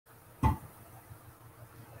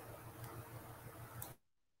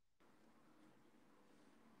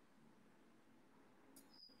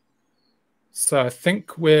So I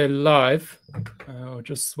think we're live. I'll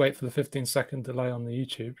just wait for the 15-second delay on the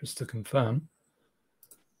YouTube just to confirm.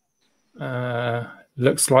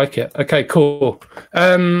 Looks like it. Okay, cool.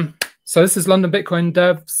 So this is London Bitcoin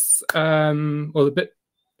Devs, or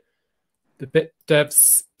the Bit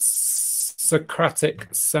Devs Socratic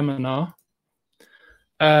Seminar.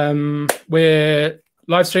 We're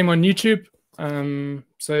live stream on YouTube,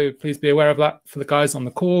 so please be aware of that for the guys on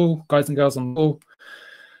the call, guys and girls on the call.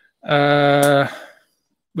 We're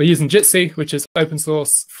using Jitsi, which is open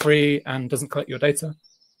source, free, and doesn't collect your data.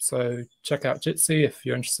 So check out Jitsi if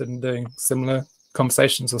you're interested in doing similar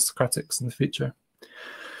conversations or Socratics in the future.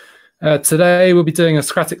 Today we'll be doing a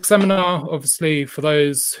Socratic seminar. Obviously, for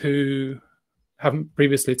those who haven't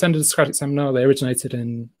previously attended a Socratic seminar, they originated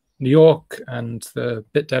in New York, and the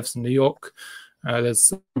Bit Devs in New York.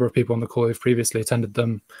 There's a number of people on the call who've previously attended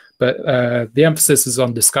them, but the emphasis is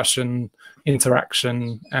on discussion,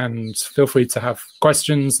 interaction, and feel free to have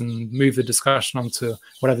questions and move the discussion onto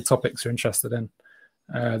whatever topics you're interested in.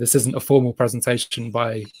 This isn't a formal presentation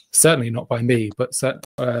certainly not by me, but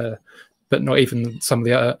not even some of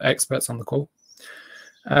the other experts on the call.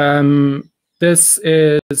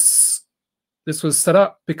 This was set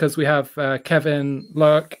up because we have Kevin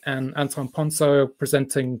Lurk and Anton Ponso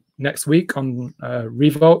presenting next week on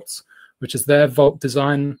Revolt, which is their Vault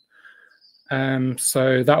design.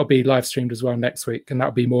 So that'll be live streamed as well next week, and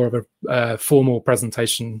that'll be more of a formal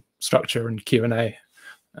presentation structure and Q&A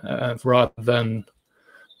rather than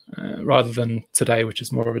today, which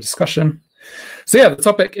is more of a discussion. So yeah, the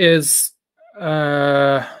topic is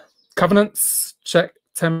covenants, check,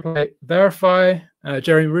 template, verify.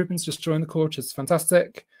 Jeremy Rubin's just joined the call, which is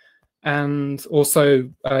fantastic. And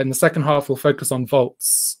also in the second half, we'll focus on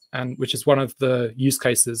vaults, which is one of the use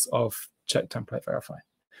cases of check, template, verify.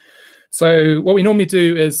 So what we normally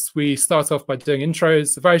do is we start off by doing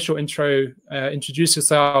intros, a very short intro, introduce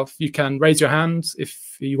yourself. You can raise your hand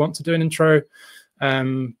if you want to do an intro,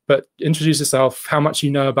 but introduce yourself, how much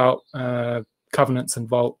you know about covenants and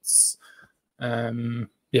vaults.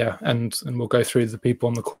 Yeah, and we'll go through the people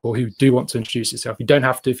on the call who do want to introduce yourself. You don't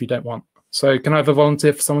have to if you don't want. So can I have a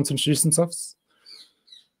volunteer for someone to introduce themselves?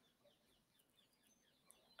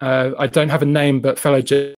 I don't have a name, but fellow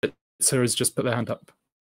Jitser has just put their hand up.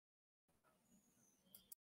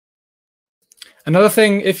 Another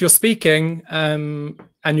thing, if you're speaking and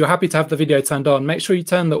you're happy to have the video turned on, make sure you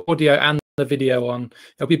turn the audio and the video on.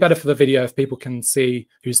 It'll be better for the video if people can see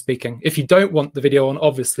who's speaking. If you don't want the video on,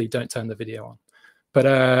 obviously don't turn the video on. But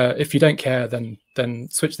if you don't care, then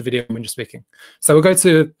switch the video when you're speaking. So we'll go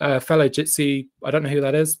to fellow Jitsi. I don't know who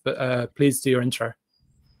that is, but please do your intro.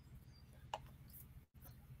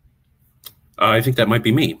 I think that might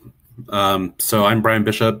be me. So I'm Brian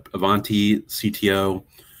Bishop, Avanti CTO,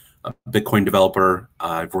 a Bitcoin developer.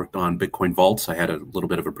 I've worked on Bitcoin vaults. I had a little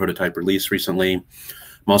bit of a prototype release recently.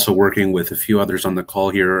 I'm also working with a few others on the call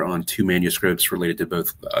here on 2 manuscripts related to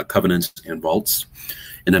both covenants and vaults.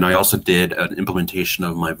 And then I also did an implementation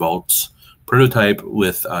of my vaults prototype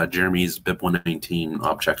with Jeremy's BIP 119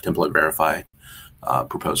 object template verify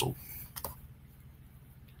proposal.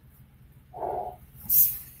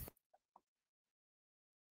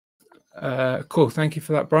 Cool, thank you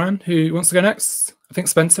for that, Brian. Who wants to go next? I think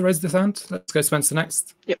Spencer raised his hand. Let's go Spencer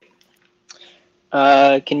next. Yep.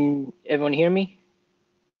 Can everyone hear me?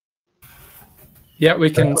 Yeah,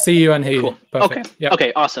 we can see you and hear you. Cool. Perfect. Okay. Yep.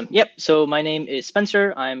 Okay, awesome. Yep. So my name is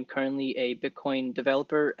Spencer. I'm currently a Bitcoin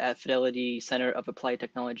developer at Fidelity Center of Applied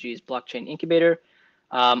Technologies Blockchain Incubator.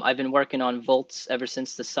 I've been working on vaults ever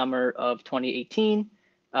since the summer of 2018,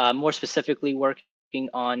 more specifically working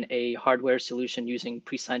on a hardware solution using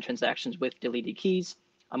pre-signed transactions with deleted keys.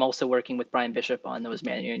 I'm also working with Brian Bishop on those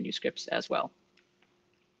manuscripts as well.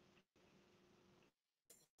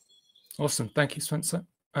 Awesome. Thank you, Spencer.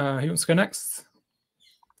 Who wants to go next?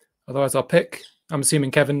 Otherwise, I'll pick. I'm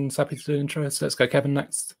assuming Kevin's happy to do intro, so let's go Kevin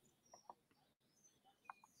next.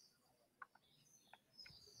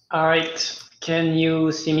 All right. Can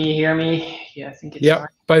you see me, hear me? Yeah, I think it's yeah, fine.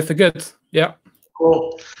 Both are good. Yeah.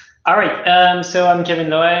 Cool. All right. So I'm Kevin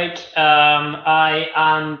Loek. I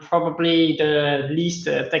am probably the least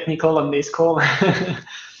technical on this call.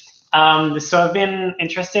 So I've been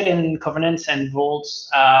interested in covenants and vaults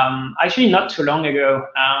actually not too long ago.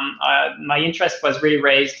 My interest was really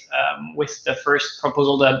raised with the first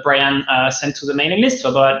proposal that Brian sent to the mailing list,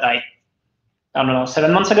 so about like, I don't know,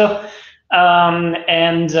 7 months ago.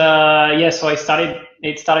 Yeah, so it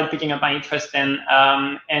started picking up my interest then.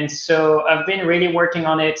 And so I've been really working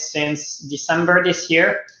on it since December this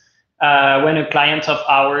year. When a client of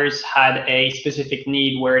ours had a specific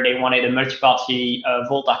need where they wanted a multi-party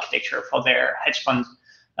vault architecture for their hedge fund.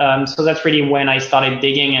 So that's really when I started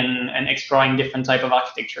digging and exploring different type of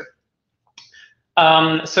architecture.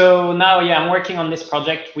 So now, yeah, I'm working on this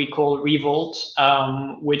project we call Revolt,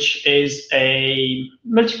 which is a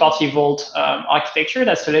multi-party vault architecture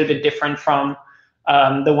that's a little bit different from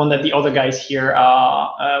the one that the other guys here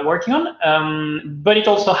are working on. But it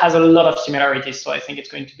also has a lot of similarities, so I think it's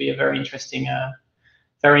going to be a very interesting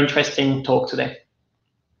talk today.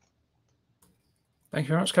 Thank you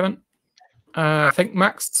very much, Kevin. I think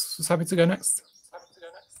Max was happy to go next.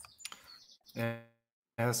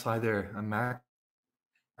 Yes, hi there. I'm Max.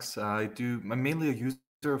 I'm mainly a user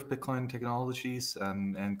of Bitcoin technologies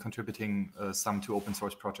and contributing some to open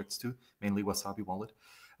source projects too, mainly Wasabi Wallet.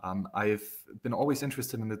 I've been always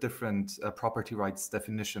interested in the different property rights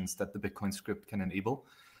definitions that the Bitcoin script can enable,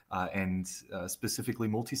 and specifically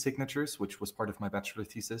multi-signatures, which was part of my bachelor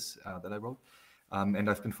thesis that I wrote. And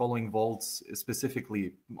I've been following vaults,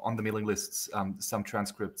 specifically on the mailing lists, some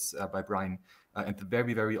transcripts by Brian and the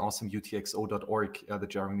very, very awesome utxo.org that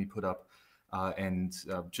Jeremy put up, and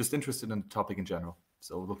just interested in the topic in general.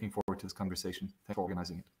 So looking forward to this conversation. Thanks for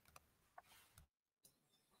organizing it.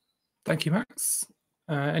 Thank you, Max.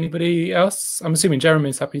 Anybody else? I'm assuming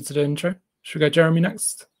Jeremy's happy to do the intro. Should we go Jeremy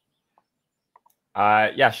next?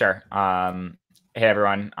 Yeah, sure. Hey,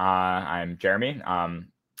 everyone. I'm Jeremy.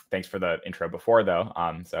 Thanks for the intro before, though.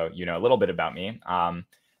 So you know a little bit about me.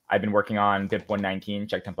 I've been working on BIP 119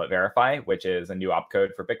 Check Template Verify, which is a new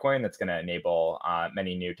opcode for Bitcoin that's going to enable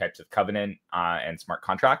many new types of covenant and smart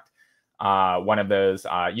contract. One of those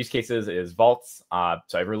use cases is vaults.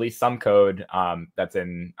 So I've released some code that's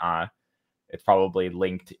in, it's probably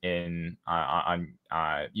linked in on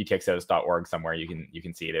utxos.org somewhere. You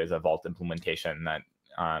can see there's a vault implementation that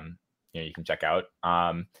you can check out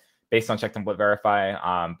based on Check Template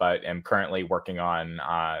Verify. But am currently working on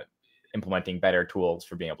implementing better tools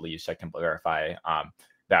for being able to use Check Template Verify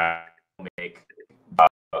that will make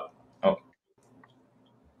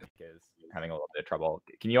is having a little bit of trouble.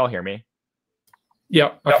 Can you all hear me?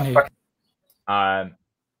 Yeah, I can hear you.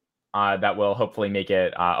 That will hopefully make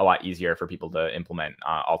it a lot easier for people to implement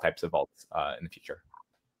all types of vaults in the future.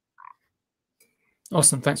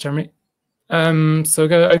 Awesome, thanks, Jeremy. So we'll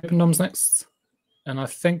go open noms next. And I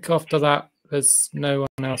think after that, there's no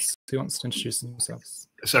one else who wants to introduce themselves.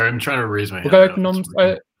 Sorry, I'm trying to raise my hand. We'll go open noms.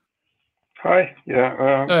 Hi,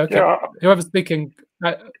 yeah. Okay. Yeah. Whoever's speaking.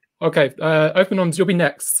 Okay, open noms, you'll be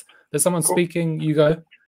next. There's someone speaking, you go.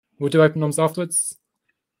 We'll do open noms afterwards.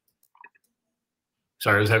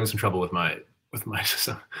 Sorry, I was having some trouble with my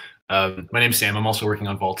system. My name's Sam. I'm also working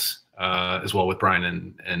on vaults as well with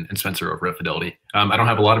Brian and Spencer over at Fidelity. I don't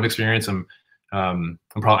have a lot of experience. I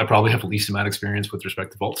probably have the least amount of experience with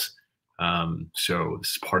respect to vaults. So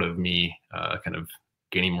this is part of me kind of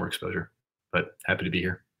gaining more exposure, but happy to be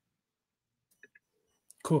here.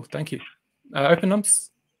 Cool, thank you. Open noms?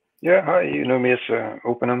 Yeah, hi, you know me as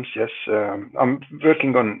OpenNums, yes. I'm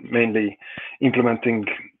working on mainly implementing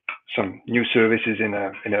some new services in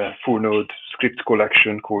a full node script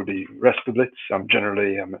collection called the Raspberry. I'm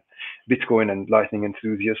generally a Bitcoin and Lightning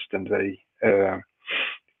enthusiast and very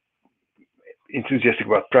enthusiastic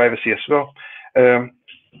about privacy as well.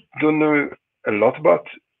 Don't know a lot about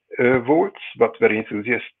vaults, but very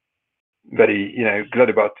enthusiastic, very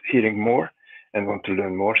glad about hearing more and want to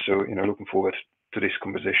learn more. So looking forward to this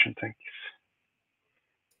conversation. Thanks.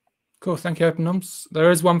 Cool, thank you, Open Noms. There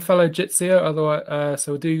is one fellow Jitsi, otherwise,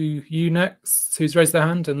 so we'll do you next, who's raised their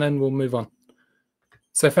hand, and then we'll move on.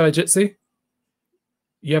 So, fellow Jitsi,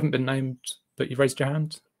 you haven't been named, but you've raised your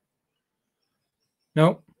hand.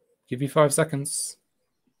 No, give you 5 seconds.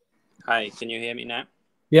 Hi, can you hear me now?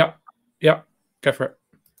 Yeah, go for it.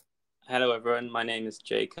 Hello, everyone. My name is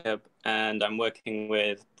Jacob, and I'm working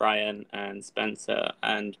with Brian and Spencer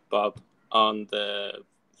and Bob on the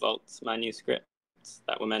Vaults manuscripts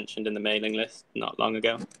that were mentioned in the mailing list not long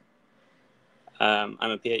ago. I'm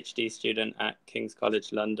a PhD student at King's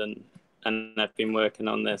College London, and I've been working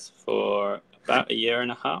on this for about 1.5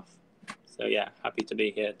 years. So yeah, happy to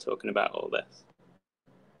be here talking about all this.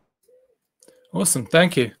 Awesome,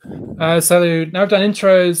 thank you. So now we've done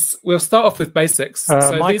intros. We'll start off with basics. So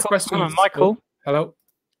Michael, these questions. Michael. Oh, hello.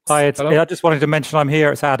 Hi, hello? I just wanted to mention I'm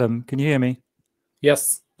here. It's Adam. Can you hear me?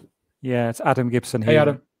 Yes. Yeah, it's Adam Gibson here. Hey,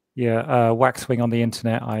 Adam. Yeah, Waxwing on the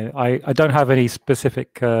internet. I don't have any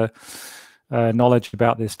specific knowledge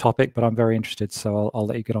about this topic, but I'm very interested, so I'll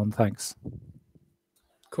let you get on. Thanks.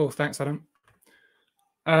 Cool, thanks, Adam.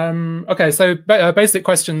 Okay, so basic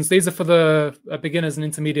questions. These are for the beginners and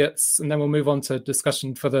intermediates, and then we'll move on to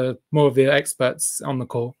discussion for the more of the experts on the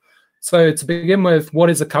call. So to begin with, what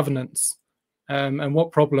is a covenant? And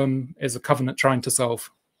what problem is a covenant trying to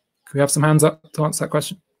solve? Can we have some hands up to answer that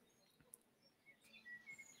question?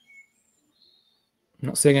 I'm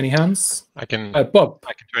not seeing any hands. I can Bob.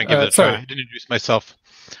 I can try and give it a try. I didn't introduce myself.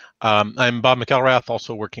 I'm Bob McElrath,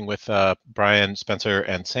 also working with Brian, Spencer,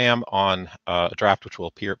 and Sam on a draft which will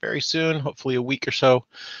appear very soon, hopefully a week or so.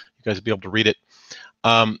 You guys will be able to read it.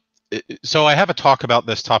 So I have a talk about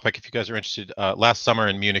this topic if you guys are interested. Last summer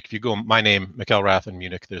in Munich, if you go my name, McElrath in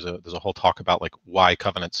Munich, there's a whole talk about like why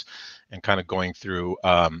covenants and kind of going through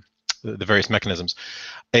the various mechanisms.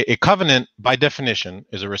 A covenant, by definition,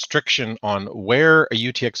 is a restriction on where a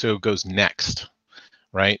UTXO goes next,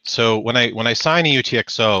 right? So when I sign a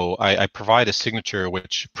UTXO, I provide a signature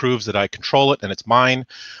which proves that I control it and it's mine,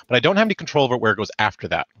 but I don't have any control over where it goes after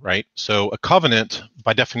that, right? So a covenant,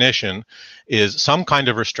 by definition, is some kind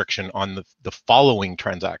of restriction on the following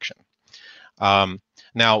transaction.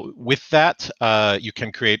 Now, with that, you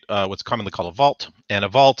can create what's commonly called a vault. And a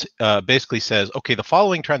vault basically says, okay, the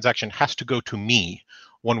following transaction has to go to me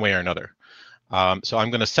one way or another. So I'm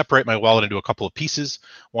going to separate my wallet into a couple of pieces,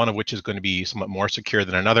 one of which is going to be somewhat more secure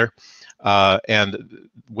than another. And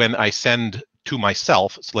when I send to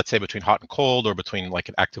myself, so let's say between hot and cold or between like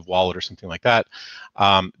an active wallet or something like that,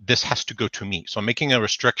 this has to go to me. So I'm making a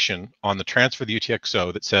restriction on the transfer of the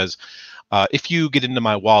UTXO that says, if you get into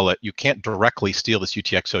my wallet, you can't directly steal this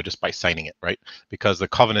UTXO just by signing it, right? Because the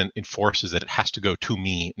covenant enforces that it has to go to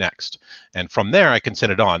me next. And from there, I can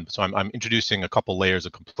send it on. So I'm introducing a couple layers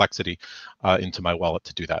of complexity into my wallet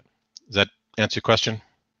to do that. Does that answer your question?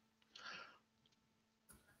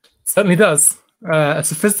 Certainly does. A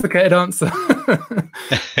sophisticated answer.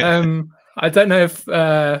 I don't know if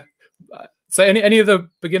so. Any of the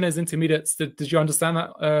beginners, intermediates, did you understand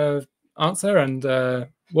that answer? And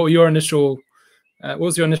what were your initial? What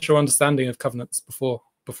was your initial understanding of covenants before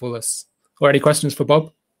this? Or any questions for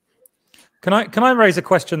Bob? Can I raise a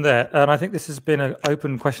question there? And I think this has been an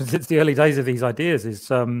open question since the early days of these ideas.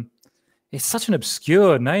 It's such an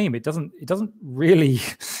obscure name. It doesn't really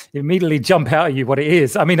immediately jump out at you what it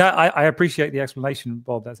is. I mean, I appreciate the explanation,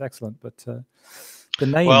 Bob. That's excellent. But the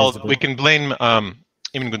name. Well, we can blame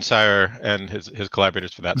Eamon Gunsayer and his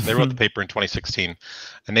collaborators for that. So they wrote the paper in 2016,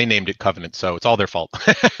 and they named it Covenant. So it's all their fault.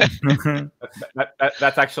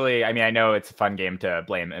 That's actually. I mean, I know it's a fun game to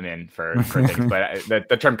blame him in for things, but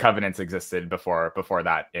the term covenants existed before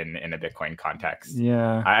that in a Bitcoin context.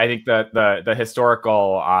 Yeah, I think the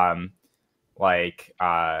historical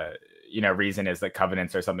reason is that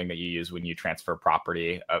covenants are something that you use when you transfer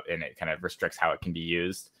property, and it kind of restricts how it can be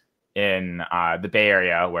used. In the Bay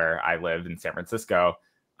Area, where I live in San Francisco,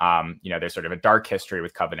 there's sort of a dark history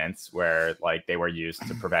with covenants where like they were used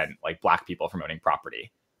to prevent like Black people from owning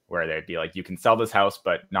property, where they'd be like, you can sell this house,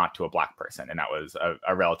 but not to a Black person. And that was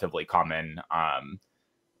a relatively common,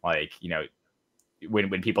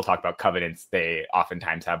 when people talk about covenants, they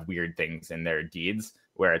oftentimes have weird things in their deeds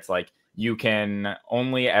where it's like, you can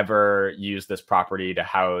only ever use this property to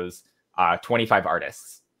house 25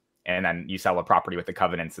 artists. And then you sell a property with the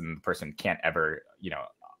covenants and the person can't ever,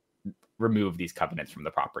 remove these covenants from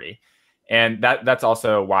the property. And that's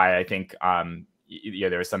also why I think,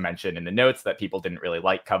 there was some mention in the notes that people didn't really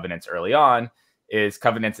like covenants early on. Is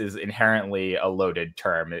covenants is inherently a loaded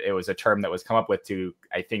term. It was a term that was come up with to,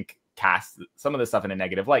 I think, cast some of the stuff in a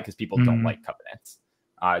negative light because people don't like covenants.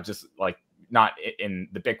 Just like not in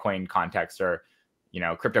the Bitcoin context or,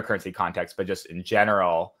 cryptocurrency context, but just in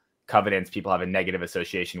general, covenants people have a negative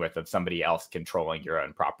association with of somebody else controlling your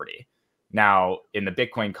own property. Now, in the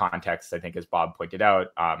Bitcoin context, I think as Bob pointed out,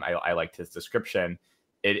 I liked his description.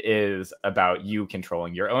 It is about you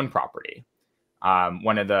controlling your own property.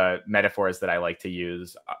 One of the metaphors that I like to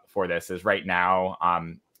use for this is right now,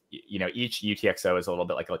 each UTXO is a little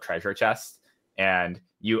bit like a treasure chest, and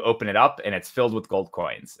you open it up and it's filled with gold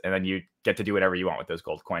coins, and then you get to do whatever you want with those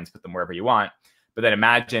gold coins, put them wherever you want. But then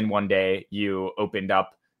imagine one day you opened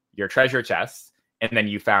up your treasure chest and then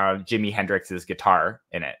you found Jimi Hendrix's guitar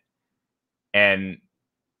in it. And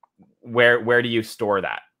where do you store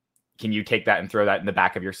that? Can you take that and throw that in the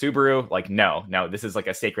back of your Subaru? Like, no, this is like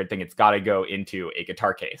a sacred thing. It's got to go into a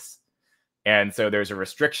guitar case. And so there's a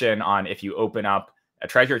restriction on if you open up a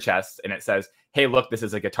treasure chest and it says, hey, look, this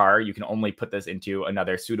is a guitar. You can only put this into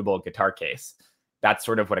another suitable guitar case. That's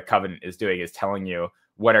sort of what a covenant is doing, is telling you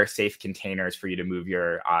what are safe containers for you to move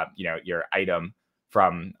your, your item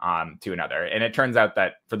from to another. And it turns out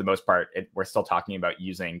that for the most part, we're still talking about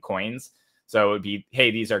using coins. So it would be,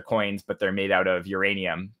 hey, these are coins, but they're made out of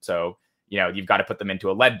uranium. So, you've got to put them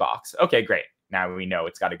into a lead box. Okay, great. Now we know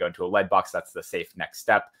it's got to go into a lead box. That's the safe next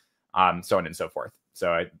step, so on and so forth.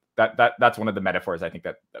 So that's one of the metaphors I think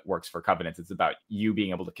that works for covenants. It's about you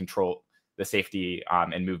being able to control the safety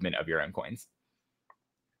and movement of your own coins.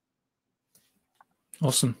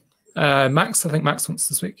 Awesome. Max, I think Max wants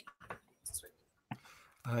to speak.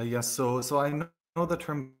 Yes, so I know the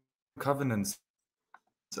term covenants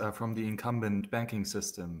from the incumbent banking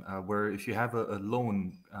system, where if you have a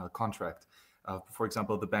loan contract, for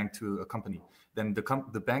example, the bank to a company, then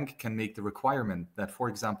the bank can make the requirement that, for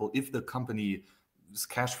example, if the company's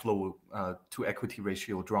cash flow to equity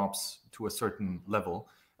ratio drops to a certain level,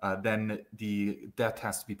 then the debt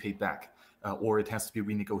has to be paid back, or it has to be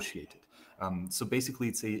renegotiated. So basically,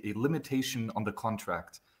 it's a limitation on the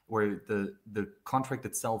contract where the contract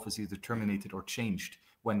itself is either terminated or changed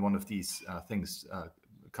when one of these things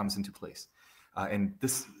comes into place. And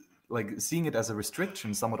this, like, seeing it as a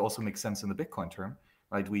restriction somewhat also makes sense in the Bitcoin term,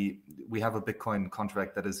 right? We have a Bitcoin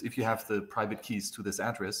contract that is, if you have the private keys to this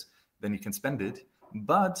address, then you can spend it,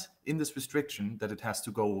 but in this restriction that it has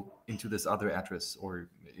to go into this other address or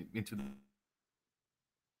into the...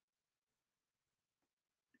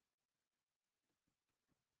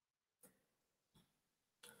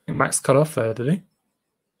 Max cut off there, did he?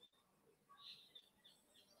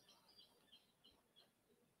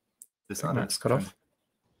 This Max cut off.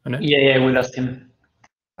 Yeah, we lost him.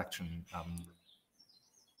 Action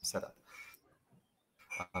setup.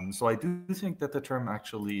 So I do think that the term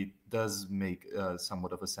actually does make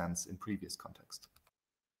somewhat of a sense in previous context.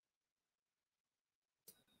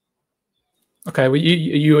 Okay, well,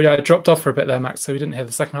 you dropped off for a bit there, Max, so we didn't hear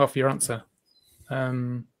the second half of your answer. Do you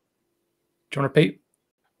want to repeat?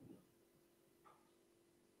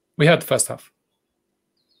 We heard the first half.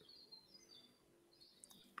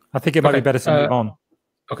 I think it might be better to move on.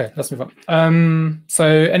 Okay, let's move on. So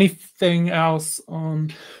anything else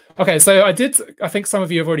on... Okay, so I think some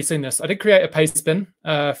of you have already seen this. I did create a paste bin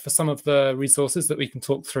for some of the resources that we can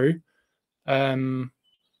talk through. That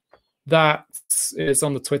is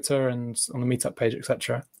on the Twitter and on the meetup page,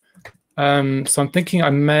 etc. So I'm thinking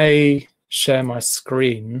I may share my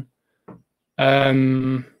screen.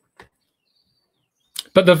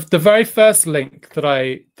 But the very first link that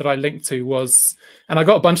I linked to was, and I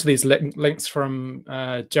got a bunch of these links from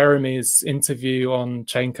Jeremy's interview on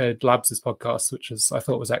Chaincode Labs' podcast, which I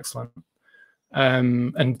thought was excellent.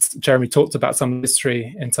 And Jeremy talked about some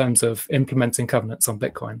history in terms of implementing covenants on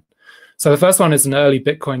Bitcoin. So the first one is an early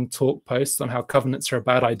Bitcoin talk post on how covenants are a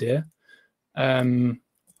bad idea.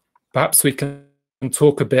 Perhaps we can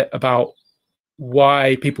talk a bit about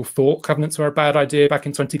why people thought covenants were a bad idea back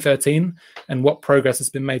in 2013 and what progress has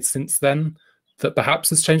been made since then that perhaps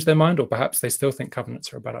has changed their mind, or perhaps they still think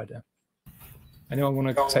covenants are a bad idea. Anyone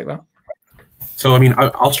want to take that? So, I mean,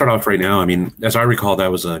 I'll start off right now. I mean, as I recall, that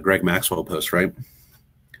was a Greg Maxwell post, right?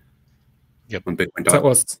 Yep. On Bitcoin. That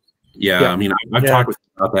was. Yeah, I mean, I've talked with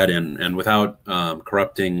him about that, and without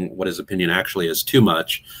corrupting what his opinion actually is too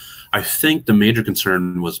much, I think the major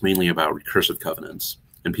concern was mainly about recursive covenants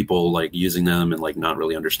and people like using them and like not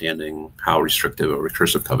really understanding how restrictive a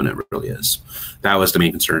recursive covenant really is. That was the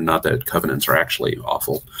main concern, not that covenants are actually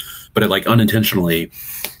awful, but it like unintentionally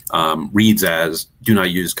reads as do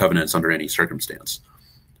not use covenants under any circumstance,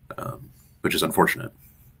 which is unfortunate,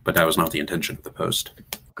 but that was not the intention of the post.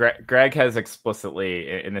 Greg has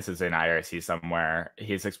explicitly, and this is in IRC somewhere,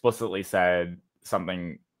 he's explicitly said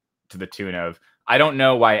something to the tune of, I don't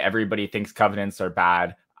know why everybody thinks covenants are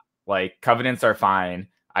bad. Like, covenants are fine.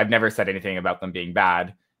 I've never said anything about them being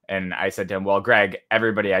bad. And I said to him, well, Greg,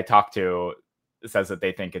 everybody I talk to says that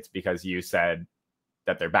they think it's because you said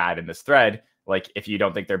that they're bad in this thread. Like, if you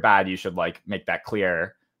don't think they're bad, you should like make that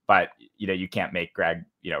clear. But, you know, you can't make Greg,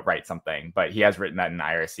 you know, write something. But he has written that in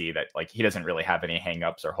IRC that like he doesn't really have any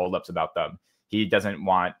hangups or holdups about them. He doesn't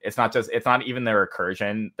want, it's not even the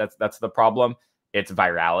recursion that's the problem. It's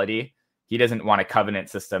virality. He doesn't want a covenant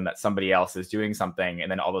system that somebody else is doing something and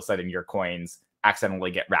then all of a sudden your coins accidentally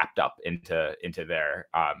get wrapped up into their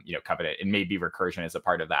you know, covenant. And maybe recursion is a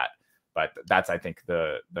part of that. But that's, I think,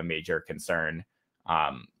 the major concern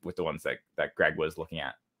with the ones that Greg was looking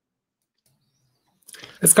at.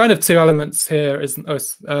 There's kind of two elements here, isn't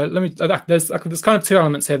there's kind of two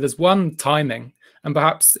elements here. There's one, timing, and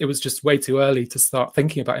perhaps it was just way too early to start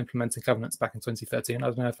thinking about implementing covenants back in 2013. I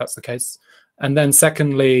don't know if that's the case. And then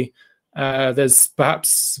secondly, there's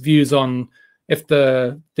perhaps views on if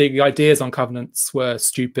the ideas on covenants were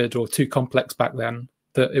stupid or too complex back then,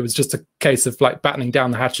 that it was just a case of like battening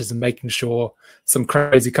down the hatches and making sure some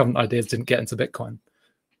crazy covenant ideas didn't get into Bitcoin.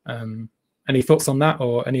 Any thoughts on that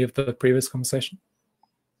or any of the previous conversation?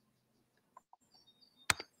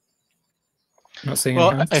 Not seeing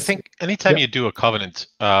any hands. I think anytime you do a covenant,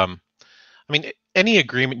 I mean, any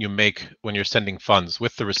agreement you make when you're sending funds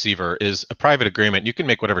with the receiver is a private agreement. You can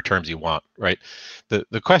make whatever terms you want, right?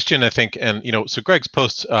 The question, I think, and you know, so Greg's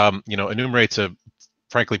post, you know, enumerates a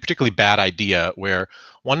frankly, particularly bad idea where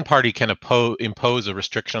one party can impose a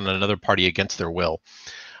restriction on another party against their will.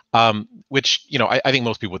 Which, you know, I think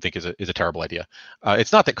most people would think is a terrible idea.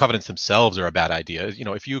 It's not that covenants themselves are a bad idea. You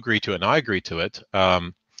know, if you agree to it and I agree to it,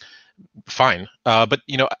 fine. But,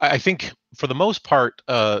 you know, I think for the most part,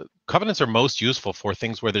 covenants are most useful for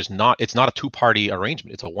things where it's not a two-party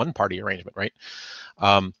arrangement. It's a one-party arrangement, right?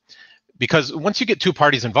 Because once you get two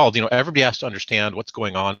parties involved, you know, everybody has to understand what's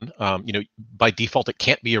going on. You know, by default, it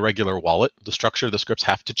can't be a regular wallet. The structure of the scripts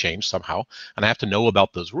have to change somehow, and I have to know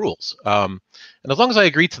about those rules. And as long as I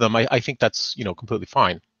agree to them, I think that's, you know, completely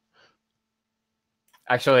fine.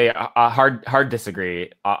 Actually, hard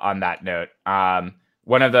disagree on that note.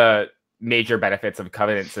 One of the major benefits of a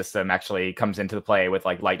covenant system actually comes into play with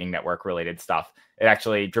like Lightning Network related stuff. It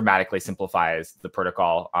actually dramatically simplifies the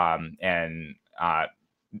protocol and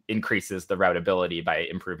increases the routability by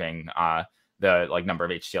improving the like number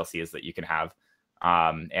of HTLCs that you can have,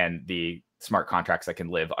 and the smart contracts that can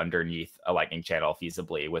live underneath a Lightning channel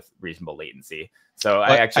feasibly with reasonable latency. So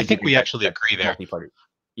I think we actually agree there.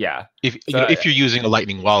 Yeah. If if you're using a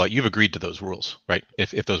Lightning wallet, you've agreed to those rules, right?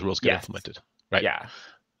 If those rules get implemented, right? Yeah.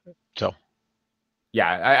 So.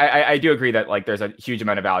 Yeah, I do agree that like there's a huge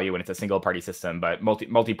amount of value when it's a single party system, but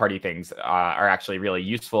multi-party things are actually really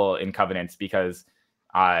useful in covenants because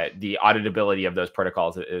the auditability of those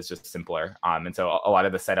protocols is just simpler. And so a lot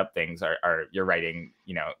of the setup things are you're writing,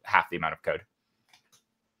 you know, half the amount of code.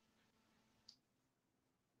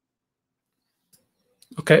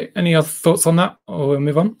 Okay, any other thoughts on that, or we'll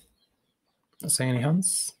move on? Not seeing any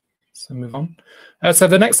hands, so move on. So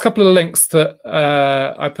the next couple of links that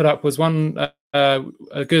I put up was one,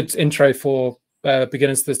 a good intro for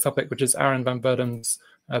beginners to this topic, which is Aaron Van Burden's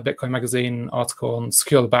Bitcoin Magazine article on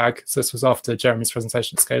Secure the Bag. So this was after Jeremy's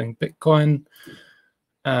presentation, Scaling Bitcoin.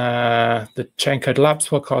 The Chain Code Labs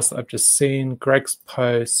podcast that I've just seen, Greg's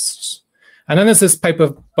post. And then there's this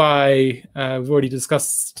paper by, we've already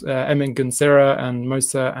discussed, Emin Gunsira and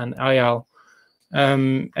Mosa and Ayal.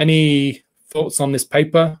 Any thoughts on this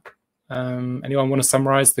paper? Anyone want to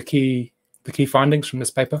summarize the key findings from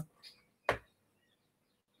this paper?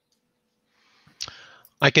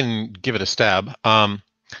 I can give it a stab.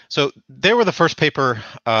 So they were the first paper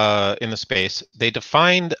in the space. They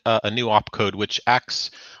defined a new opcode which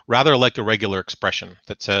acts rather like a regular expression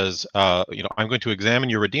that says, you know, I'm going to examine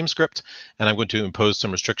your redeem script and I'm going to impose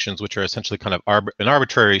some restrictions which are essentially kind of an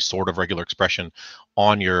arbitrary sort of regular expression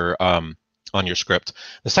on your script.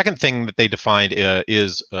 The second thing that they defined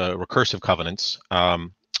is recursive covenants,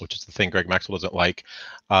 which is the thing Greg Maxwell doesn't like,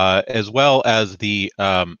 as well as the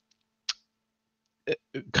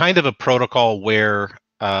kind of a protocol where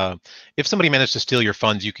if somebody managed to steal your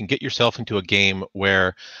funds, you can get yourself into a game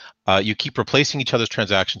where you keep replacing each other's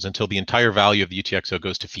transactions until the entire value of the UTXO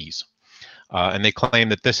goes to fees. And they claim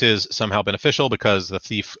that this is somehow beneficial because the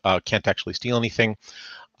thief can't actually steal anything.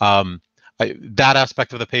 That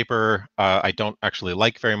aspect of the paper I don't actually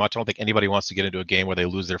like very much. I don't think anybody wants to get into a game where they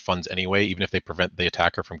lose their funds anyway, even if they prevent the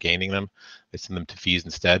attacker from gaining them. They send them to fees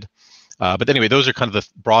instead. But anyway, those are kind of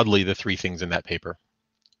broadly the three things in that paper.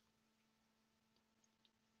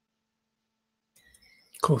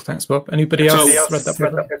 Cool, thanks, Bob. Anybody else read that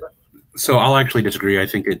paper? So I'll actually disagree. I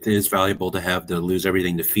think it is valuable to have the lose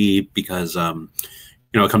everything to fee because, you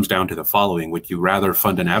know, it comes down to the following. Would you rather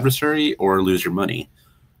fund an adversary or lose your money?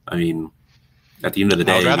 I mean, at the end of the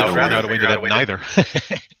day, I'd rather we did neither.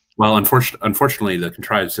 Well, unfortunately, the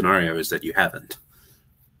contrived scenario is that you haven't.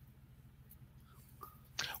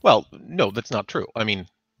 Well, no, that's not true. I mean,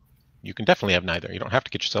 you can definitely have neither. You don't have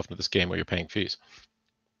to get yourself into this game where you're paying fees.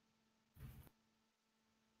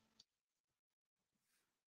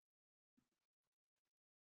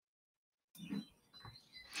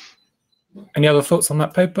 Any other thoughts on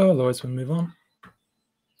that paper? Otherwise, we'll move on.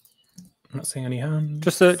 I'm not seeing any hands.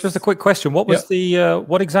 Just a quick question. What was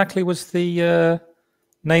what exactly was the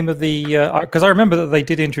name of the? Because I remember that they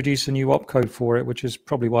did introduce a new opcode for it, which is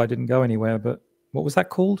probably why it didn't go anywhere. But what was that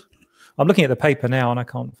called? I'm looking at the paper now and I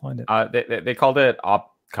can't find it. They called it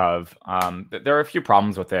opcov. There are a few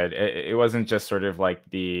problems with it. It wasn't just sort of like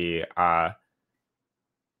the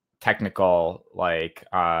technical like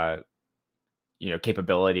you know,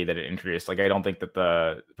 capability that it introduced. Like I don't think that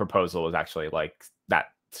the proposal was actually like that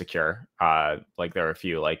secure. Like there are a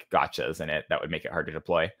few like gotchas in it that would make it hard to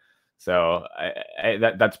deploy. So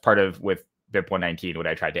that's part of with BIP 119 what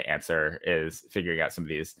I tried to answer is figuring out some of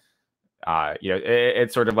these you know,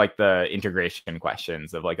 it's sort of like the integration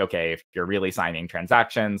questions of like, okay, if you're really signing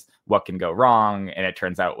transactions, what can go wrong? And it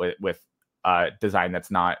turns out with design that's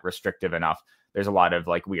not restrictive enough, there's a lot of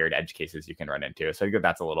like weird edge cases you can run into. So I think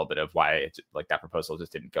that's a little bit of why it's like that proposal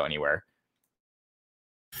just didn't go anywhere.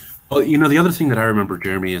 Well, the other thing that I remember,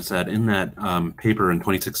 Jeremy, is that in that paper in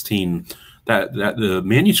 2016, that the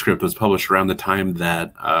manuscript was published around the time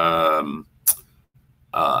that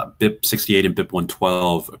BIP 68 and BIP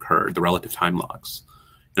 112 occurred, the relative time logs.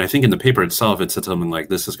 And I think in the paper itself, it said something like,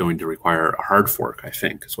 this is going to require a hard fork, I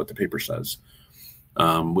think, is what the paper says,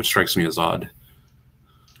 which strikes me as odd.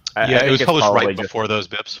 Yeah, it was published right before those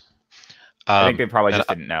BIPs. I think they probably just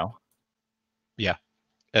didn't know. Yeah.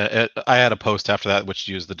 I had a post after that which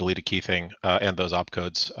used the deleted key thing and those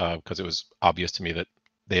opcodes because it was obvious to me that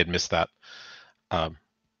they had missed that. But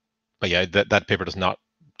yeah, that paper does not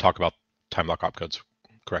talk about time lock opcodes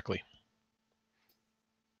correctly.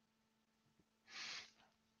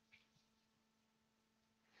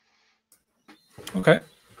 Okay,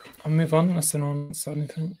 I'll move on unless anyone wants to add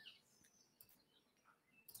anything.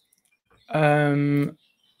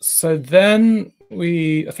 So then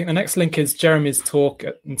I think the next link is Jeremy's talk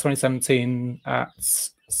in 2017 at,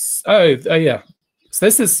 yeah. So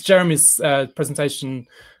this is Jeremy's presentation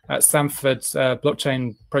at Stanford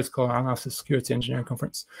Blockchain Protocol Analysis Security Engineering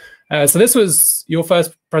Conference. So this was your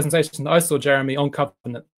first presentation that I saw, Jeremy, on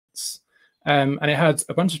governance. And it had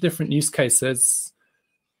a bunch of different use cases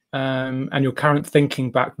and your current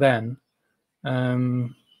thinking back then,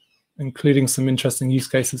 including some interesting use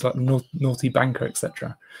cases like naughty banker,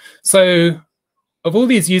 etc. So of all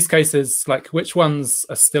these use cases, like which ones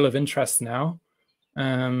are still of interest now?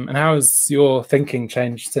 And how has your thinking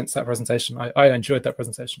changed since that presentation? I enjoyed that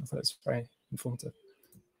presentation. I thought it was very informative.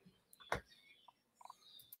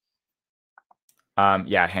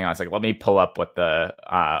 Yeah, hang on a second. Let me pull up what the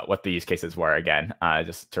use cases were again,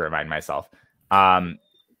 just to remind myself. The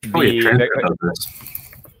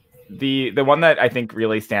one that I think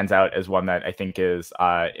really stands out as one that I think is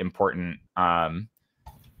important.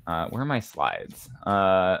 Where are my slides?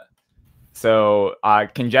 So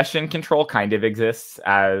congestion control kind of exists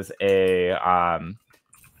as a.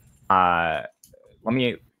 Let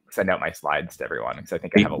me send out my slides to everyone because I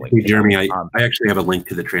think I have a link. Hey, Jeremy, I actually have a link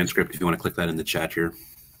to the transcript if you want to click that in the chat here.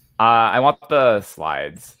 I want the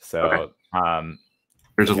slides. So okay.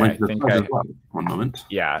 There's a link to the slides as well. One moment.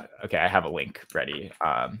 Yeah. Okay. I have a link ready.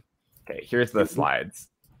 Okay. Here's the slides.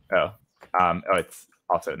 Oh, it's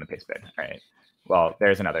also in the paste bin. All right. Well,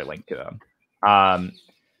 there's another link to them.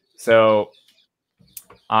 So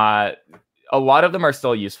a lot of them are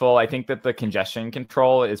still useful. I think that the congestion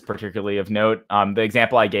control is particularly of note. The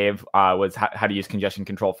example I gave was how to use congestion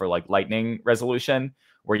control for like lightning resolution,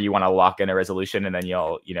 where you want to lock in a resolution and then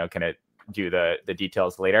you'll, kind of do the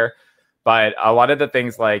details later. But a lot of the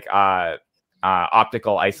things like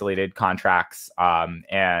optical isolated contracts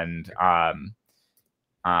and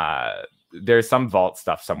there's some vault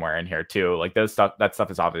stuff somewhere in here too. Like that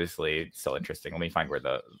stuff is obviously still interesting. Let me find where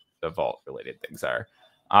the vault related things are.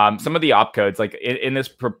 Some of the opcodes, like in this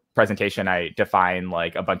presentation, I define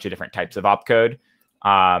like a bunch of different types of opcode,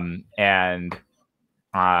 and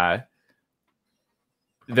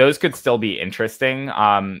those could still be interesting.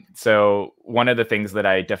 So one of the things that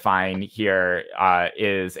I define here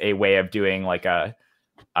is a way of doing like a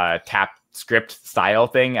tap script style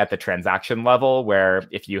thing at the transaction level, where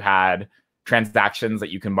if you had transactions that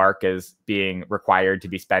you can mark as being required to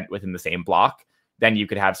be spent within the same block, then you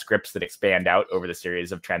could have scripts that expand out over the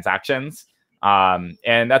series of transactions. And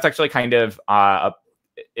that's actually kind of, at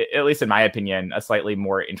least in my opinion, a slightly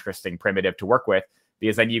more interesting primitive to work with,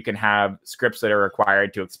 because then you can have scripts that are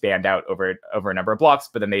required to expand out over a number of blocks,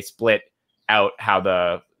 but then they split out how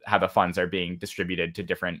the funds are being distributed to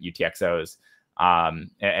different UTXOs.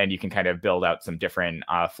 And you can kind of build out some different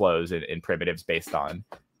flows in primitives based on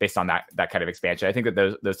that kind of expansion. I think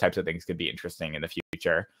that those types of things could be interesting in the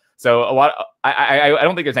future. So I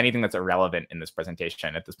don't think there's anything that's irrelevant in this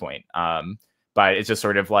presentation at this point. But it's just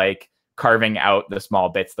sort of like carving out the small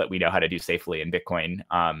bits that we know how to do safely in Bitcoin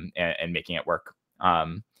and making it work.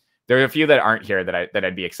 There are a few that aren't here that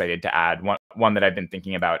I'd be excited to add. One that I've been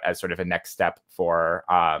thinking about as sort of a next step for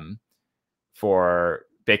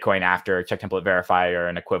Bitcoin after check template verify or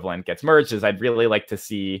an equivalent gets merged is I'd really like to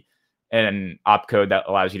see an opcode that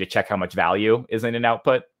allows you to check how much value is in an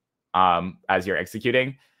output as you're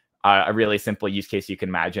executing. A really simple use case you can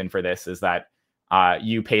imagine for this is that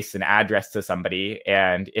you paste an address to somebody,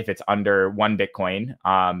 and if it's under 1 Bitcoin,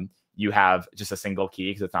 you have just a single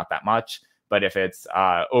key because it's not that much. But if it's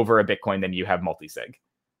over a Bitcoin, then you have multi-sig.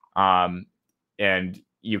 And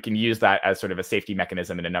you can use that as sort of a safety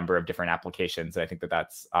mechanism in a number of different applications. And I think that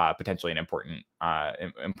that's potentially an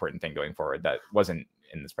important thing going forward that wasn't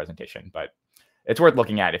in this presentation, but it's worth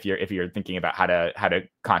looking at if you're thinking about how to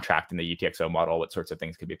contract in the UTXO model, what sorts of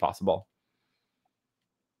things could be possible.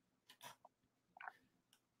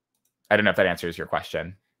 I don't know if that answers your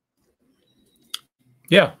question.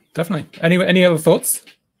 Yeah, definitely. Any other thoughts?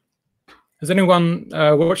 Has anyone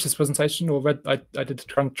watched this presentation or read? I did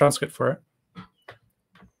the transcript for it.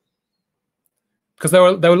 Because there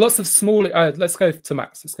were lots of small. Let's go to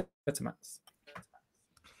Max. Let's go to Max.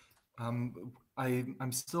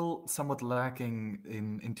 I'm still somewhat lacking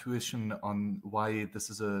in intuition on why this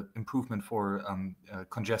is an improvement for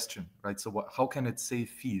congestion, right? So how can it save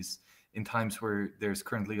fees in times where there's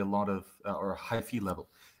currently a lot of or a high fee level?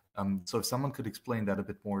 So if someone could explain that a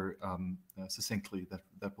bit more succinctly,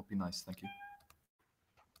 that would be nice. Thank you.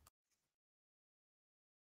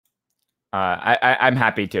 I'm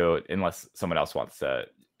happy to, unless someone else wants to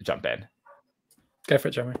jump in. Go for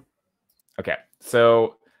it, Jeremy. Okay,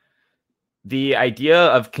 so the idea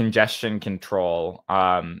of congestion control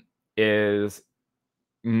is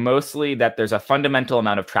mostly that there's a fundamental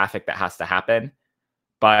amount of traffic that has to happen,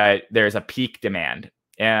 but there's a peak demand.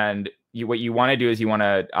 And what you want to do is you want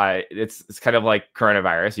to, it's kind of like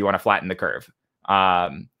coronavirus, you want to flatten the curve.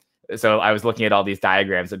 So I was looking at all these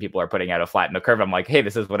diagrams that people are putting out of flatten the curve. I'm like, hey,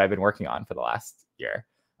 this is what I've been working on for the last year.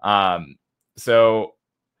 So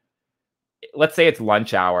let's say it's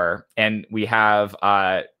lunch hour and we have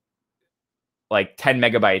like 10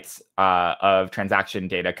 megabytes of transaction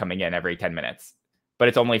data coming in every 10 minutes, but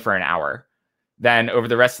it's only for an hour. Then over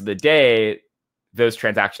the rest of the day, those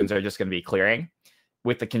transactions are just going to be clearing.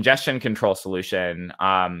 With the congestion control solution,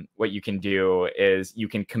 what you can do is you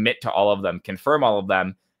can commit to all of them, confirm all of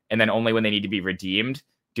them, and then only when they need to be redeemed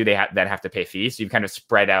do they then have to pay fees. So you've kind of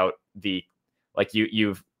spread out the, like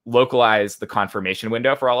you've localized the confirmation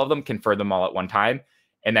window for all of them, confer them all at one time,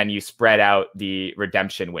 and then you spread out the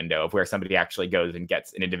redemption window of where somebody actually goes and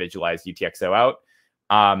gets an individualized UTXO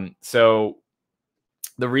out. So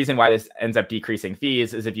the reason why this ends up decreasing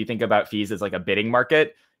fees is if you think about fees as like a bidding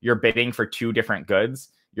market, you're bidding for two different goods.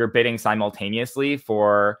 You're bidding simultaneously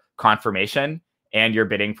for confirmation and you're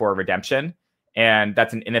bidding for redemption. And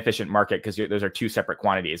that's an inefficient market because those are two separate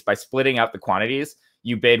quantities. By splitting out the quantities,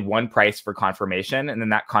 you bid one price for confirmation, and then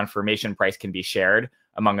that confirmation price can be shared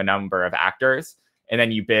among a number of actors. And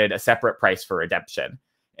then you bid a separate price for redemption.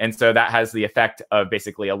 And so that has the effect of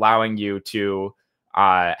basically allowing you to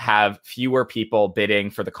have fewer people bidding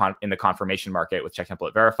for in the confirmation market with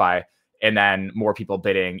CheckTemplateVerify, and then more people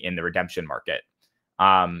bidding in the redemption market.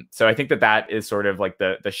 So I think that is sort of like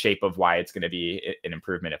the shape of why it's going to be an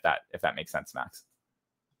improvement, if that makes sense, Max.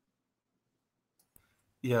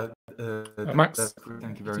 Yeah, Max,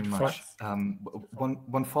 thank you very much.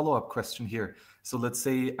 One follow-up question here. So let's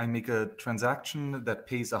say I make a transaction that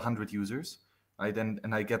pays 100 users, right? And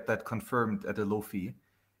I get that confirmed at a low fee.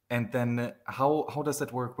 And then how does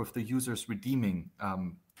that work with the users redeeming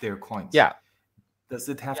their coins? Yeah. Does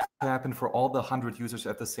it have to happen for all the 100 users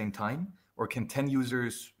at the same time? Or can 10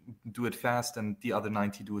 users do it fast and the other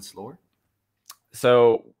 90 do it slower?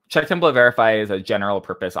 So CheckTemplateVerify is a general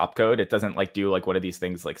purpose opcode. It doesn't like do like one of these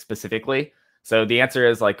things like specifically. So the answer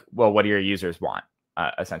is like, well, what do your users want,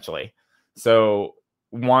 essentially? So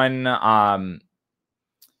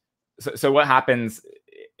so what happens,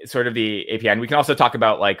 sort of the API, and we can also talk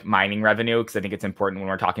about like mining revenue, because I think it's important when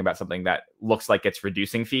we're talking about something that looks like it's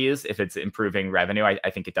reducing fees. If it's improving revenue, I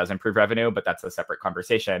think it does improve revenue, but that's a separate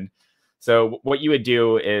conversation. So what you would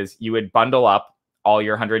do is you would bundle up all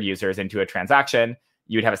your 100 users into a transaction.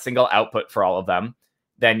 You would have a single output for all of them.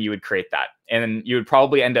 Then you would create that. And you would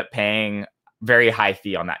probably end up paying very high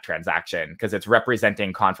fee on that transaction because it's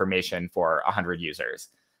representing confirmation for 100 users.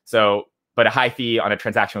 So, but a high fee on a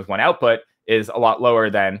transaction with one output is a lot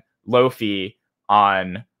lower than low fee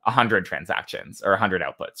on 100 transactions or 100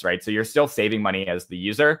 outputs, right? So you're still saving money as the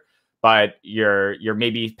user, but you're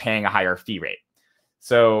maybe paying a higher fee rate.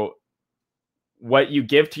 So what you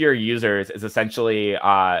give to your users is essentially,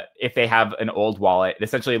 if they have an old wallet, it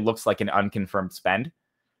essentially looks like an unconfirmed spend.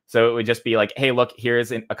 So it would just be like, hey, look,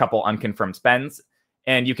 here's a couple unconfirmed spends.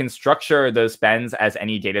 And you can structure those spends as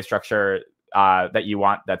any data structure that you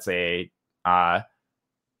want. That's a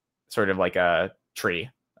sort of like a tree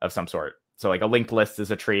of some sort. So like a linked list is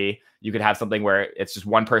a tree. You could have something where it's just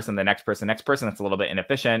one person, the next person, next person. That's a little bit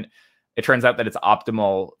inefficient. It turns out that it's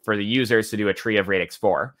optimal for the users to do a tree of radix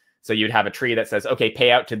 4. So you'd have a tree that says, okay,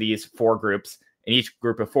 pay out to these 4 groups, and each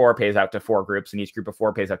group of 4 pays out to 4 groups, and each group of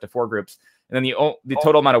 4 pays out to 4 groups. And then the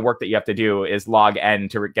total amount of work that you have to do is log n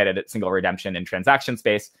to get a single redemption in transaction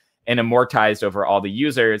space, and amortized over all the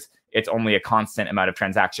users, it's only a constant amount of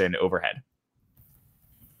transaction overhead.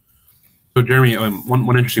 So Jeremy,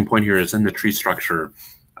 one interesting point here is in the tree structure,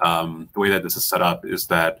 the way that this is set up is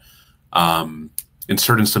that in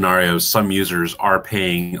certain scenarios, some users are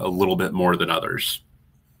paying a little bit more than others.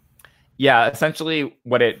 Yeah, essentially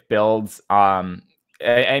what it builds,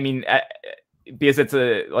 I mean, because it's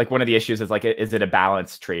like one of the issues is like, is it a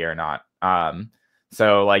balanced tree or not?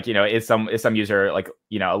 So like, is some user like,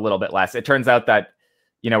 a little bit less? It turns out that,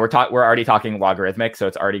 we're already talking logarithmic, so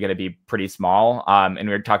it's already going to be pretty small. And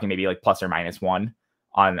we're talking maybe like ±1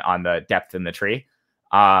 on the depth in the tree.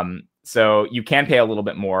 So you can pay a little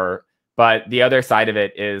bit more, but the other side of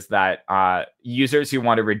it is that users who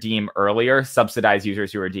want to redeem earlier subsidize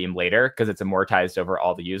users who redeem later because it's amortized over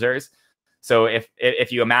all the users. So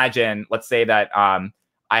if you imagine, let's say that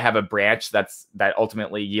I have a branch that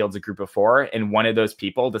ultimately yields a group of 4, and one of those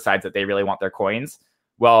people decides that they really want their coins.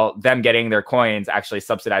 Well, them getting their coins actually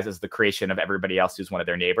subsidizes the creation of everybody else who's one of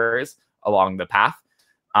their neighbors along the path.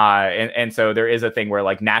 And so there is a thing where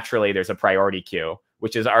like naturally there's a priority queue,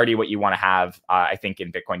 which is already what you want to have. I think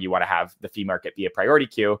in Bitcoin, you want to have the fee market be a priority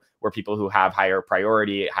queue where people who have higher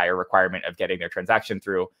priority, higher requirement of getting their transaction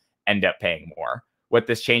through end up paying more. What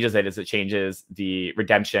this changes it changes the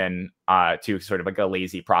redemption to sort of like a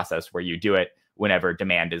lazy process where you do it whenever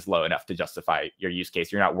demand is low enough to justify your use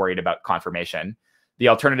case. You're not worried about confirmation. The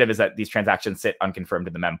alternative is that these transactions sit unconfirmed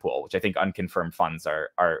in the mempool, which I think unconfirmed funds are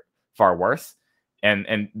far worse.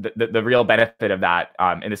 And the real benefit of that,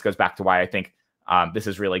 and this goes back to why I think this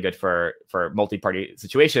is really good for multi-party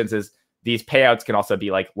situations, is these payouts can also be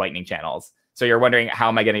like lightning channels. So you're wondering, how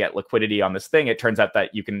am I going to get liquidity on this thing? It turns out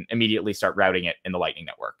that you can immediately start routing it in the Lightning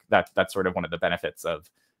Network. That's sort of one of the benefits of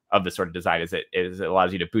this sort of design, is it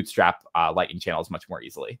allows you to bootstrap Lightning channels much more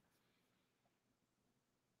easily,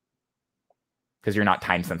 because you're not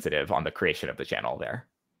time sensitive on the creation of the channel there,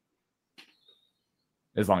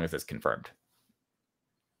 as long as it's confirmed.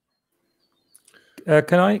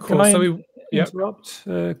 Can I interrupt?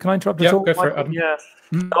 Can I interrupt at all? Go for it, Adam. Yeah.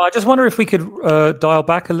 I just wonder if we could dial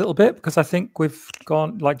back a little bit, because I think we've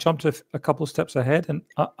jumped a couple of steps ahead, and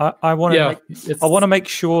I want to make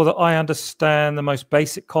sure that I understand the most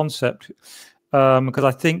basic concept, because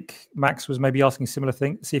I think Max was maybe asking a similar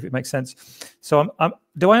thing. See if it makes sense. So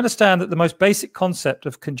do I understand that the most basic concept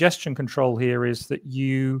of congestion control here is that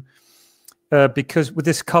you, because with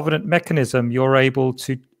this covenant mechanism, you're able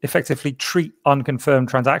to effectively treat unconfirmed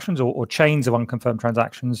transactions or chains of unconfirmed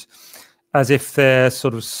transactions as if they're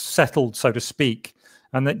sort of settled, so to speak.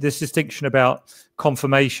 And that this distinction about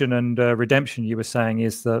confirmation and redemption, you were saying,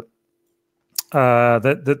 is that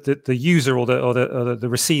the user or the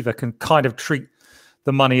receiver can kind of treat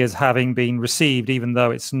the money as having been received, even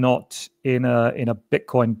though it's not in a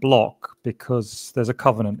Bitcoin block, because there's a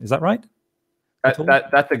covenant. Is that right?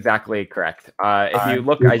 That's exactly correct. If you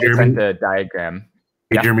look, I just sent a diagram.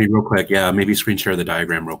 Hey, Jeremy, real quick. Yeah, maybe screen share the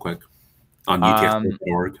diagram real quick on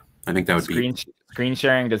utx.org. I think that would be... Screen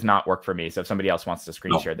sharing does not work for me. So if somebody else wants to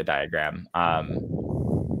screen share the diagram, I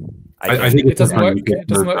think it doesn't work. It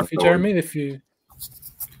doesn't work for you, Jeremy. If you...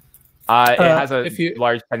 it has a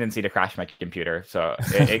large tendency to crash my computer, so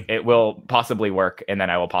it will possibly work, and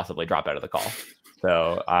then I will possibly drop out of the call.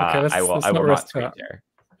 So I will not screen share.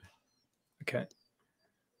 Okay.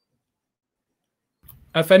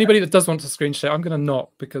 For anybody that does want to screen share, I'm going to not,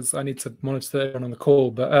 because I need to monitor everyone on the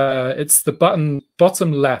call. But it's the button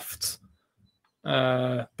bottom left.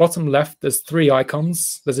 Bottom left, there's 3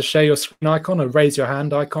 icons. There's a share your screen icon, a raise your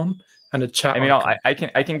hand icon, and a chat. I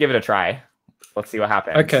can give it a try. Let's see what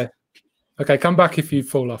happens. Okay. Come back if you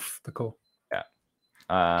fall off the call.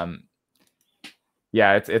 Yeah.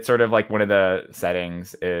 Yeah, it's sort of like one of the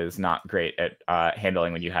settings is not great at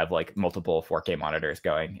handling when you have like multiple 4K monitors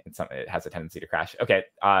going. It has a tendency to crash. Okay,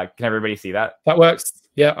 can everybody see that? That works.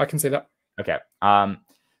 Yeah, I can see that. Okay.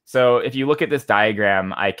 So if you look at this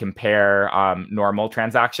diagram, I compare normal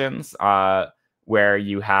transactions where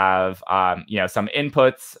you have some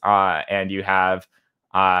inputs and you have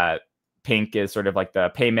pink is sort of like the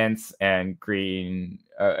payments, and green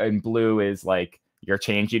and blue is like your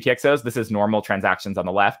change UTXOs. This is normal transactions on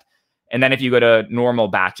the left. And then if you go to normal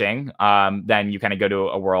batching, then you kind of go to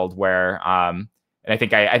a world where, and I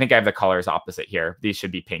think I have the colors opposite here. These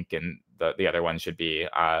should be pink and the other one should be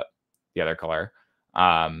the other color.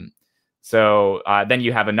 So then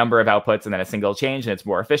you have a number of outputs and then a single change, and it's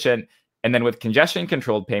more efficient. And then with congestion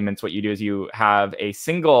controlled payments, what you do is you have a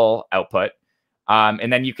single output,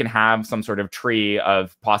 and then you can have some sort of tree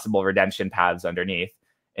of possible redemption paths underneath.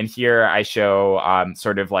 And here I show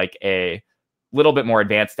sort of like a little bit more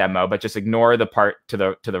advanced demo, but just ignore the part to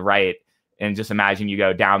the right and just imagine you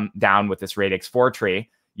go down with this radix 4 tree.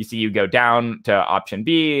 You see you go down to option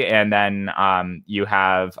B, and then you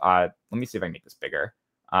have, let me see if I can make this bigger.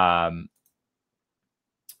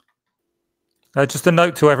 Just a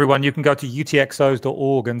note to everyone, you can go to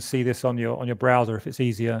utxos.org and see this on your browser if it's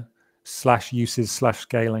easier,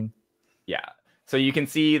 /uses/scaling. Yeah. So you can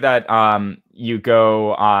see that you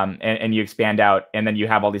go and you expand out, and then you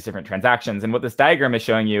have all these different transactions. And what this diagram is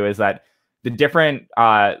showing you is that the different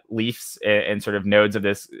leaves and sort of nodes of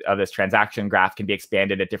this transaction graph can be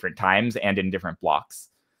expanded at different times and in different blocks.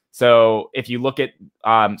 So if you look at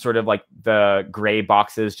sort of like the gray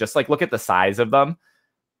boxes, just like look at the size of them.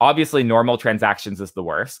 Obviously, normal transactions is the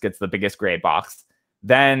worst, gets the biggest gray box.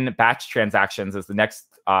 Then batch transactions is the next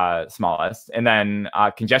smallest. And then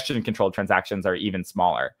congestion controlled transactions are even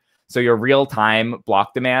smaller. So your real time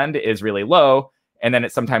block demand is really low. And then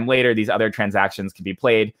at some time later, these other transactions can be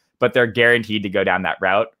played, but they're guaranteed to go down that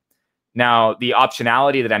route. Now, the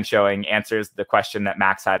optionality that I'm showing answers the question that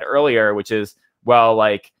Max had earlier, which is, well,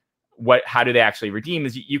 like, how do they actually redeem?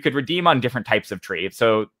 Is you could redeem on different types of tree.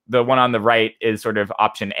 So the one on the right is sort of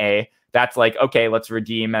option A. That's like, okay, let's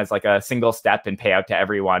redeem as like a single step and pay out to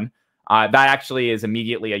everyone. That actually is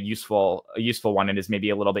immediately a useful one, and is maybe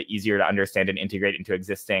a little bit easier to understand and integrate into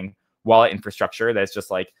existing wallet infrastructure. That's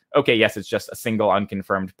just like, okay, yes, it's just a single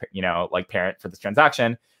unconfirmed, like parent for this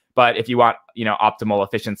transaction. But if you want, optimal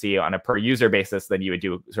efficiency on a per user basis, then you would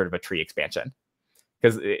do sort of a tree expansion.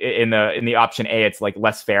 Because in the option A, it's like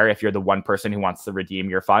less fair if you're the one person who wants to redeem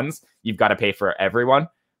your funds. You've got to pay for everyone.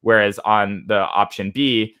 Whereas on the option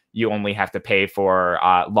B, you only have to pay for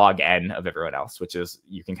log n of everyone else, which is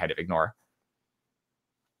you can kind of ignore.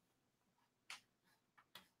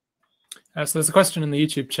 So there's a question in the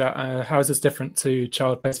YouTube chat. How is this different to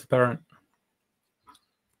child pays for parent?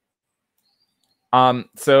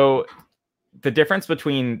 So the difference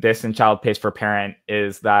between this and child pays for parent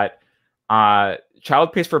is that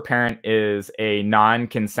child pays for parent is a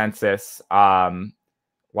non-consensus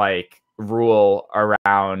like rule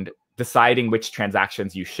around deciding which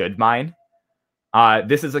transactions you should mine.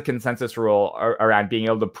 This is a consensus rule around being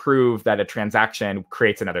able to prove that a transaction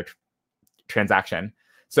creates another transaction.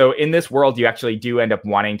 So in this world, you actually do end up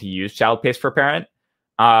wanting to use child pays for parent,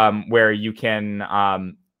 where you can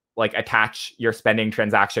like attach your spending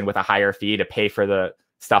transaction with a higher fee to pay for the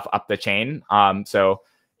stuff up the chain. So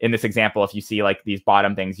in this example, if you see like these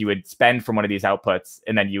bottom things, you would spend from one of these outputs,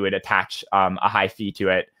 and then you would attach a high fee to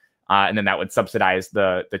it. And then that would subsidize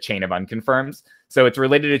the chain of unconfirms. So it's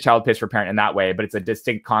related to child pays for parent in that way, but it's a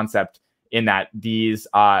distinct concept in that these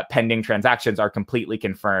pending transactions are completely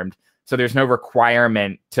confirmed. So there's no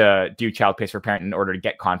requirement to do child pays for parent in order to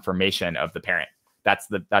get confirmation of the parent. That's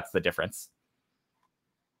the difference.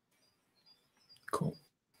 Cool.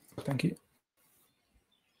 Thank you.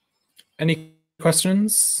 Any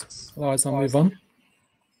questions? Otherwise, I'll move on.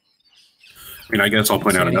 I mean, I guess I'll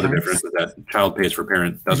point out another difference is that child pays for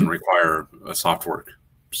parent doesn't require a soft fork.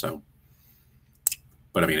 So,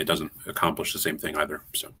 but I mean, it doesn't accomplish the same thing either.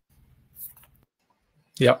 So,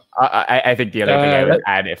 yeah, I think the other thing I would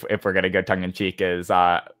add, if we're going to go tongue in cheek, is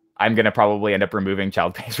I'm going to probably end up removing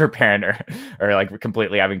child pays for parent or like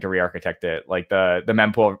completely having to re-architect it. Like the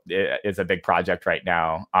mempool is a big project right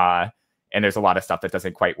now. And there's a lot of stuff that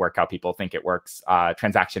doesn't quite work how people think it works.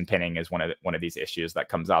 Transaction pinning is one of these issues that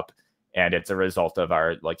comes up, and it's a result of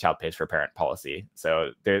our like child pays for parent policy.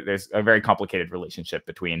 So there's a very complicated relationship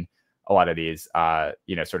between a lot of these,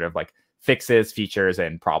 sort of like fixes, features,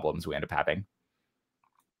 and problems we end up having.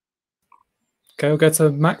 Okay, we'll go to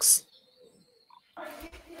Max.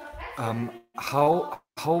 How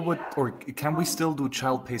would, or can we still do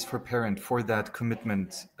child pays for parent for that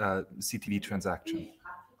commitment CTV transaction?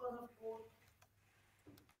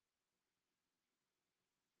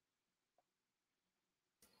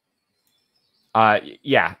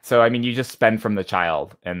 Yeah. So I mean, you just spend from the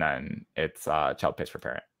child, and then it's child pays for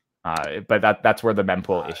parent. But that's where the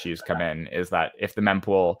mempool issues come in. Is that if the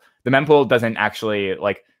mempool doesn't actually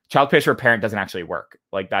like child pays for parent doesn't actually work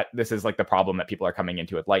like that. This is like the problem that people are coming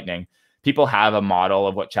into with Lightning. People have a model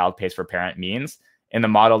of what child pays for parent means, and the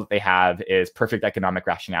model that they have is perfect economic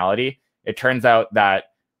rationality. It turns out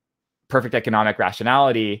that perfect economic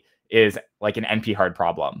rationality is like an NP hard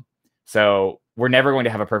problem. So we're never going to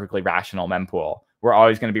have a perfectly rational mempool. We're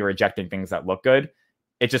always going to be rejecting things that look good.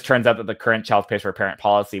 It just turns out that the current child pays for parent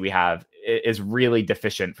policy we have is really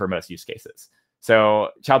deficient for most use cases. So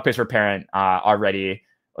child pays for parent already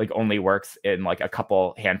like only works in like a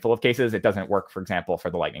handful of cases. It doesn't work, for example, for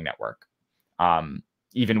the Lightning Network.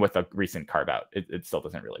 Even with a recent carve out, it still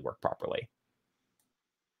doesn't really work properly.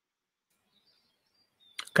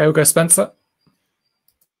 Okay, we'll go Spencer.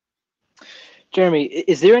 Jeremy,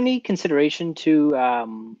 is there any consideration to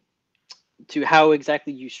how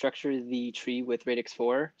exactly you structure the tree with Radix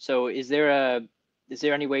 4? So is there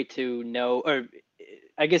any way to know, or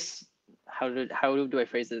I guess how do I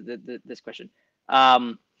phrase this question?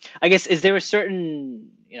 I guess, is there a certain,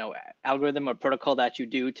 algorithm or protocol that you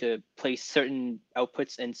do to place certain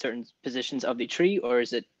outputs in certain positions of the tree, or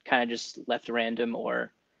is it kind of just left random,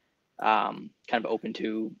 or kind of open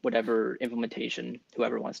to whatever implementation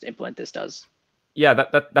whoever wants to implement this does? Yeah,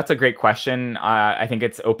 that's a great question. I think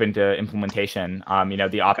it's open to implementation.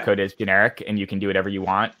 The opcode is generic, and you can do whatever you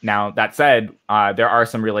want. Now, that said, there are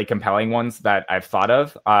some really compelling ones that I've thought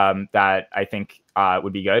of that I think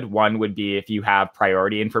would be good. One would be if you have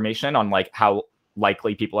priority information on like how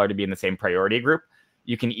likely people are to be in the same priority group.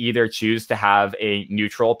 You can either choose to have a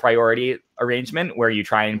neutral priority arrangement where you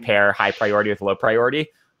try and pair high priority with low priority,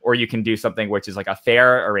 or you can do something which is like a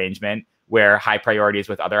fair arrangement where high priorities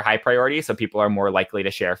with other high priorities, so people are more likely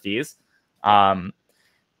to share fees.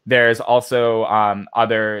 There's also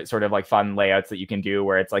other sort of like fun layouts that you can do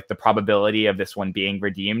where it's like the probability of this one being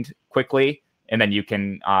redeemed quickly, and then you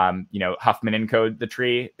can Huffman encode the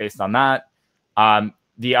tree based on that.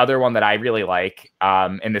 The other one that I really like,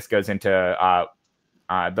 and this goes into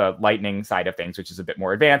the Lightning side of things, which is a bit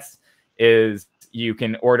more advanced, is you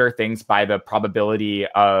can order things by the probability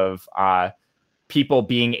of people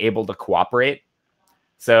being able to cooperate.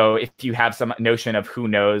 So if you have some notion of who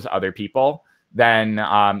knows other people, then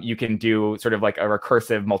you can do sort of like a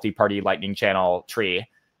recursive multi-party Lightning channel tree.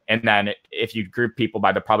 And then if you group people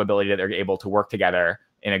by the probability that they're able to work together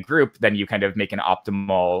in a group, then you kind of make an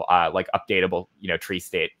optimal, like updatable, tree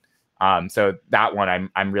state. So that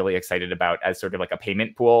one I'm really excited about as sort of like a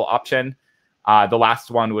payment pool option. The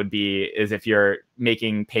last one is if you're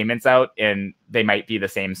making payments out and they might be the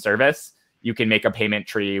same service, you can make a payment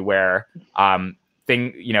tree where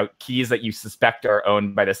keys that you suspect are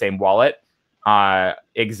owned by the same wallet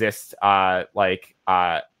exist in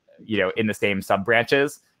the same sub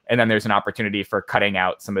branches. And then there's an opportunity for cutting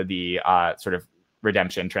out some of the sort of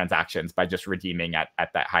redemption transactions by just redeeming at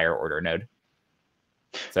that higher order node.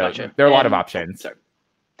 So Gotcha. There are a lot of options. Sorry.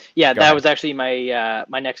 Yeah, Go ahead. was actually my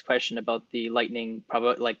my next question about the Lightning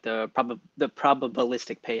the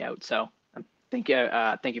probabilistic payout. So thank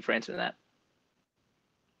you for answering that.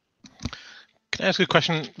 Can I ask a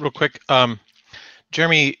question real quick?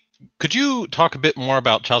 Jeremy, could you talk a bit more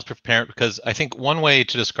about child space for parent? Because I think one way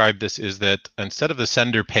to describe this is that instead of the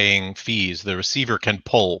sender paying fees, the receiver can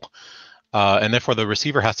pull, and therefore the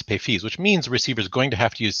receiver has to pay fees, which means the receiver is going to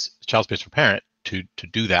have to use child space for parent to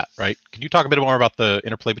do that, right? Can you talk a bit more about the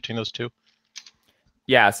interplay between those two?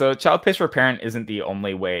 Yeah, so child pays for parent isn't the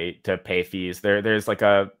only way to pay fees. There's like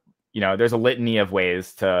there's a litany of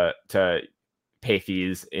ways to pay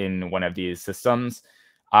fees in one of these systems.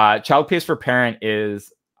 Child pays for parent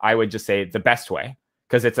is, I would just say, the best way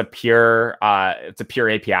because it's a pure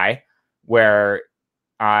API where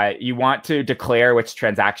you want to declare which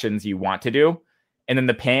transactions you want to do, and then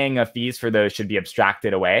the paying of fees for those should be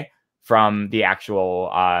abstracted away from the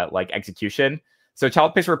actual execution. So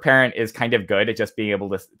child pays for parent is kind of good at just being able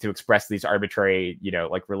to express these arbitrary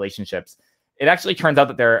relationships. It actually turns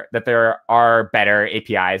out that there are better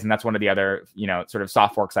APIs, and that's one of the other sort of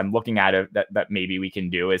soft forks I'm looking at that maybe we can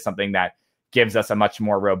do, is something that gives us a much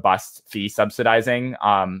more robust fee subsidizing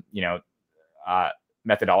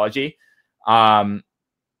methodology. Can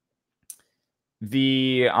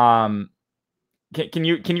you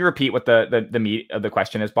repeat what the meat of the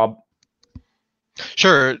question is, Bob?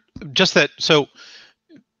 Sure. Just that. So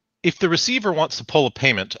if the receiver wants to pull a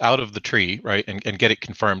payment out of the tree, right, and get it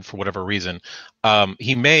confirmed for whatever reason,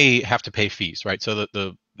 he may have to pay fees, right? So that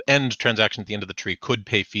the end transaction at the end of the tree could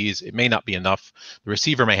pay fees. It may not be enough. The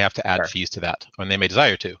receiver may have to add fees to that, and they may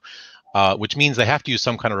desire to, which means they have to use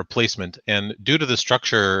some kind of replacement. And due to the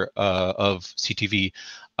structure of CTV,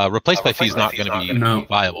 replaced by fee is not going to be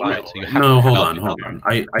viable, right? So you have hold on.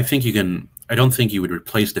 I think you can. I don't think you would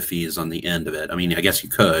replace the fees on the end of it. I mean, I guess you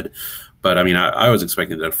could, but I mean, I was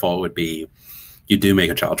expecting the default would be you do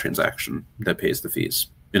make a child transaction that pays the fees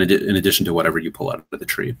in addition to whatever you pull out of the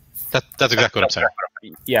tree. That's exactly what I'm saying.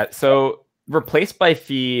 Yeah. So replace by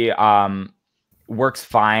fee works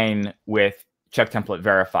fine with check template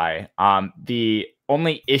verify. The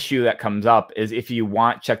only issue that comes up is if you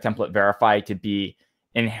want check template verify to be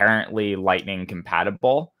inherently Lightning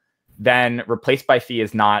compatible, then replace by fee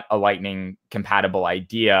is not a Lightning compatible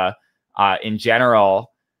idea in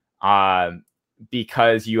general,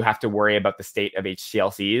 because you have to worry about the state of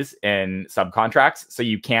HCLCs in subcontracts. So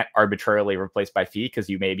you can't arbitrarily replace by fee because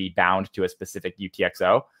you may be bound to a specific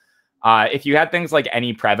UTXO. If you had things like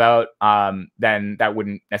any prev out, then that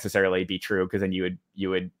wouldn't necessarily be true, because then you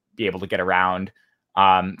would be able to get around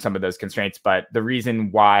some of those constraints. But the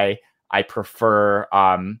reason why I prefer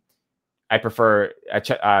child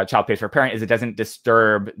pays for parent is it doesn't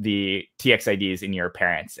disturb the TXIDs in your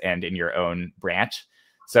parents and in your own branch.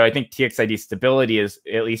 So I think TXID stability is,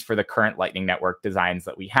 at least for the current Lightning Network designs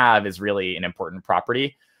that we have, is really an important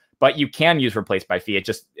property. But you can use replace by fee. It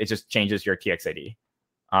just changes your TXID.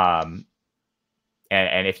 And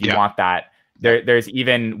if you want that, there's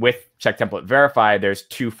even with check template verify, there's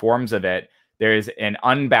two forms of it. There's an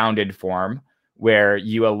unbounded form where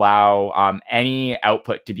you allow any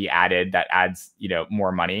output to be added that adds,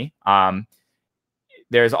 more money.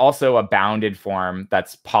 There's also a bounded form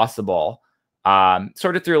that's possible,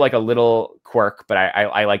 sort of through like a little quirk, but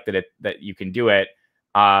I like that you can do it,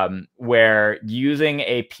 where using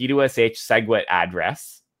a P2SH SegWit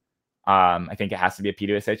address, I think it has to be a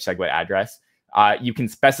P2SH SegWit address, you can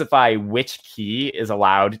specify which key is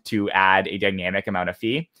allowed to add a dynamic amount of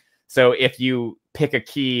fee. So if you pick a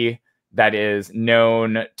key that is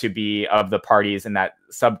known to be of the parties in that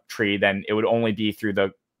subtree, then it would only be through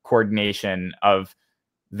the coordination of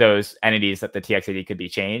those entities that the TXID could be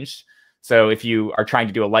changed. So if you are trying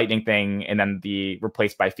to do a Lightning thing and then the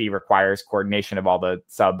replace by fee requires coordination of all the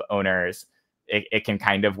sub owners, it can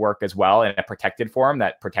kind of work as well in a protected form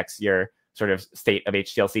that protects your sort of state of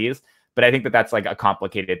HTLCs. But I think that that's like a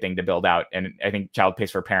complicated thing to build out. And I think child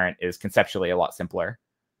pays for parent is conceptually a lot simpler.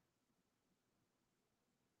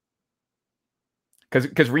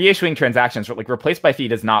 Because reissuing transactions, like replace by fee,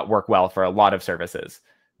 does not work well for a lot of services.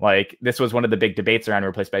 Like this was one of the big debates around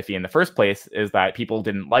replace by fee in the first place, is that people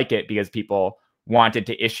didn't like it because people wanted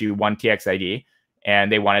to issue one TXID and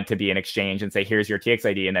they wanted to be an exchange and say, here's your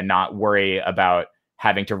TXID, and then not worry about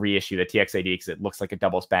having to reissue the TXID because it looks like a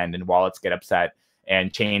double spend and wallets get upset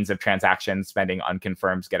and chains of transactions spending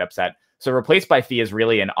unconfirmed get upset. So replace by fee is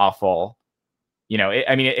really an awful,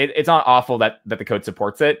 it's not awful that the code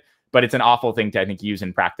supports it, but it's an awful thing to, I think, use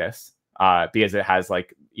in practice because it has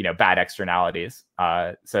bad externalities.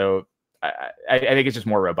 So I think it's just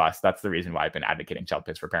more robust. That's the reason why I've been advocating child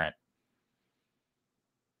pays for parent.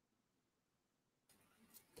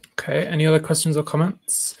 Okay, any other questions or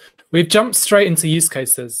comments? We've jumped straight into use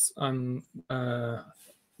cases I'm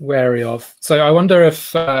wary of. So I wonder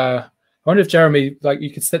if Jeremy, you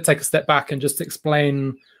could take a step back and just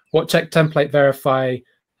explain what check template verify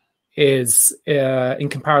is in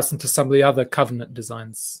comparison to some of the other covenant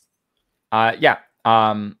designs.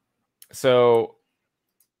 So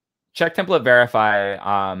check template verify,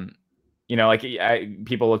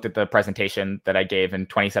 people looked at the presentation that I gave in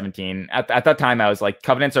 2017. At that time, I was like,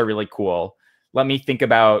 covenants are really cool. Let me think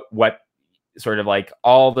about what sort of like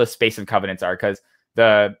all the space of covenants are, because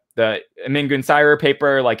the Amin Gunsayer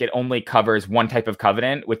paper, it only covers one type of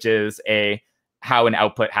covenant, which is how an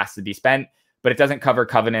output has to be spent, but it doesn't cover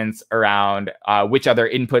covenants around which other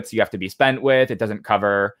inputs you have to be spent with. It doesn't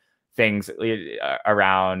cover things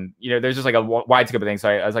around, there's just like a wide scope of things. So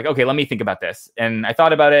I was like, okay, let me think about this. And I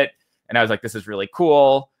thought about it and I was like, this is really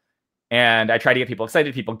cool. And I tried to get people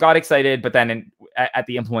excited. People got excited, but then at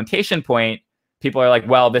the implementation point, people are like,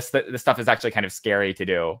 well, this stuff is actually kind of scary to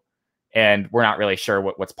do. And we're not really sure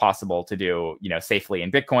what's possible to do, safely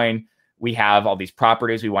in Bitcoin. We have all these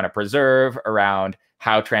properties we want to preserve around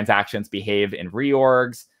how transactions behave in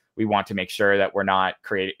reorgs. We want to make sure that we're not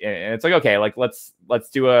creating, and it's like, okay, let's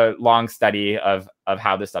do a long study of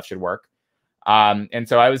how this stuff should work. And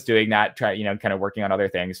so I was doing that, kind of working on other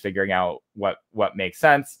things, figuring out what makes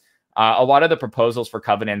sense. A lot of the proposals for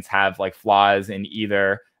covenants have flaws in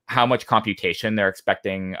either how much computation they're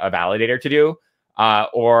expecting a validator to do,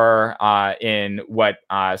 or in what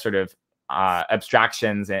sort of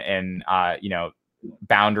abstractions and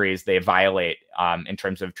boundaries they violate in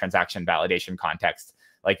terms of transaction validation context,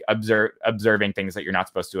 like observing things that you're not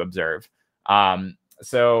supposed to observe.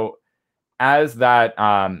 So as that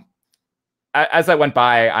went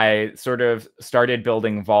by, I sort of started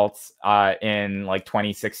building vaults in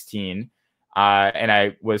 2016, and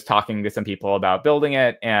I was talking to some people about building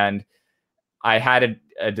it, and I had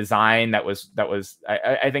a design that was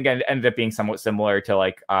I think it ended up being somewhat similar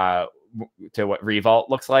to to what Revault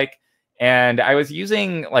looks like. And I was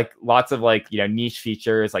using lots of niche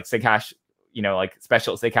features like SIGHASH,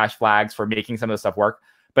 special SIGHASH flags for making some of the stuff work.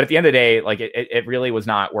 But at the end of the day, it really was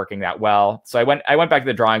not working that well. So I went back to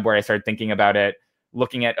the drawing board. I started thinking about it,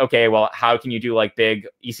 looking at, okay, well, how can you do big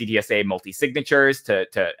ECDSA multi-signatures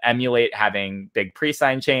to emulate having big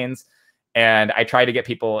pre-sign chains? And I tried to get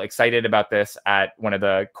people excited about this at one of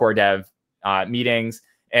the core dev meetings.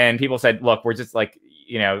 And people said, look, we're just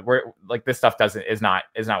we're this stuff is not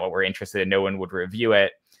what we're interested in. No one would review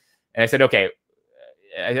it. And I said, okay,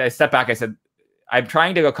 I stepped back. I said, I'm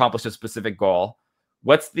trying to accomplish a specific goal.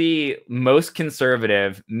 What's the most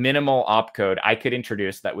conservative minimal opcode I could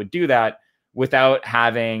introduce that would do that without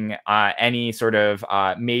having any sort of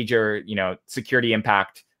major, security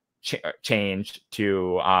impact change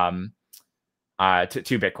to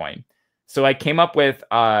Bitcoin. So I came up with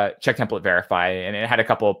check template verify, and it had a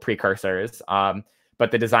couple of precursors, but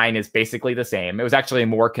the design is basically the same. It was actually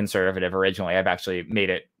more conservative originally. I've actually made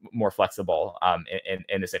it more flexible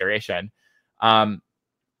in this iteration. And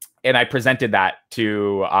I presented that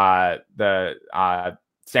to the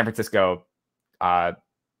San Francisco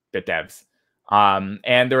bit devs.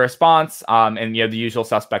 And the response, and the usual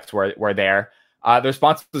suspects were there. The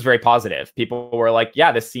response was very positive. People were like,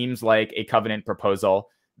 yeah, this seems like a covenant proposal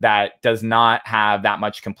that does not have that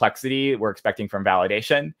much complexity we're expecting from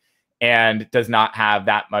validation, and does not have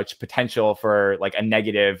that much potential for like a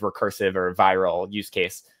negative, recursive, or viral use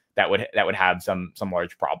case that would have some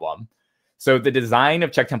large problem. So the design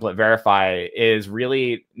of check template verify is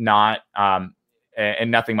really not and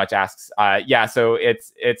nothing much asks. So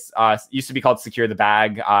it's used to be called secure the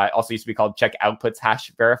bag. Also used to be called check outputs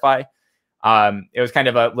hash verify. It was kind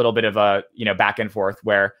of a little bit of a back and forth,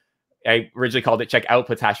 where I originally called it check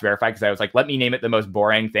outputs hash verify because I was like, let me name it the most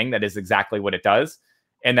boring thing that is exactly what it does.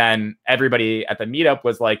 And then everybody at the meetup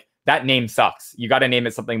was like, that name sucks. You got to name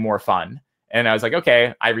it something more fun. And I was like,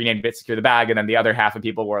 okay, I renamed it secure the bag. And then the other half of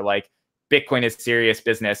people were like, Bitcoin is serious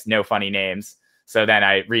business, no funny names. So then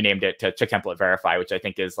I renamed it to check template verify, which I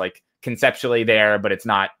think is like conceptually there, but it's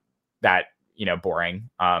not that boring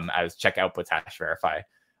as check outputs hash verify.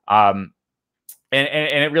 And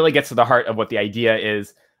it really gets to the heart of what the idea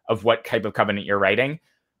is of what type of covenant you're writing.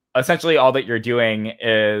 Essentially, all that you're doing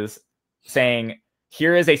is saying,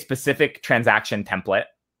 here is a specific transaction template.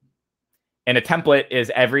 And a template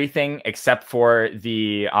is everything except for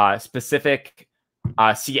the specific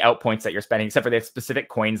C out points that you're spending, except for the specific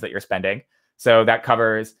coins that you're spending. So that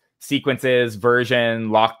covers sequences, version,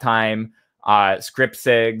 lock time, script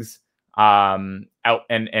sigs, out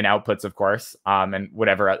and outputs, of course, and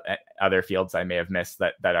whatever other fields I may have missed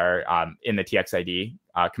that are in the TXID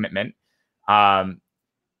commitment. And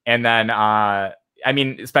then,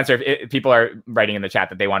 Spencer, if people are writing in the chat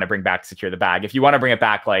that they want to bring back secure the bag. If you want to bring it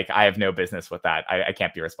back, like, I have no business with that. I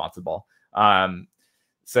can't be responsible. And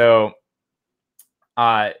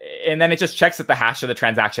then it just checks that the hash of the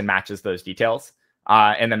transaction matches those details.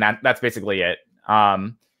 And then that's basically it.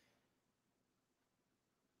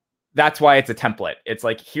 That's why it's a template. It's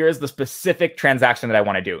like, here's the specific transaction that I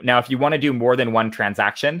want to do. Now, if you want to do more than one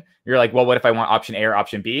transaction, you're like, well, what if I want option A or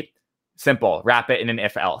option B? Simple, wrap it in an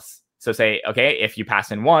if else. So say, okay, if you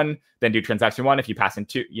pass in 1, then do transaction 1. If you pass in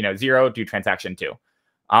 2, 0, do transaction 2.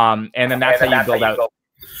 And then that's how you build out.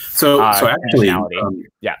 So actually,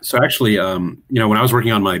 when I was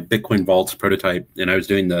working on my Bitcoin Vaults prototype, and I was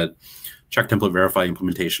doing the check template verify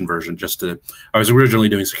implementation version, I was originally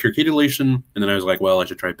doing secure key deletion, and then I was like, well, I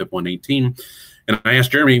should try BIP 118. And I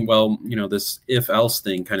asked Jeremy, well, this if else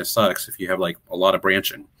thing kind of sucks if you have like a lot of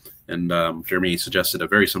branching. And Jeremy suggested a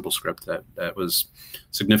very simple script that was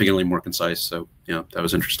significantly more concise. So, that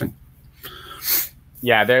was interesting.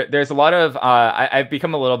 Yeah, there's a lot of, I've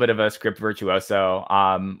become a little bit of a script virtuoso,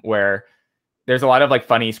 where there's a lot of like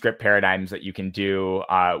funny script paradigms that you can do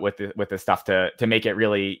with the stuff to make it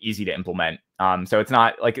really easy to implement. So it's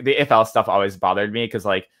not like the if else stuff always bothered me, because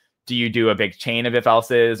like, do you do a big chain of if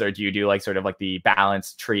else's, or do you do like sort of like the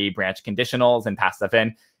balanced tree branch conditionals and pass stuff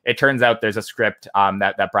in? It turns out there's a script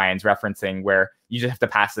that Brian's referencing where you just have to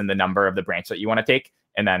pass in the number of the branch that you want to take,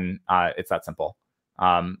 and then it's that simple.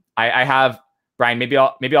 I have, Brian, maybe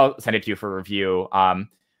I'll send it to you for review.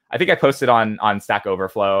 I think I posted on Stack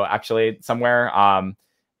Overflow actually somewhere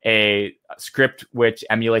a script which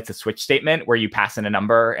emulates a switch statement where you pass in a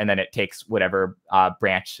number and then it takes whatever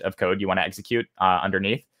branch of code you want to execute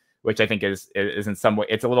underneath, which I think is in some way,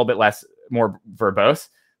 it's a little bit more verbose,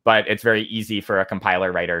 but it's very easy for a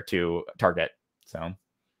compiler writer to target. So.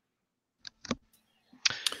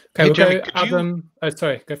 Okay, we'll go Adam. Oh,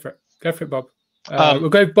 sorry, go for it. Go for it, Bob. We'll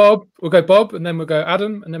go Bob, and then we'll go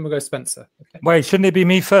Adam, and then we'll go Spencer. Okay. Wait, shouldn't it be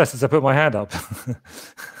me first as I put my hand up?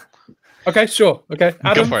 Okay, sure. Okay,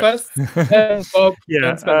 Adam first, then Bob,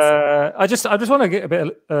 then Spencer. I just want to get a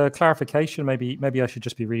bit of clarification. Maybe I should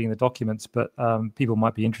just be reading the documents, but people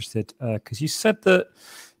might be interested because you said that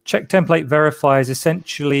check template verify is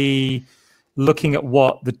essentially looking at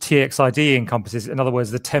what the TXID encompasses. In other words,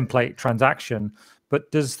 the template transaction.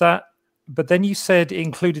 But then you said it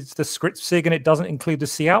included the script sig and it doesn't include the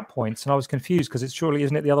C out points. And I was confused because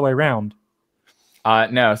isn't it the other way around?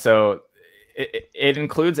 No, so it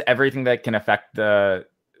includes everything that can affect the...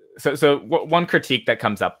 So one critique that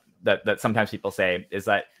comes up that sometimes people say is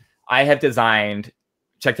that I have designed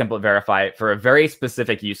check template verify for a very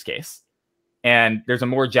specific use case. And there's a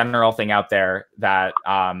more general thing out there that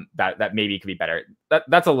maybe could be better.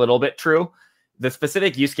 That's a little bit true. the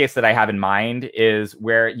specific use case that I have in mind is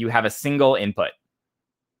where you have a single input.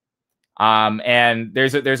 And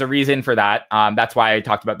there's a reason for that. That's why I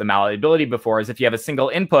talked about the malleability before, is if you have a single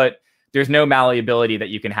input, there's no malleability that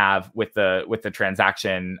you can have with the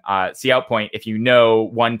transaction cout point if you know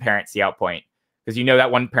one parent cout point, because you know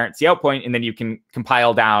that one parent cout point, and then you can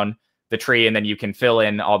compile down the tree, and then you can fill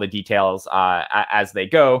in all the details as they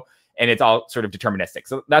go, and it's all sort of deterministic.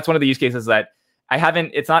 So that's one of the use cases that I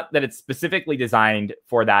haven't. It's not that it's specifically designed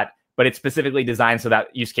for that, but it's specifically designed so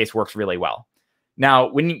that use case works really well. Now,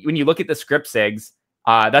 when you look at the script SIGs,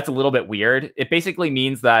 that's a little bit weird. It basically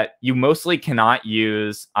means that you mostly cannot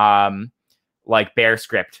use like bare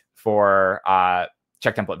script for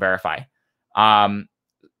check template verify,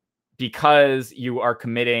 because you are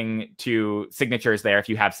committing to signatures there if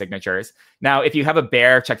you have signatures. Now, if you have a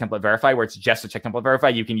bare check template verify where it's just a check template verify,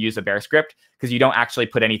 you can use a bare script because you don't actually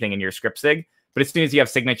put anything in your script SIG. But as soon as you have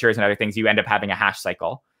signatures and other things, you end up having a hash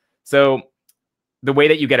cycle. So the way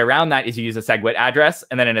that you get around that is you use a SegWit address.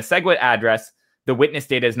 And then in a SegWit address, the witness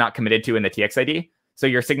data is not committed to in the TXID. So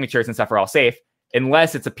your signatures and stuff are all safe,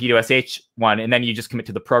 unless it's a P2SH one, and then you just commit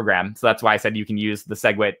to the program. So that's why I said you can use the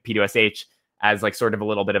SegWit P2SH as like sort of a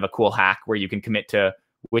little bit of a cool hack where you can commit to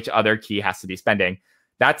which other key has to be spending.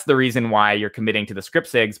 That's the reason why you're committing to the script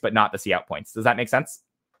SIGs, but not the cout points. Does that make sense?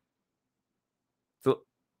 So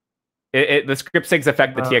the script SIGs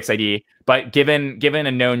affect the TXID, but given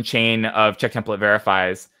a known chain of check template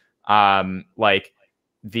verifies, like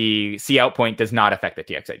the cout point does not affect the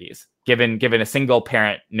TXIDs, given a single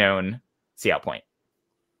parent known cout point.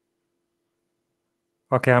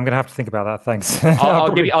 Okay, I'm gonna have to think about that. Thanks.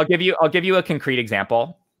 I'll give you a concrete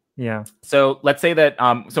example. Yeah. So let's say that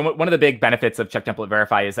so one of the big benefits of check template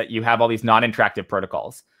verify is that you have all these non-interactive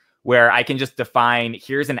protocols where I can just define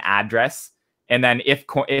here's an address, and then if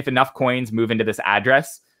enough coins move into this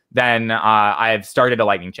address, then I've started a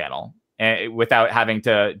Lightning channel without having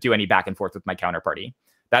to do any back and forth with my counterparty.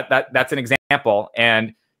 That's an example.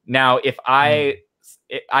 And now if I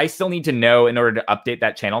still need to know, in order to update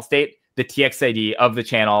that channel state, the TXID of the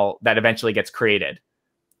channel that eventually gets created.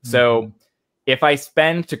 So if I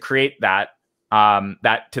spend to create that to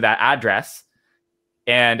that address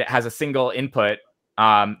and it has a single input,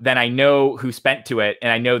 then I know who spent to it,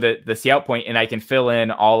 and I know the cout point, and I can fill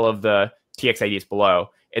in all of the TXIDs below,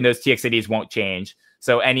 and those TXIDs won't change.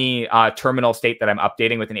 So any terminal state that I'm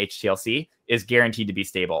updating with an HTLC is guaranteed to be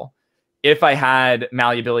stable. If I had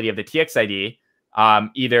malleability of the TXID,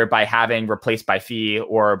 either by having replaced by fee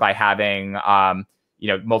or by having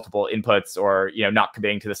multiple inputs, or not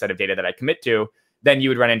committing to the set of data that I commit to, then you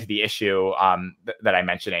would run into the issue that I'm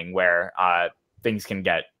mentioning, where things can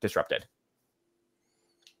get disrupted.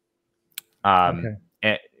 Okay.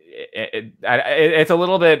 It's a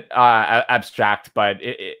little bit abstract, but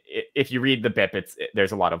if you read the BIP,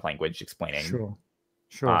 there's a lot of language explaining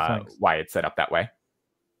why it's set up that way.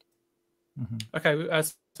 Mm-hmm. Okay,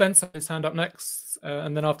 Spencer has his hand up next,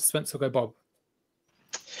 and then after Spencer, we'll go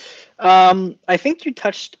Bob. I think you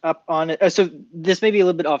touched up on it. So this may be a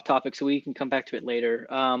little bit off topic, so we can come back to it later.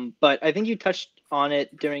 But I think you touched on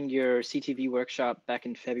it during your CTV workshop back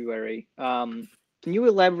in February. Can you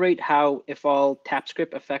elaborate how, if all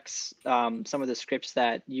TapScript affects some of the scripts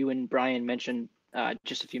that you and Brian mentioned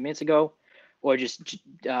just a few minutes ago, or just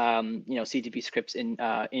CTV scripts in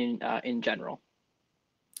general?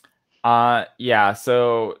 Yeah.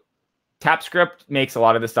 So TapScript makes a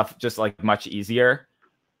lot of this stuff just like much easier.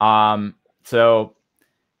 That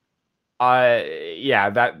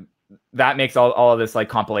makes all of this like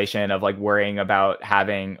compilation of like worrying about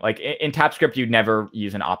having like in TapScript you'd never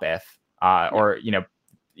use an op-if. Or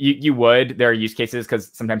you would. There are use cases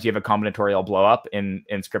because sometimes you have a combinatorial blow up in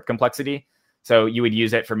script complexity, so you would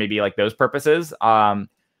use it for maybe like those purposes.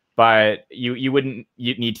 But you wouldn't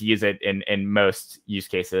need to use it in most use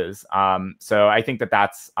cases. So I think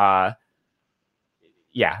that's TapScript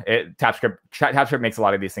makes a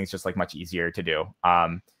lot of these things just like much easier to do.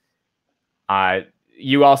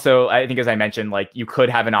 You also, I think, as I mentioned, like you could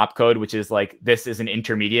have an opcode, which is like, this is an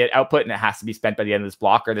intermediate output and it has to be spent by the end of this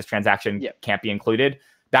block, or this transaction can't be included.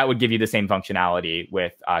 That would give you the same functionality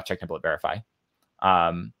with check template verify.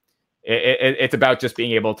 It's about just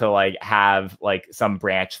being able to like have like some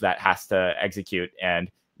branch that has to execute, and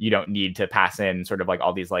you don't need to pass in sort of like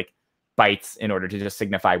all these like bytes in order to just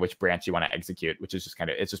signify which branch you want to execute, which is just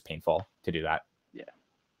it's just painful to do that. Yeah.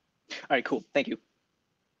 All right, cool. Thank you.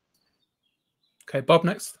 Okay, Bob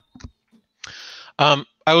next. I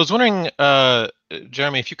was wondering,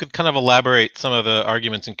 Jeremy, if you could kind of elaborate some of the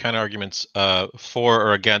arguments and counter arguments for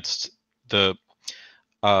or against the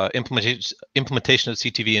implementation of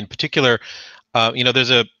CTV. In particular,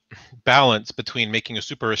 there's a balance between making a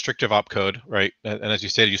super restrictive opcode, right? And as you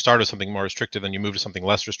said, you start with something more restrictive and you move to something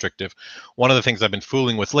less restrictive. One of the things I've been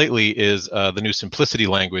fooling with lately is the new simplicity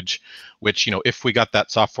language, which, if we got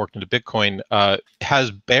that soft forked into Bitcoin,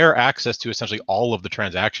 has bare access to essentially all of the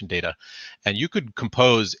transaction data. And you could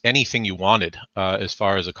compose anything you wanted as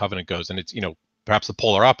far as a covenant goes. And it's, perhaps the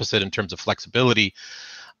polar opposite in terms of flexibility.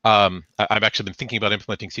 I've actually been thinking about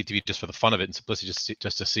implementing CTV just for the fun of it and simplicity,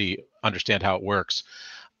 just to understand how it works.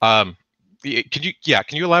 Can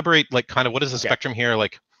you elaborate, like, kind of what is the spectrum here?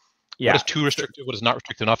 Like, what is too restrictive, what is not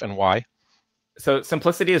restrictive enough, and why? So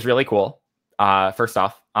simplicity is really cool. First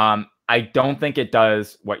off, I don't think it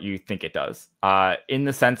does what you think it does. In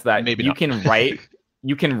the sense that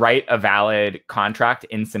you can write a valid contract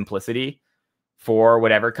in simplicity for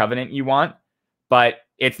whatever covenant you want, but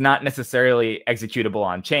it's not necessarily executable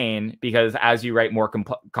on chain, because as you write more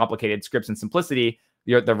complicated scripts in simplicity,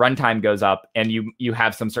 the runtime goes up, and you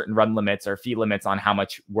have some certain run limits or fee limits on how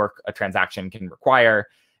much work a transaction can require.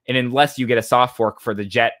 And unless you get a soft fork for the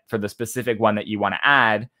jet for the specific one that you want to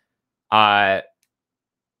add,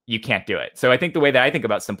 you can't do it. So I think the way that I think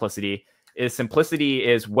about simplicity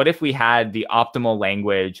is what if we had the optimal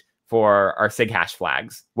language for our SIG hash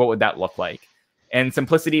flags? What would that look like? And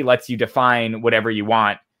simplicity lets you define whatever you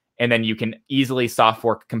want, and then you can easily soft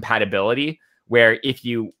fork compatibility, where if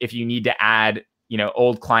you need to add,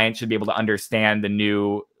 old clients should be able to understand the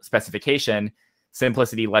new specification.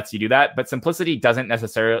 Simplicity lets you do that, but simplicity doesn't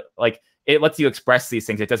necessarily, it lets you express these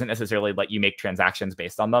things. It doesn't necessarily let you make transactions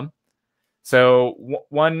based on them. So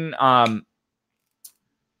one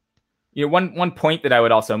point that I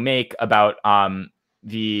would also make about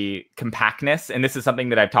the compactness, and this is something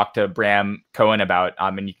that I've talked to Bram Cohen about,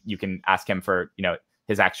 and you can ask him for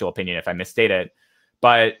his actual opinion if I misstate it.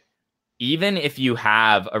 But even if you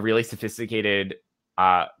have a really sophisticated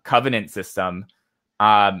covenant system,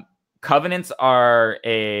 covenants are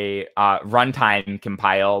a runtime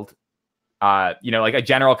compiled. Like a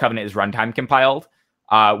general covenant is runtime compiled,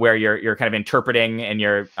 where you're kind of interpreting and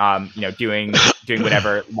you're doing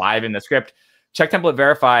whatever live in the script.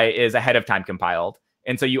 CheckTemplateVerify is ahead of time compiled,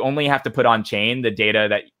 and so you only have to put on chain the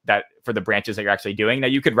data that for the branches that you're actually doing. Now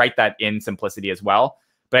you could write that in simplicity as well,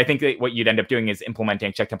 but I think that what you'd end up doing is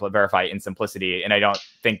implementing CheckTemplateVerify in simplicity. And I don't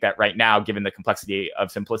think that right now, given the complexity of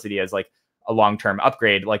simplicity as like a long-term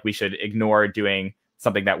upgrade, like we should ignore doing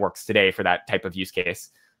something that works today for that type of use case.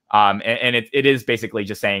 And it is basically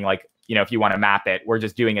just saying, like, if you want to map it, we're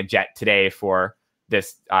just doing a jet today for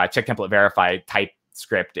this CheckTemplateVerify type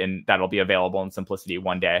script, and that'll be available in simplicity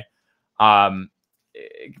one day.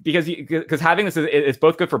 Because having this is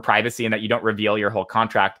both good for privacy in that you don't reveal your whole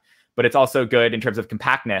contract, but it's also good in terms of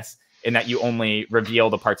compactness in that you only reveal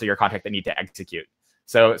the parts of your contract that need to execute.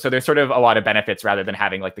 So there's sort of a lot of benefits rather than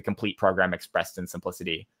having like the complete program expressed in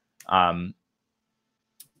simplicity, at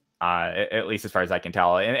least as far as I can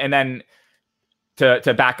tell. And then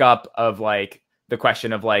to back up of like the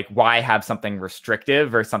question of like, why have something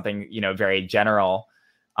restrictive or something, very general?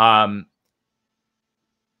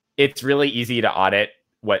 It's really easy to audit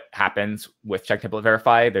what happens with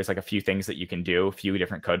CheckTemplateVerify. There's like a few things that you can do, a few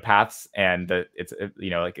different code paths, and it's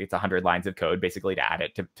 100 lines of code basically to add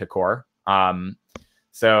it to core.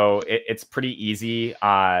 So it's pretty easy.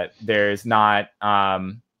 There's not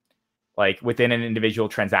like within an individual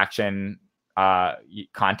transaction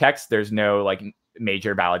context, there's no like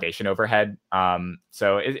major validation overhead.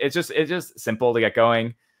 So it's just simple to get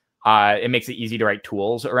going. It makes it easy to write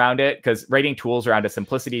tools around it, because writing tools around a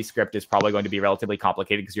simplicity script is probably going to be relatively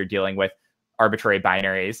complicated because you're dealing with arbitrary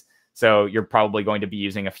binaries. So you're probably going to be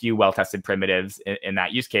using a few well-tested primitives in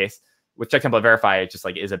that use case. With CheckTemplateVerify, it just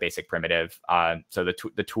like is a basic primitive. So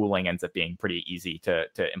the tooling ends up being pretty easy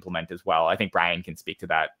to implement as well. I think Brian can speak to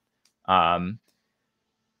that.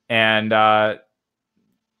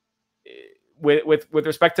 With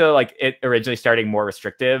respect to like it originally starting more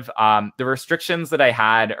restrictive, the restrictions that I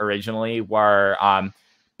had originally were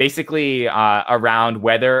basically around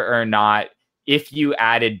whether or not, if you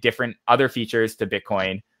added different other features to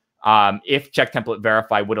Bitcoin, if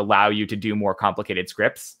CheckTemplateVerify would allow you to do more complicated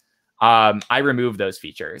scripts. I removed those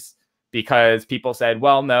features because people said,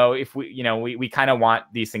 well, no, if we kind of want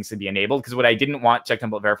these things to be enabled, because what I didn't want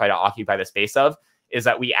CheckTemplateVerify to occupy the space of is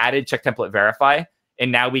that we added CheckTemplateVerify,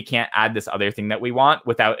 and now we can't add this other thing that we want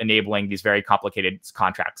without enabling these very complicated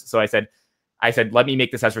contracts. So I said, let me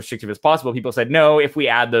make this as restrictive as possible. People said, no, if we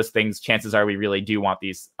add those things, chances are we really do want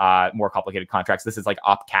these more complicated contracts. This is like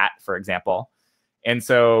opcat, for example. And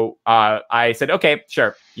so I said, okay,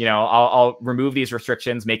 sure. I'll remove these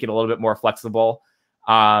restrictions, make it a little bit more flexible.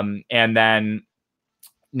 And then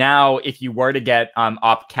Now, if you were to get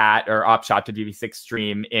opcat or op-SHA-256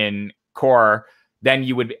 stream in core, then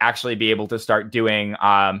you would actually be able to start doing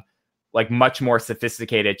like much more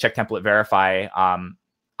sophisticated check template verify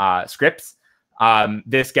scripts.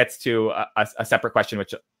 This gets to a separate question,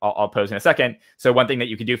 which I'll pose in a second. So one thing that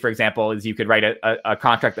you could do, for example, is you could write a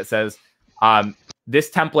contract that says, this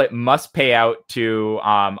template must pay out to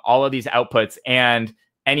all of these outputs and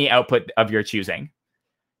any output of your choosing.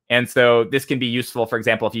 And so this can be useful, for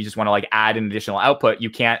example, if you just want to like add an additional output, you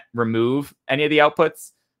can't remove any of the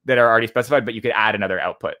outputs that are already specified, but you could add another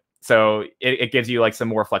output. So it gives you like some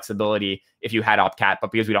more flexibility if you had opcat,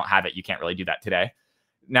 but because we don't have it, you can't really do that today.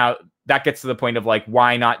 Now, that gets to the point of like,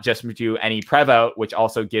 why not just do any prev out, which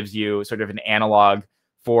also gives you sort of an analog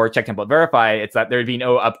for check template verify. It's that there'd be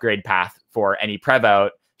no upgrade path for any prev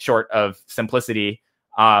out short of simplicity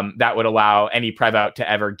that would allow any prev out to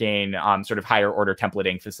ever gain sort of higher order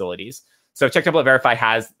templating facilities. So check template verify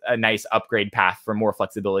has a nice upgrade path for more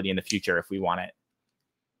flexibility in the future if we want it.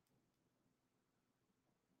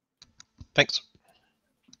 Thanks.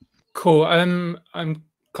 Cool. I'm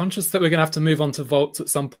conscious that we're going to have to move on to vaults at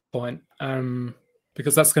some point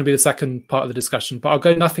because that's going to be the second part of the discussion. But I'll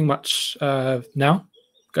go nothing much now.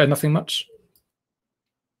 Go nothing much.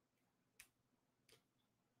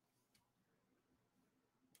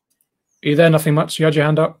 Are you there? Nothing much. You had your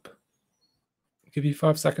hand up. I'll give you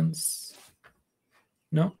 5 seconds.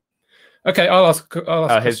 No. Okay. I'll ask.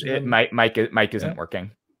 His mic isn't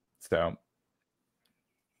working. So.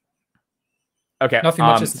 Okay. Nothing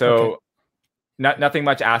much. Okay. Nothing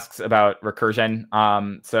much asks about recursion.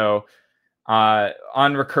 So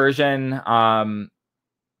on recursion,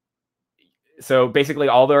 so basically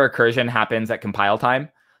all the recursion happens at compile time.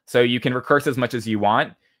 So you can recurse as much as you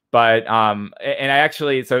want, but and I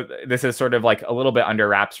actually, so this is sort of like a little bit under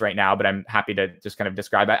wraps right now, but I'm happy to just kind of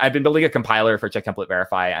describe it. I've been building a compiler for check template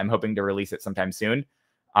verify. I'm hoping to release it sometime soon.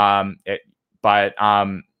 The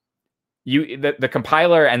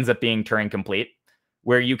compiler ends up being Turing complete,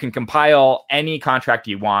 where you can compile any contract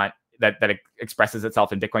you want that expresses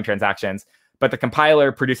itself in Bitcoin transactions, but the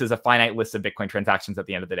compiler produces a finite list of Bitcoin transactions at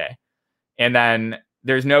the end of the day. And then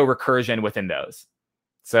there's no recursion within those.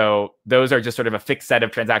 So those are just sort of a fixed set of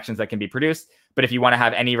transactions that can be produced. But if you want to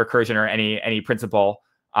have any recursion or any principal,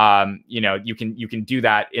 you can do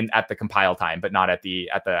that at the compile time, but not at the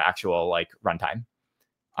actual like runtime.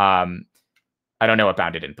 I don't know what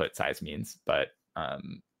bounded input size means, but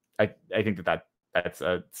I think that's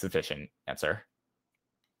a sufficient answer.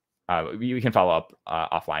 We can follow up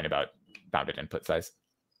offline about bounded input size.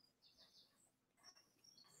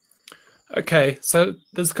 Okay, so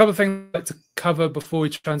there's a couple of things I'd like to cover before we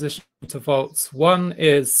transition to vaults. One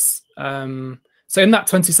is, so in that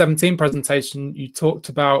 2017 presentation, you talked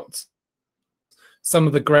about some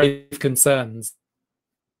of the grave concerns.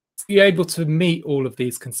 Are you able to meet all of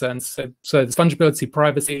these concerns? So there's fungibility,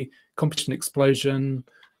 privacy, competition explosion.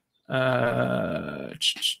 I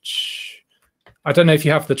don't know if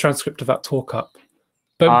you have the transcript of that talk up,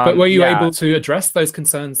 but were you able to address those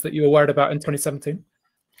concerns that you were worried about in 2017?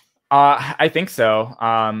 I think so.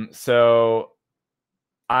 So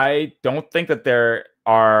I don't think that there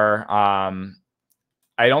are.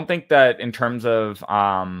 I don't think that in terms of so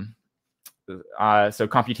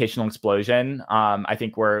computational explosion, I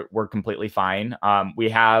think we're completely fine. We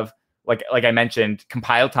have like I mentioned,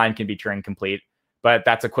 compile time can be Turing complete, but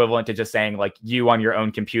that's equivalent to just saying like you on your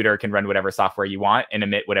own computer can run whatever software you want and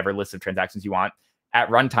emit whatever list of transactions you want. At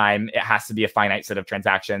runtime, it has to be a finite set of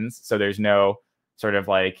transactions, so there's no sort of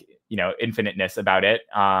like infiniteness about it.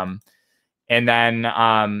 And then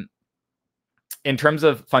in terms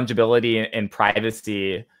of fungibility and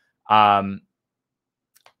privacy,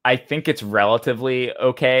 I think it's relatively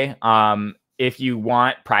okay. If you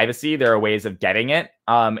want privacy, there are ways of getting it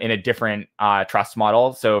in a different trust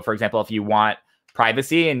model. So for example, if you want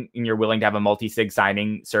privacy and you're willing to have a multi-sig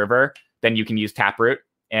signing server, then you can use Taproot,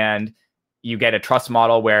 and you get a trust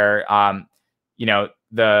model where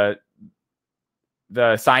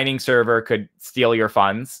the signing server could steal your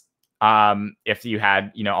funds if you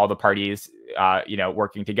had all the parties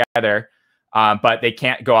working together, but they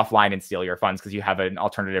can't go offline and steal your funds because you have an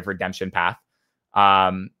alternative redemption path.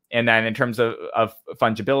 And then in terms of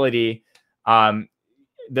fungibility,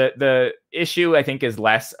 the issue I think is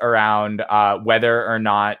less around whether or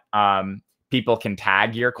not people can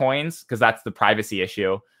tag your coins, because that's the privacy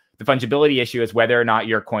issue. The fungibility issue is whether or not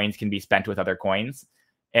your coins can be spent with other coins.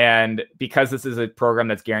 And because this is a program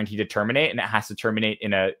that's guaranteed to terminate, and it has to terminate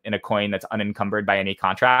in a coin that's unencumbered by any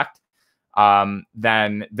contract,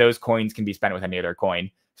 then those coins can be spent with any other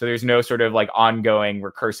coin. So there's no sort of like ongoing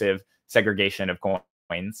recursive segregation of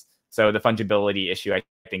coins. So the fungibility issue, I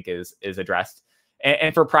think is addressed.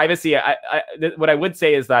 And for privacy, what I would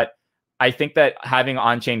say is that I think that having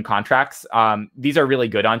on-chain contracts, these are really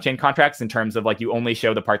good on-chain contracts in terms of like you only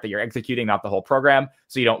show the part that you're executing, not the whole program.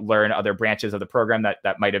 So you don't learn other branches of the program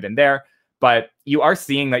that might have been there. But you are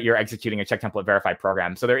seeing that you're executing a check template verify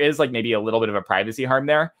program. So there is like maybe a little bit of a privacy harm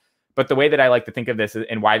there. But the way that I like to think of this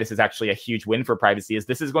and why this is actually a huge win for privacy is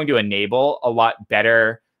this is going to enable a lot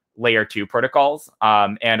better layer 2 protocols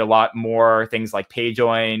and a lot more things like pay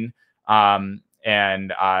join and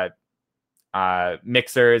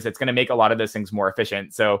mixers. It's going to make a lot of those things more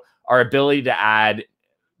efficient. So our ability to add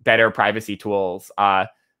better privacy tools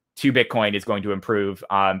to Bitcoin is going to improve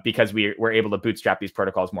because we're able to bootstrap these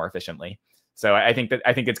protocols more efficiently. So I think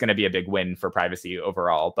it's going to be a big win for privacy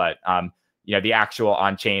overall. But you know, the actual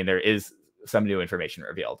on chain, there is some new information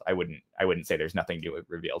revealed. I wouldn't say there's nothing new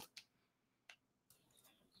revealed.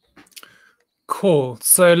 Cool.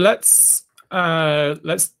 So let's go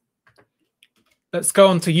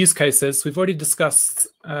on to use cases. We've already discussed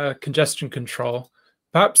congestion control.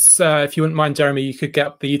 Perhaps if you wouldn't mind, Jeremy, you could get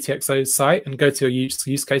up the UTXO site and go to your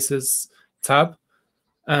use cases tab.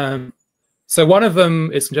 So one of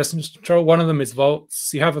them is congestion control. One of them is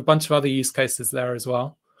vaults. You have a bunch of other use cases there as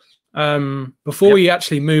well. Before we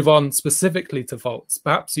actually move on specifically to vaults,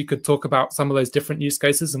 perhaps you could talk about some of those different use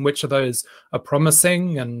cases and which of those are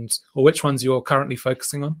promising or which ones you're currently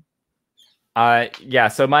focusing on. Yeah,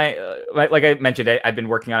 so like I mentioned, I've been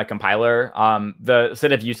working on a compiler. The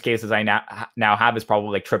set of use cases I now have is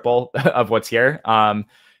probably like triple of what's here.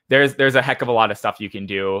 There's a heck of a lot of stuff you can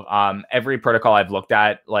do. Every protocol I've looked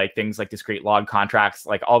at, like things like discrete log contracts,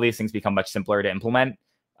 like all these things become much simpler to implement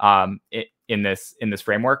in this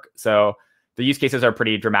framework. So the use cases are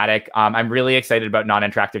pretty dramatic. I'm really excited about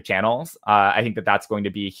non-interactive channels. I think that's going to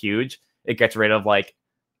be huge. It gets rid of like,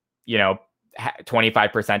 you know,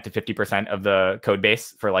 25% to 50% of the code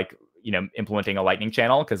base for like, you know, implementing a Lightning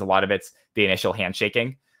channel, because a lot of it's the initial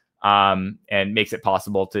handshaking and makes it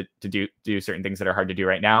possible to do certain things that are hard to do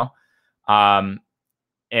right now.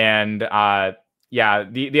 Yeah,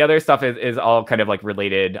 the other stuff is all kind of like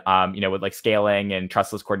related, you know, with like scaling and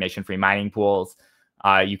trustless coordination-free mining pools.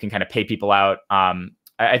 You can kind of pay people out.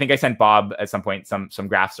 I think I sent Bob at some point some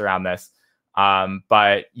graphs around this.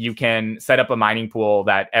 But you can set up a mining pool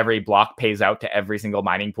that every block pays out to every single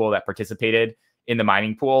mining pool that participated in the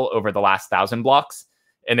mining pool over the last 1,000 blocks.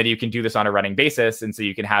 And then you can do this on a running basis. And so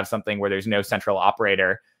you can have something where there's no central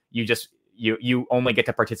operator. You only get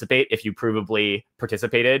to participate if you provably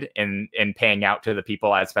participated in paying out to the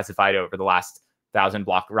people as specified over the last 1,000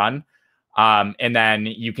 block run. And then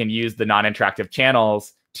you can use the non-interactive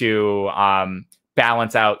channels to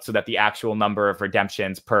balance out so that the actual number of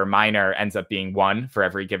redemptions per miner ends up being 1 for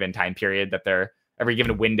every given time period every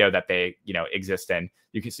given window that they, you know, exist in.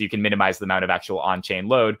 So you can minimize the amount of actual on-chain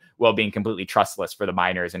load while being completely trustless for the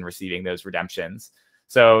miners and receiving those redemptions.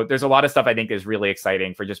 So there's a lot of stuff I think is really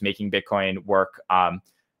exciting for just making Bitcoin work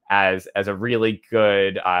as a really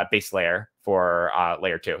good base layer for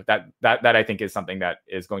layer 2. That I think is something that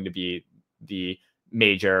is going to be the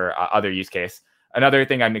major other use case. Another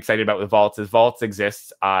thing I'm excited about with vaults is vaults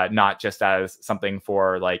exist not just as something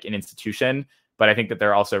for like an institution, but I think that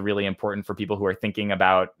they're also really important for people who are thinking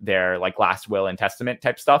about their like last will and testament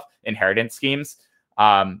type stuff, inheritance schemes.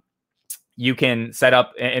 You can set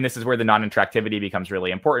up, and this is where the non-interactivity becomes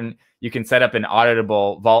really important. You can set up an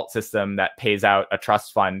auditable vault system that pays out a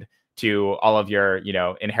trust fund to all of your, you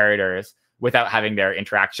know, inheritors without having their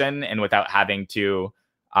interaction and without having to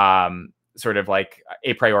sort of like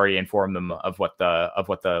a priori inform them of what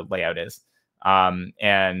the layout is.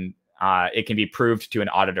 It can be proved to an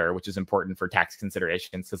auditor, which is important for tax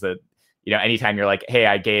considerations, because you know, anytime you're like, hey,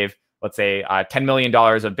 I gave, let's say, $10 million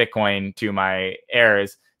of Bitcoin to my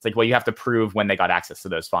heirs, it's like, well, you have to prove when they got access to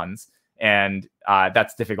those funds. And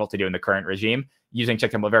that's difficult to do in the current regime. Using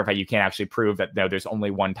Check Template Verify, you can actually prove that no, there's only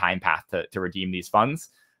one time path to redeem these funds.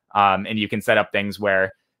 And you can set up things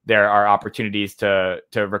where there are opportunities to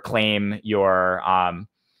reclaim your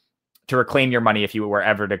money if you were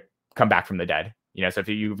ever to come back from the dead. You know, so if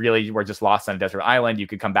you really were just lost on a desert island, you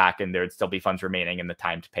could come back and there'd still be funds remaining in the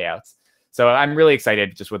timed payouts. So I'm really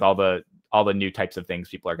excited just with all the new types of things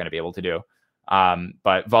people are going to be able to do.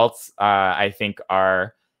 But vaults, I think,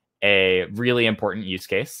 are a really important use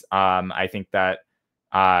case. I think that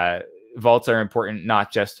vaults are important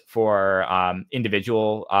not just for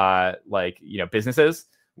individual like, you know, businesses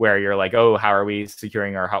where you're like, oh, how are we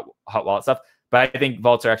securing our hot wallet stuff? But I think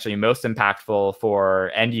vaults are actually most impactful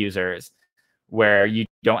for end users where you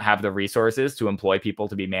don't have the resources to employ people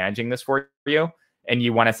to be managing this for you. And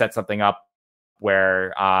you want to set something up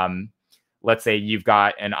where, let's say you've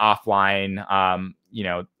got an offline,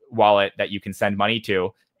 wallet that you can send money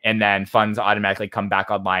to, and then funds automatically come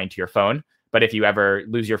back online to your phone. But if you ever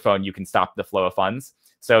lose your phone, you can stop the flow of funds.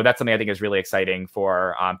 So that's something I think is really exciting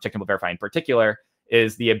for Check Template Verify in particular,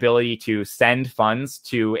 is the ability to send funds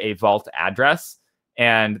to a vault address,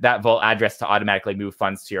 and that vault address to automatically move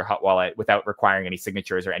funds to your hot wallet without requiring any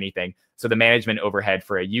signatures or anything. So the management overhead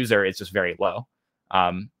for a user is just very low.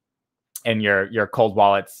 And your cold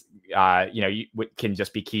wallets, can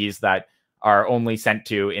just be keys that are only sent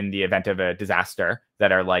to in the event of a disaster,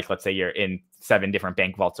 that are like, let's say you're in 7 different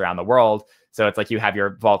bank vaults around the world. So it's like you have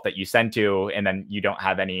your vault that you send to, and then you don't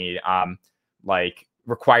have any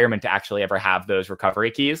requirement to actually ever have those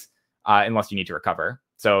recovery keys unless you need to recover.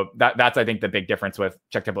 So that's, I think, the big difference with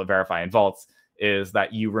Check Template Verify and vaults, is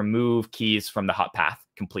that you remove keys from the hot path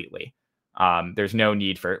completely. There's no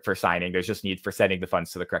need for signing. There's just need for sending the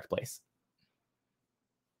funds to the correct place.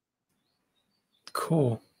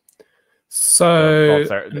 Cool. So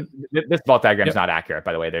this vault diagram is not accurate,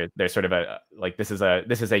 by the way. There's sort of this is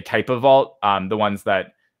a type of vault. The ones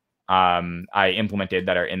that I implemented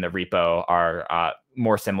that are in the repo are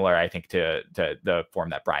more similar, I think, to the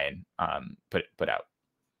form that Brian put out.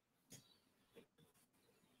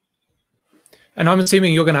 And I'm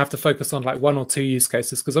assuming you're going to have to focus on like 1 or 2 use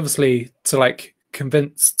cases, because obviously to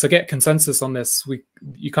get consensus on this,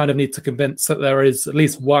 you kind of need to convince that there is at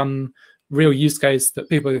least one real use case that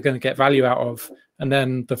people are going to get value out of. And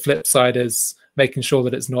then the flip side is making sure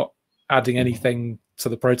that it's not adding anything to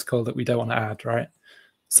the protocol that we don't want to add, right?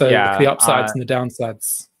 So yeah, the upsides and the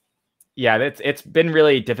downsides. Yeah, it's been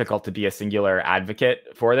really difficult to be a singular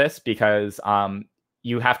advocate for this, because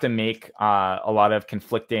you have to make a lot of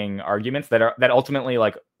conflicting arguments that ultimately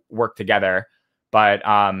like work together. But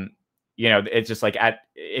it's just like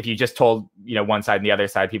if you just told one side and the other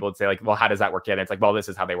side, people would say like, well, how does that work together? It's like, well, this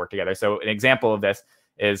is how they work together. So an example of this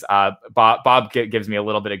is Bob gives me a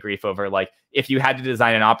little bit of grief over, like, if you had to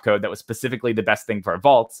design an opcode that was specifically the best thing for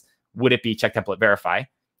vaults, would it be Check Template Verify?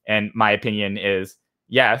 And my opinion is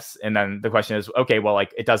yes. And then the question is, okay, well,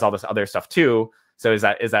 like, it does all this other stuff too. So is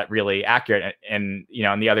that really accurate? And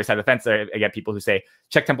on the other side of the fence, I get people who say,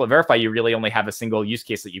 Check Template Verify, you really only have a single use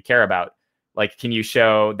case that you care about. Like, can you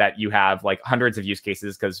show that you have like hundreds of use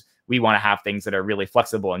cases? Because we want to have things that are really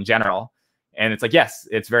flexible in general. And it's like, yes,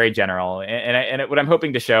 it's very general. And what I'm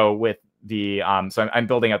hoping to show with the, so I'm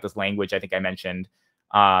building out this language I think I mentioned.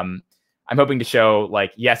 I'm hoping to show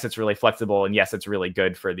like, yes, it's really flexible, and yes, it's really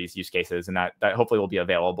good for these use cases. And that hopefully will be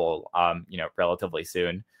available, relatively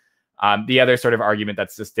soon. The other sort of argument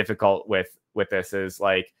that's just difficult with this is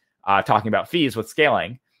like talking about fees with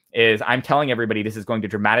scaling. Is I'm telling everybody this is going to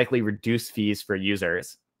dramatically reduce fees for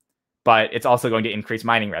users, but it's also going to increase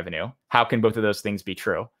mining revenue. How can both of those things be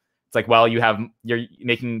true? It's like, well, you're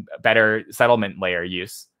making better settlement layer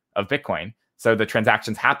use of Bitcoin. So the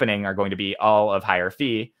transactions happening are going to be all of higher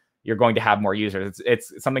fee. You're going to have more users.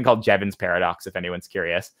 It's something called Jevons paradox, if anyone's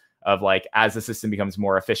curious, of like, as the system becomes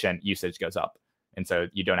more efficient, usage goes up. And so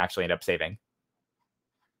you don't actually end up saving.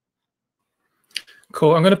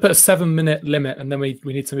 Cool. I'm going to put a 7-minute limit, and then we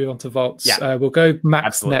need to move on to vaults. Yeah. We'll go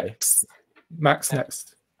Max next. Max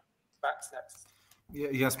next. Yeah,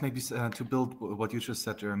 yes, maybe to build what you just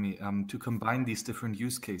said, Jeremy, to combine these different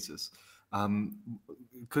use cases.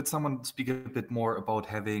 Could someone speak a bit more about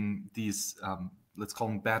having these, let's call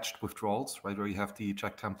them batched withdrawals, right? Where you have the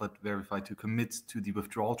Check Template Verify to commit to the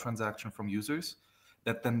withdrawal transaction from users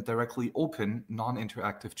that then directly open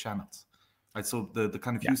non-interactive channels. Right, so the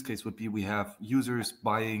kind of use case would be, we have users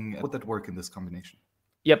buying. Would that work in this combination?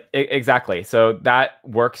 Yep, exactly. So that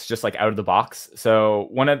works just like out of the box.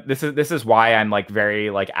 So this is why I'm like very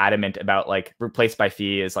like adamant about like replaced by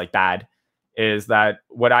fee is like bad. Is that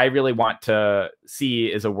what I really want to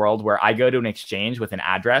see is a world where I go to an exchange with an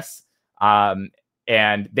address, and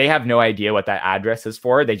they have no idea what that address is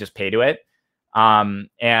for. They just pay to it.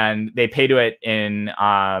 And they pay to it in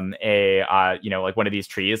like one of these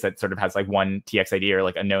trees that sort of has like one TXID or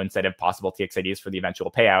like a known set of possible TXIDs for the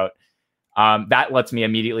eventual payout. That lets me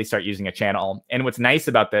immediately start using a channel. And what's nice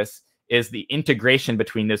about this is the integration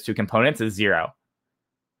between those two components is 0.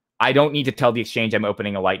 I don't need to tell the exchange I'm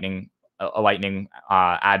opening a Lightning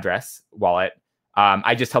address wallet.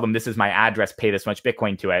 I just tell them this is my address, pay this much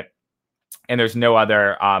Bitcoin to it. And there's no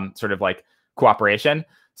other sort of like cooperation.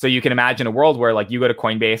 So you can imagine a world where like you go to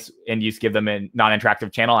Coinbase and you just give them a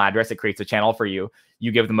non-interactive channel address, it creates a channel for you.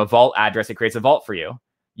 You give them a vault address, it creates a vault for you.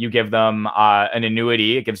 You give them an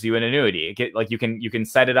annuity, it gives you an annuity. You can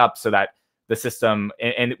set it up so that the system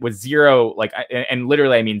and with 0, like, and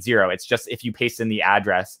literally I mean 0. It's just if you paste in the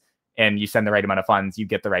address and you send the right amount of funds, you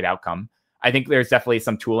get the right outcome. I think there's definitely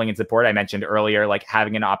some tooling and support. I mentioned earlier, like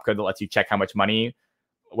having an opcode that lets you check how much money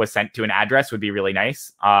was sent to an address would be really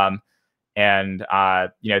nice. And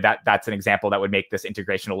that's an example that would make this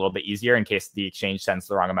integration a little bit easier in case the exchange sends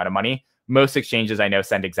the wrong amount of money. Most exchanges I know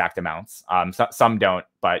send exact amounts. Some don't,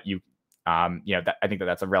 but I think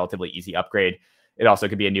that's a relatively easy upgrade. It also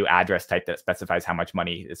could be a new address type that specifies how much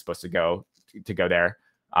money is supposed to go there,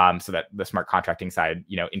 so that the smart contracting side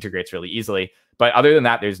integrates really easily. But other than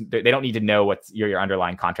that, they don't need to know what your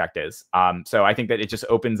underlying contract is. So I think that it just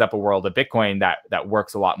opens up a world of Bitcoin that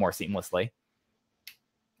works a lot more seamlessly.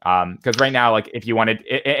 Because right now, like if you wanted,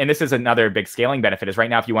 and this is another big scaling benefit, is right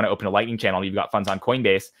now if you want to open a Lightning channel, you've got funds on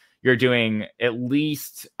Coinbase, you're doing at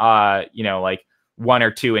least like 1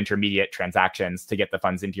 or 2 intermediate transactions to get the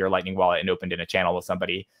funds into your Lightning wallet and opened in a channel with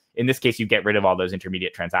somebody. In this case, you get rid of all those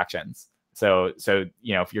intermediate transactions. So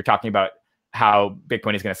if you're talking about how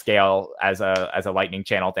Bitcoin is going to scale as a Lightning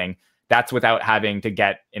channel thing, that's without having to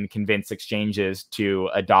get and convince exchanges to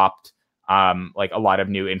adopt like a lot of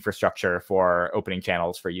new infrastructure for opening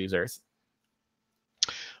channels for users.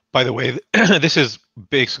 By the way, this is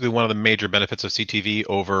basically one of the major benefits of CTV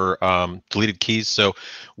over deleted keys. So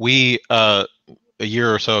we, a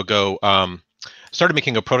year or so ago, started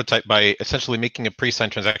making a prototype by essentially making a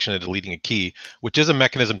pre-signed transaction and deleting a key, which is a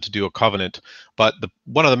mechanism to do a covenant. But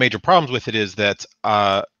one of the major problems with it is that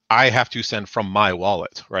I have to send from my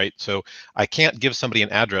wallet, right? So I can't give somebody an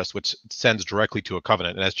address which sends directly to a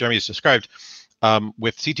covenant. And as Jeremy has described,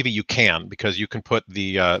 with CTV you can, because you can put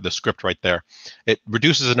the script right there. It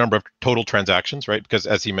reduces the number of total transactions, right? Because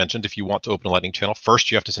as he mentioned, if you want to open a Lightning channel,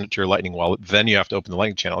 first you have to send it to your Lightning wallet, then you have to open the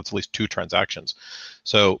Lightning channel. It's at least 2 transactions.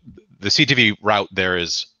 So the CTV route there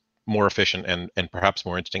is more efficient and perhaps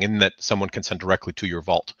more interesting in that someone can send directly to your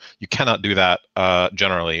vault. You cannot do that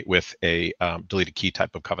generally with a deleted key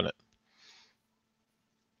type of covenant.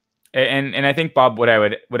 And I think, Bob, what I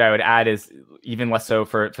would add is even less so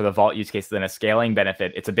for the vault use case than a scaling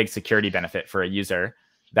benefit. It's a big security benefit for a user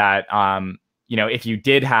that if you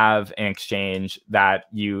did have an exchange that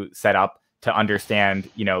you set up to understand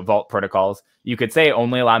vault protocols, you could say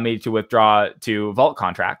only allow me to withdraw to vault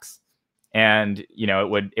contracts, and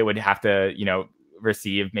it would have to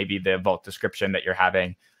receive maybe the vault description that you're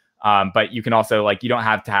having. But you can also, like, you don't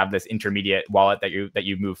have to have this intermediate wallet that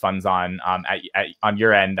you move funds on on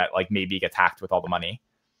your end that like maybe gets hacked with all the money.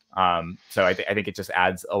 So I think it just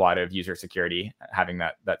adds a lot of user security having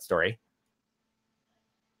that story.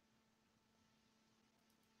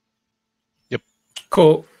 Yep.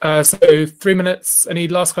 Cool. So 3 minutes. Any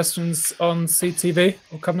last questions on CTV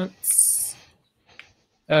or covenants?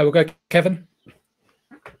 We'll go Kevin.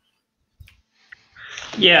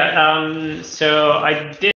 Yeah, so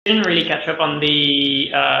I didn't really catch up on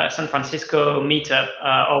the San Francisco meetup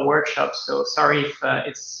or workshop, so sorry if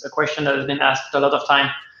it's a question that has been asked a lot of time.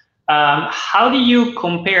 How do you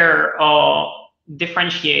compare or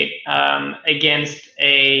differentiate against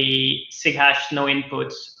a SIG hash no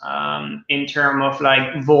input in terms of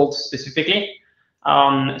like Vault specifically?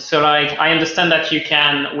 So like I understand that you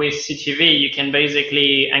can, with CTV, you can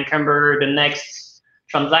basically encumber the next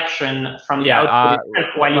transaction from the output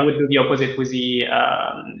while you would do the opposite with the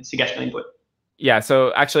SIG hash no input. Yeah,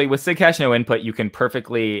 so actually with SIG hash no input, you can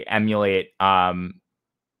perfectly emulate check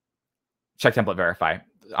template verify.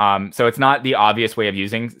 So it's not the obvious way of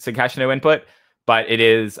using SIG hash no input, but it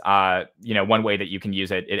is one way that you can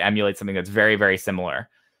use it. It emulates something that's very, very similar.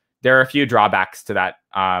 There are a few drawbacks to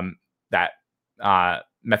that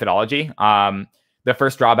methodology. The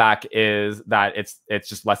first drawback is that it's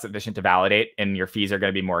just less efficient to validate, and your fees are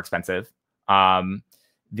going to be more expensive.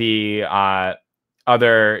 The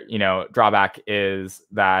other drawback is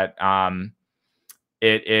that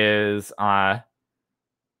it is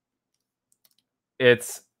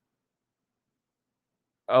it's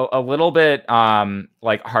a little bit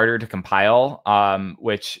like harder to compile,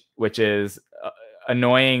 which is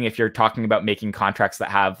annoying if you're talking about making contracts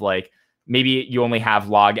that have like, maybe you only have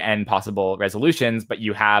log n possible resolutions, but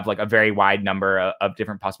you have like a very wide number of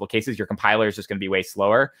different possible cases. Your compiler is just going to be way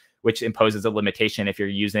slower, which imposes a limitation if you're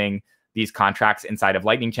using these contracts inside of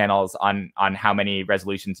Lightning channels on how many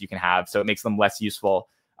resolutions you can have. So it makes them less useful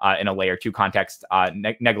in a layer 2 context,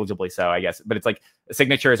 negligibly so, I guess. But it's like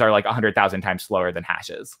signatures are like 100,000 times slower than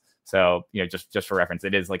hashes. So just for reference,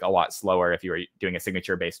 it is like a lot slower if you were doing a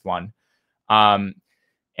signature based one. And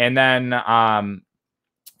then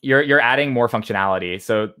you're adding more functionality.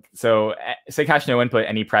 So SIG hash no input,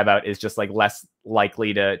 any prev out is just like less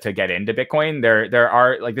likely to get into Bitcoin. There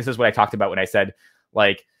are, like, this is what I talked about when I said,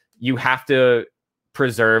 like, you have to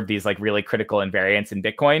preserve these like really critical invariants in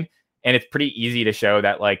Bitcoin. And it's pretty easy to show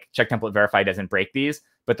that like check template verify doesn't break these.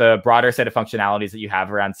 But the broader set of functionalities that you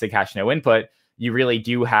have around sig hash no input, you really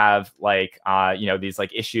do have like these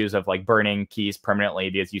like issues of like burning keys permanently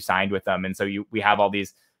because you signed with them. And so we have all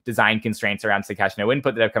these design constraints around sig hash no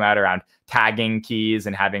input that have come out around tagging keys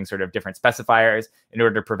and having sort of different specifiers in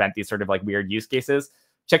order to prevent these sort of like weird use cases.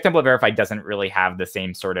 Check template verify doesn't really have the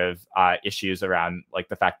same sort of issues around like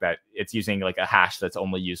the fact that it's using like a hash that's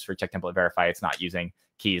only used for check template verify. It's not using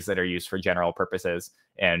keys that are used for general purposes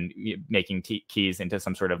and making keys into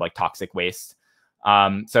some sort of like toxic waste.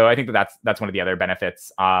 So I think that's one of the other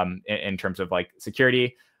benefits in terms of like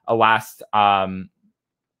security. A last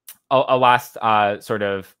sort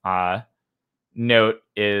of note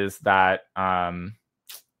is that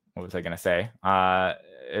what was I going to say?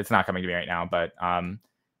 It's not coming to me right now, but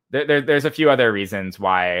there's a few other reasons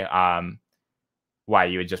why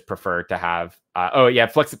you would just prefer to have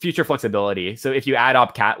future flexibility. So if you add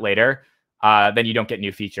opcat later, then you don't get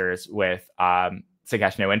new features with sig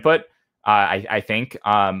hash no input. I think,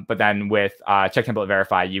 but then with check template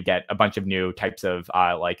verify, you get a bunch of new types of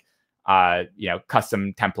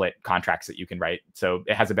custom template contracts that you can write. So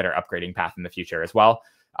it has a better upgrading path in the future as well.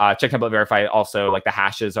 Check template verify also, like the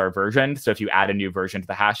hashes are versioned. So if you add a new version to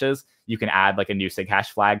the hashes, you can add like a new sig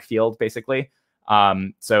hash flag field basically.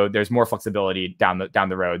 So there's more flexibility down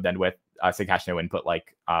the road than with sig hash no input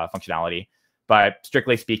like functionality. But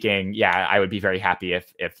strictly speaking, yeah, I would be very happy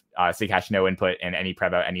if sig hash no input and any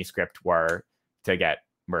prevo, any script were to get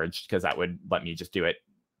merged, because that would let me just do it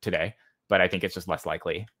today. But I think it's just less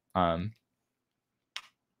likely. Awesome.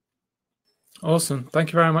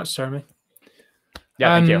 Thank you very much, Jeremy.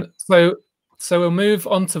 Yeah, thank you. So we'll move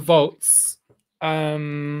on to vaults.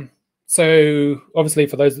 So obviously,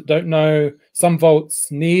 for those that don't know, some vaults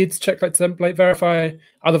need check template verify,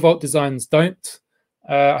 other vault designs don't.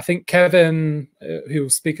 I think Kevin, who will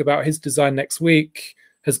speak about his design next week,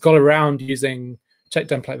 has got around using check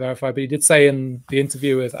template verify, but he did say in the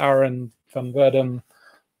interview with Aaron van Verden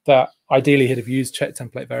that ideally he'd have used check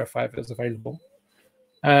template verify if it was available.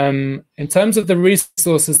 In terms of the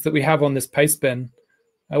resources that we have on this paste bin,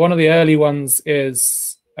 one of the early ones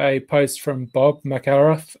is a post from Bob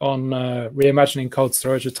McElrath on reimagining cold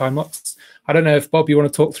storage with time locks. I don't know if, Bob, you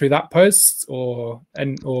want to talk through that post, or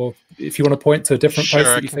if you want to point to a different post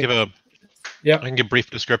that you think. I can give a brief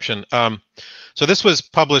description. So this was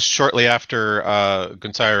published shortly after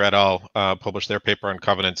Gunsayer et al. Published their paper on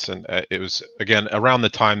covenants, and it was, again, around the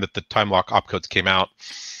time that the time lock opcodes came out.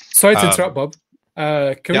 Sorry to interrupt, Bob.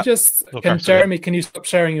 Jeremy, can you stop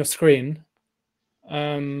sharing your screen?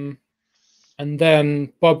 And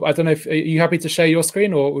then, Bob, I don't know if are you happy to share your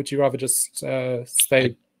screen, or would you rather just stay?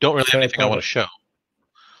 I don't really have anything I want to show.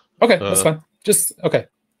 Okay, that's fine. Just okay.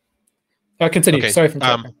 Continue. Okay. Sorry for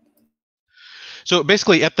interrupting. So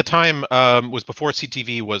basically, at the time, was before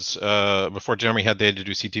CTV was before Jeremy had the idea to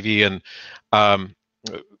do CTV, and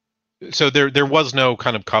so there was no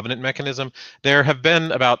kind of covenant mechanism. There have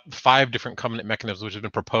been about 5 different covenant mechanisms which have been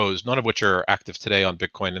proposed, none of which are active today on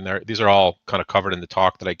Bitcoin, and these are all kind of covered in the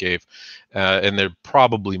talk that I gave, and there are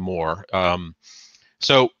probably more.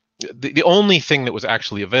 So the only thing that was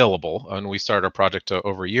actually available when we started our project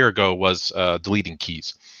over a year ago was deleting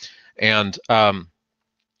keys, and so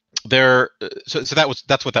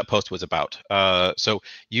that's what that post was about. So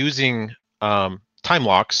using time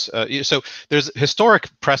locks. So there's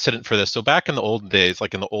historic precedent for this. So back in the old days,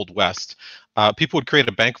 like in the Old West, people would create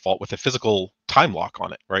a bank vault with a physical time lock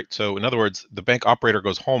on it, right? So in other words, the bank operator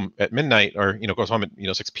goes home at midnight, or goes home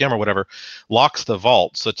at 6 p.m. or whatever, locks the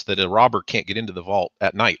vault such that a robber can't get into the vault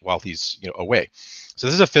at night while he's away. So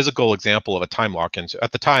this is a physical example of a time lock. And so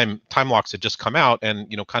at the time, time locks had just come out and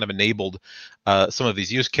kind of enabled some of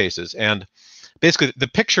these use cases. And basically, the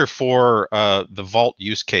picture for the vault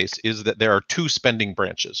use case is that there are 2 spending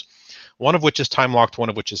branches, one of which is time locked, one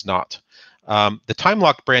of which is not. The time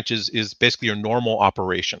locked branches is basically your normal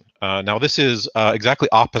operation. Now, this is exactly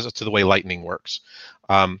opposite to the way Lightning works.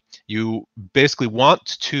 You basically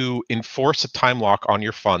want to enforce a time lock on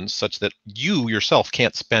your funds such that you yourself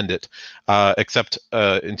can't spend it except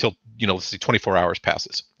until let's say 24 hours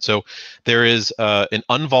passes. So there is an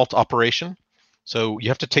unvault operation. So you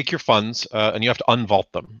have to take your funds and you have to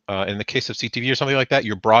unvault them. In the case of CTV or something like that,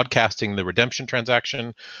 you're broadcasting the redemption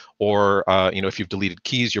transaction, or if you've deleted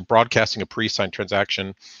keys, you're broadcasting a pre-signed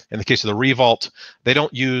transaction. In the case of the revault, they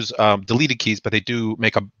don't use deleted keys, but they do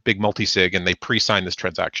make a big multi-sig and they pre-sign this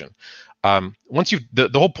transaction. Once you've the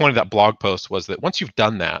whole point of that blog post was that once you've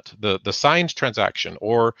done that, the signed transaction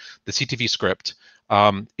or the CTV script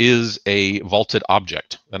is a vaulted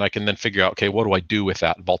object, and I can then figure out, okay, what do I do with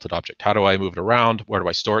that vaulted object? How do I move it around? Where do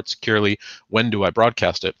I store it securely? When do I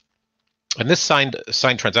broadcast it? And this signed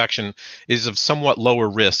transaction is of somewhat lower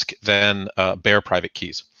risk than bare private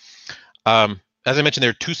keys. As I mentioned,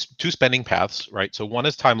 there are two spending paths, right? So one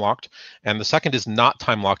is time locked, and the second is not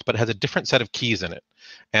time locked, but it has a different set of keys in it.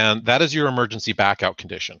 And that is your emergency backout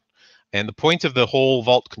condition. And the point of the whole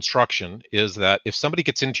vault construction is that if somebody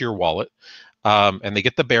gets into your wallet and they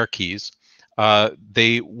get the bare keys,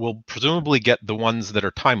 they will presumably get the ones that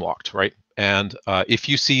are time locked, right? And if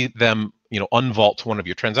you see them, unvault one of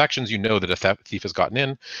your transactions, you know that a thief has gotten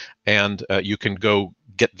in, and you can go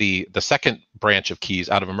get the second branch of keys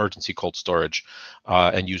out of emergency cold storage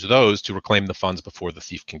and use those to reclaim the funds before the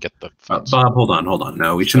thief can get the funds. Bob, hold on.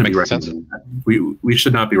 No, we shouldn't be recommending that. We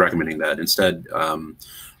should not be recommending that. Instead,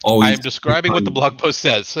 always. I am describing what the blog post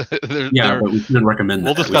says. But we shouldn't recommend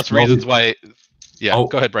that. We'll discuss reasons why. Yeah,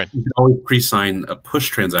 go ahead, Brian. You can always pre-sign a push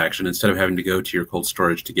transaction instead of having to go to your cold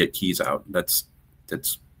storage to get keys out. That's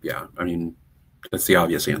yeah. I mean, that's the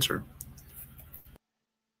obvious answer.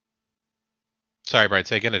 Sorry, Brian.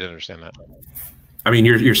 Say again. I didn't understand that. I mean,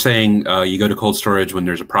 you're saying you go to cold storage when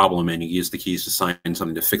there's a problem and you use the keys to sign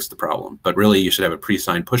something to fix the problem, but really you should have a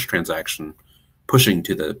pre-signed push transaction pushing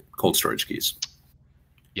to the cold storage keys.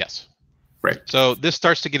 Yes. Right. So this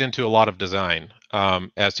starts to get into a lot of design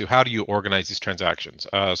as to how do you organize these transactions.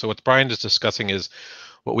 So what Brian is discussing is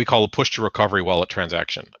what we call a push to recovery wallet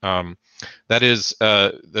transaction. That is,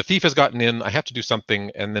 the thief has gotten in, I have to do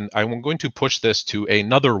something, and then I'm going to push this to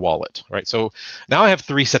another wallet, right? So now I have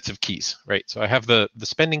 3 sets of keys, right? So I have the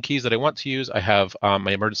spending keys that I want to use, I have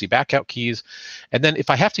my emergency backout keys, and then if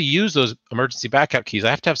I have to use those emergency backout keys, I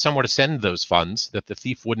have to have somewhere to send those funds that the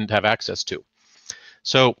thief wouldn't have access to.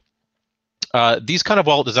 So these kind of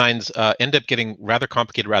wallet designs end up getting rather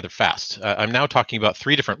complicated rather fast. I'm now talking about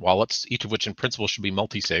 3 different wallets, each of which in principle should be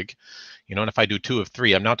multi-sig. And if I do 2 of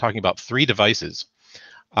 3, I'm now talking about 3 devices.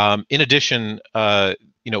 In addition,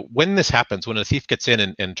 when this happens, when a thief gets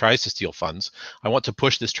in and tries to steal funds, I want to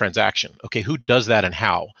push this transaction. Okay, who does that and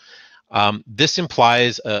how? This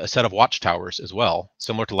implies a set of watchtowers as well,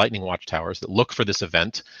 similar to Lightning watchtowers, that look for this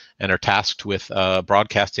event and are tasked with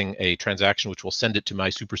broadcasting a transaction which will send it to my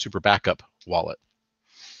super backup wallet.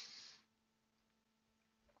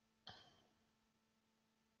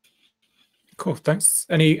 Cool, thanks.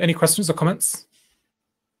 Any questions or comments?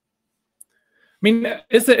 I mean,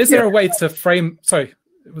 is there a way to frame? Sorry,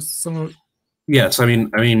 it was someone. Yes, I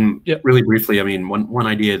mean, Yep. Really briefly, I mean, one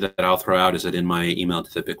idea that I'll throw out is that in my email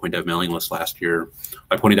to the Bitcoin Dev mailing list last year,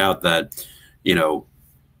 I pointed out that,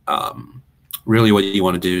 really what you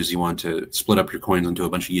want to do is you want to split up your coins into a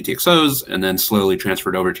bunch of UTXOs and then slowly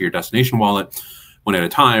transfer it over to your destination wallet one at a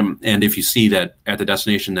time. And if you see that at the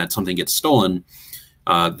destination that something gets stolen,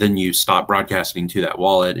 then you stop broadcasting to that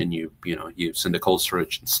wallet and you send a cold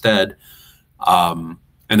storage instead. And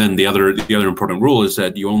then the other important rule is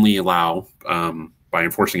that you only allow, by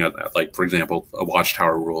enforcing like for example, a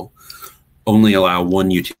watchtower rule, only allow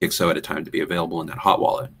 1 UTXO at a time to be available in that hot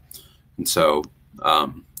wallet. And so,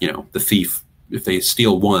 the thief, if they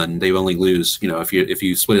steal 1, they only lose. If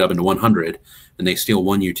you split it up into 100 and they steal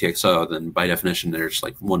 1 UTXO, then by definition there's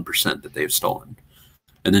like 1% that they've stolen,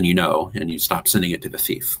 and then and you stop sending it to the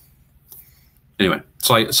thief. Anyway,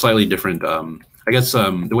 slightly different. I guess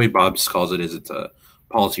the way Bob calls it is it's a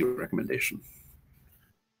policy recommendation.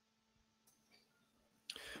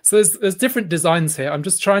 So there's different designs here. I'm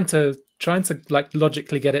just trying to like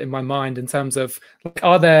logically get it in my mind in terms of like,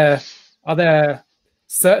 are there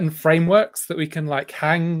certain frameworks that we can like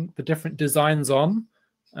hang the different designs on?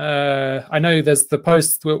 I know there's the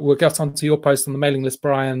post. We'll get onto your post on the mailing list,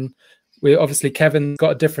 Brian. Obviously Kevin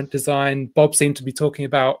got a different design. Bob seemed to be talking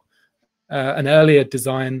about an earlier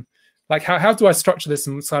design. Like how do I structure this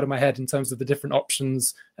inside of my head in terms of the different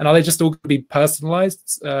options? And are they just all going to be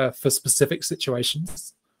personalized for specific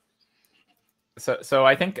situations? So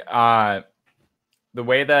I think the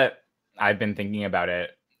way that I've been thinking about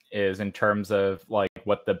it is in terms of like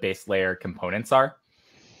what the base layer components are.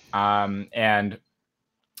 And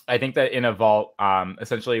I think that in a vault,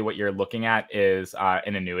 essentially what you're looking at is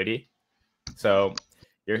an annuity. So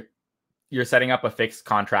you're setting up a fixed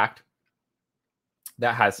contract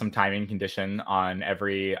that has some timing condition on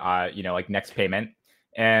every like next payment.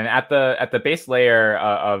 And at the base layer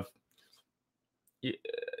of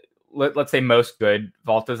let's say most good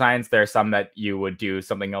vault designs, there are some that you would do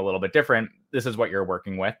something a little bit different. This is what you're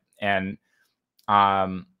working with, and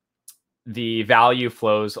the value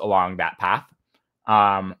flows along that path.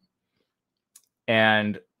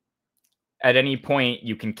 And at any point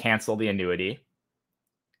you can cancel the annuity,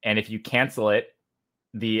 and if you cancel it,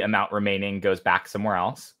 the amount remaining goes back somewhere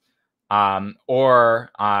else, or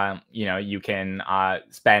you can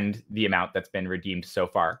spend the amount that's been redeemed so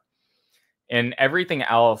far. And everything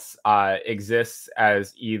else exists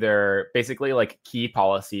as either basically like key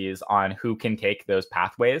policies on who can take those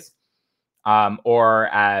pathways, or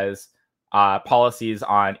as policies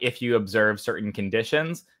on if you observe certain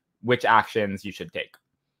conditions, which actions you should take.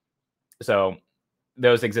 So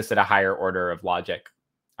those exist at a higher order of logic.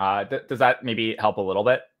 Does that maybe help a little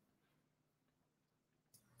bit?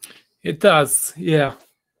 It does, yeah.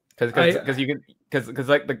 Because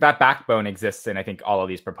like that backbone exists in, I think, all of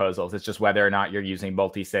these proposals. It's just whether or not you're using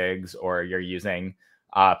multi-sigs, or you're using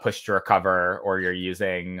push to recover, or you're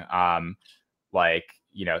using like,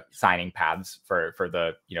 you know, signing paths for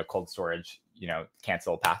the, you know, cold storage, you know,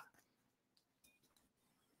 cancel path.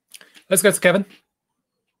 Let's go to Kevin.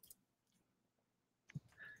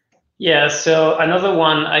 Yeah, so another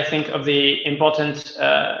one I think of the important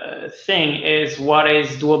thing is what is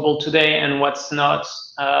doable today and what's not.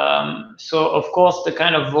 So of course, the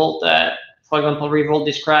kind of vault that, for example, Revolt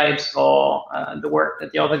describes, or the work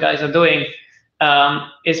that the other guys are doing,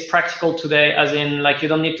 is practical today, as in like you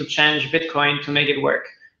don't need to change Bitcoin to make it work.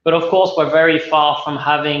 But of course, we're very far from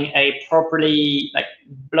having a properly like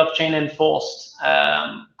blockchain enforced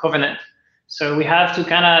covenant. So we have to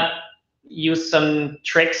kind of use some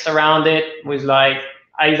tricks around it with like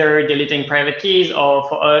either deleting private keys, or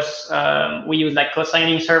for us, we use like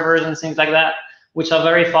co-signing servers and things like that, which are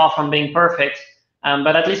very far from being perfect.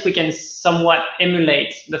 But at least we can somewhat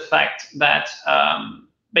emulate the fact that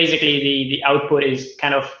basically the output is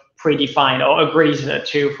kind of predefined or agrees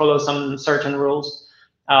to follow some certain rules.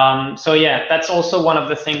 So yeah, that's also one of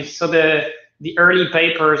the things. So the early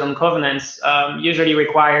papers on covenants usually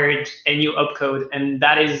required a new opcode, and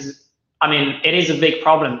that is, I mean, it is a big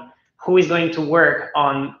problem. Who is going to work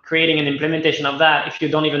on creating an implementation of that if you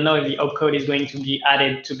don't even know if the opcode is going to be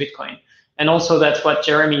added to Bitcoin? And also that's what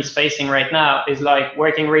Jeremy is facing right now, is like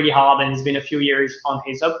working really hard, and it's been a few years on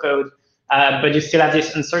his opcode, but you still have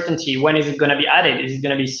this uncertainty. When is it going to be added? Is it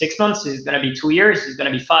going to be 6 months? Is it going to be 2 years? Is it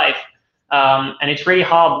going to be 5? And it's really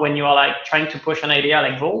hard when you are like trying to push an idea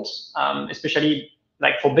like Vault, especially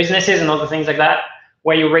like for businesses and other things like that,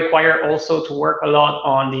 where you require also to work a lot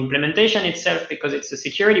on the implementation itself because it's a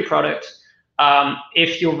security product.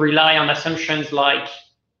 If you rely on assumptions like,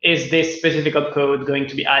 is this specific opcode going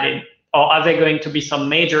to be added, or are there going to be some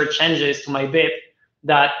major changes to my BIP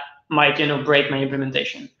that might, you know, break my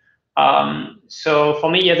implementation? So for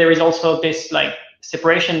me, yeah, there is also this like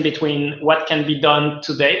separation between what can be done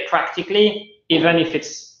today practically, even if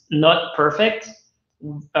it's not perfect,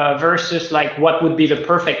 versus like what would be the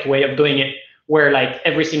perfect way of doing it, where like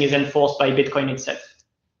everything is enforced by Bitcoin itself.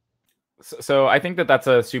 So I think that that's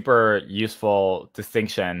a super useful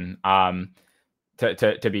distinction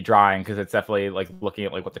to be drawing, because it's definitely like looking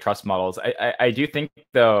at like what the trust models. I do think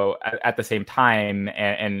though at the same time,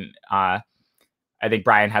 and I think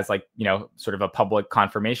Brian has like, you know, sort of a public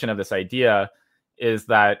confirmation of this idea, is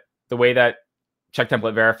that the way that check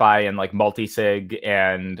template verify and like multi-sig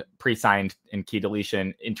and pre-signed and key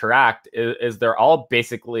deletion interact is they're all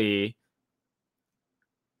basically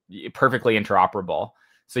perfectly interoperable.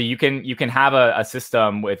 So you can have a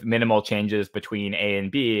system with minimal changes between A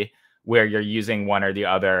and B where you're using one or the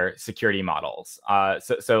other security models.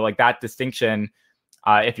 So like that distinction,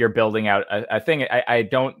 if you're building out a thing, I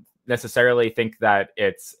don't necessarily think that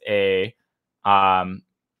it's a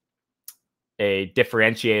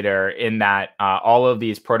differentiator in that all of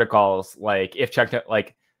these protocols, like if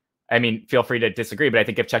I mean, feel free to disagree, but I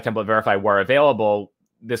think if check template verify were available,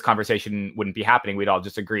 this conversation wouldn't be happening. We'd all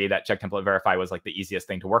just agree that check template verify was like the easiest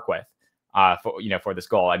thing to work with for this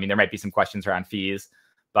goal. I mean, there might be some questions around fees,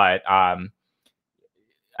 but I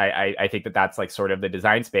think that that's like sort of the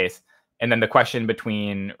design space. And then the question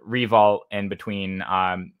between Revolt and between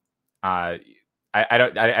I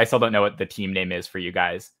still don't know what the team name is for you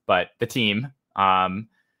guys, but the team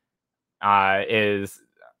is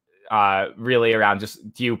really around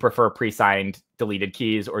just, do you prefer pre-signed deleted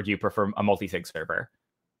keys, or do you prefer a multi-sig server?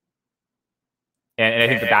 And I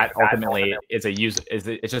think that ultimately is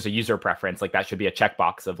it's just a user preference. Like that should be a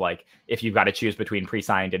checkbox of like, if you've got to choose between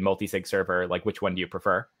pre-signed and multi-sig server, like which one do you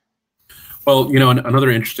prefer? Well, you know,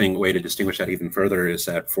 another interesting way to distinguish that even further is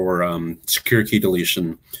that for secure key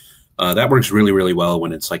deletion, that works really, really well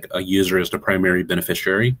when it's like a user is the primary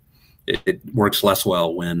beneficiary. It works less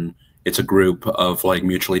well when it's a group of like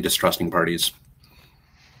mutually distrusting parties.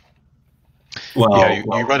 Well, yeah,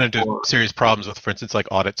 you run into serious problems with, for instance, like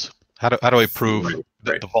audits. How do I prove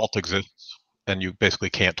that the vault exists? And you basically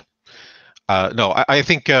can't. No, I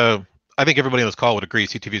think everybody on this call would agree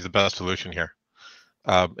CTV is the best solution here.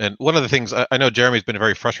 And one of the things I know Jeremy's been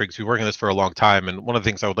very frustrated because we've been working on this for a long time, and one of the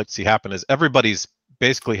things I would like to see happen is everybody's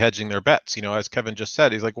basically hedging their bets. You know, as Kevin just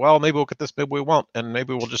said, he's like, well, maybe we'll get this, maybe we won't, and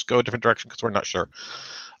maybe we'll just go a different direction because we're not sure.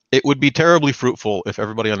 It would be terribly fruitful if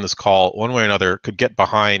everybody on this call, one way or another, could get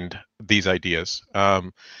behind these ideas.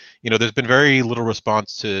 You know, there's been very little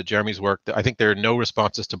response to Jeremy's work. I think there are no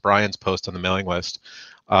responses to Brian's post on the mailing list.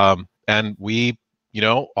 And we, you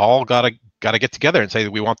know, all gotta get together and say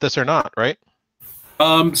that we want this or not, right?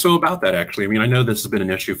 So about that, actually, I mean, I know this has been an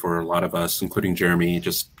issue for a lot of us, including Jeremy,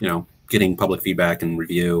 just, you know, getting public feedback and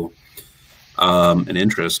review and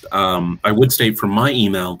interest. I would state from my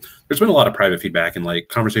email, there's been a lot of private feedback and like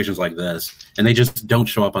conversations like this, and they just don't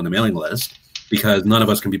show up on the mailing list because none of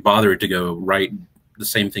us can be bothered to go write the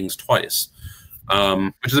same things twice,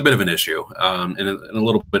 which is a bit of an issue and a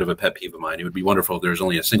little bit of a pet peeve of mine. It would be wonderful if there's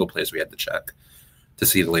only a single place we had to check to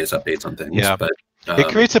see the latest updates on things. Yeah, but it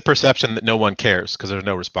creates a perception that no one cares because there's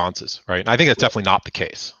no responses, right? And I think that's definitely not the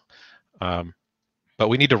case. But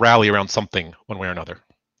we need to rally around something one way or another.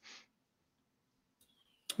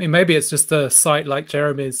 I mean, maybe it's just a site like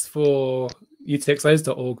Jeremy's for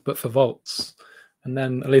utxos.org, but for vaults, and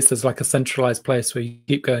then at least there's like a centralized place where you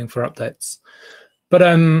keep going for updates. But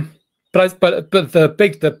the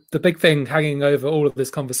big thing hanging over all of this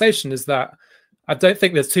conversation is that I don't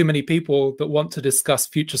think there's too many people that want to discuss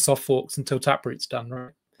future soft forks until Taproot's done,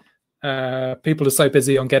 right? People are so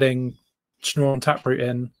busy on getting Schnorr and Taproot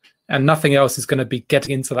in, and nothing else is going to be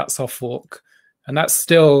getting into that soft fork, and that's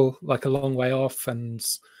still like a long way off. And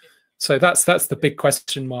so that's the big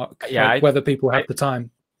question mark, yeah, like whether people have the time.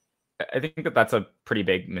 I think that that's a pretty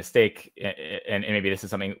big mistake, and maybe this is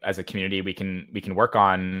something as a community we can work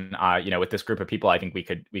on. You know, with this group of people, I think we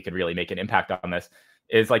could really make an impact on this.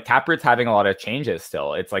 Is like Taproot's having a lot of changes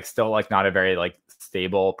still. It's like still like not a very like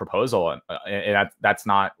stable proposal, and that's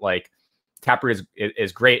not like Taproot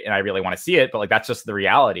is great, and I really want to see it, but like that's just the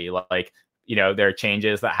reality. Like, you know, there are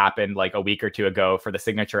changes that happened like a week or two ago for the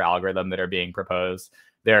signature algorithm that are being proposed.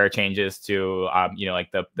 There are changes to, you know,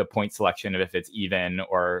 like the point selection of if it's even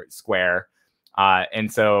or square.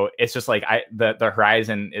 And so it's just like the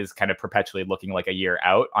horizon is kind of perpetually looking like a year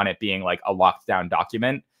out on it being like a locked down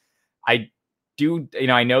document. I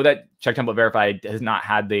know that Check Template Verify has not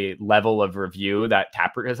had the level of review that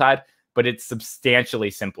Taproot has had, but it's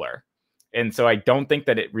substantially simpler. And so I don't think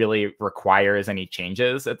that it really requires any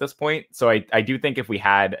changes at this point. So I do think if we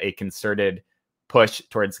had a concerted push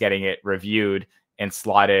towards getting it reviewed and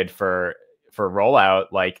slotted for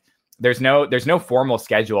rollout, like there's no formal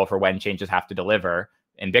schedule for when changes have to deliver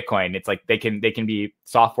in Bitcoin. It's like they can be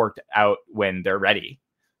soft forked out when they're ready.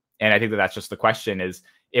 And I think that that's just the question is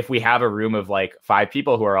if we have a room of like 5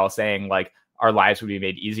 people who are all saying like our lives would be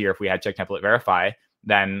made easier if we had Check Template Verify,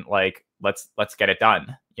 then like let's get it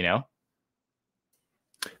done, you know?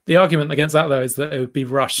 The argument against that, though, is that it would be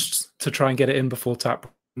rushed to try and get it in before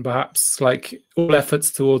Taproot, and perhaps like all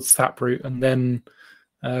efforts towards Taproot and then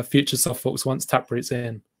future soft forks once Taproot's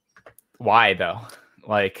in. Why though?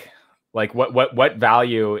 Like what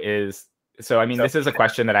value is? So I mean, this is a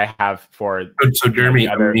question that I have for. So Jeremy,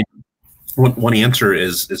 I mean, one answer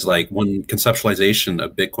is like one conceptualization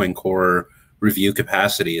of Bitcoin Core review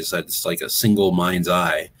capacity is that it's like a single mind's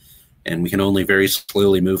eye, and we can only very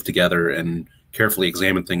slowly move together and carefully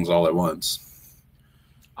examine things all at once.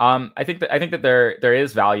 I think that there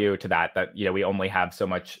is value to that you know we only have so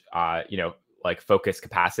much you know like focus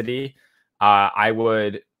capacity. I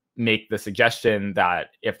would make the suggestion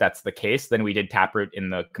that if that's the case, then we did Taproot in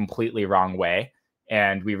the completely wrong way,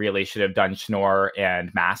 and we really should have done Schnorr and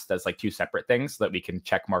Mast as like 2 separate things so that we can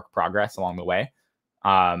check mark progress along the way,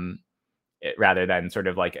 rather than sort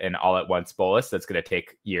of like an all at once bolus that's going to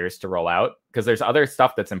take years to roll out, because there's other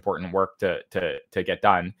stuff that's important work to get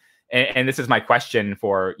done. And this is my question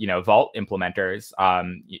for, you know, Vault implementers.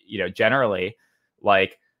 You know, generally,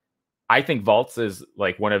 like, I think Vaults is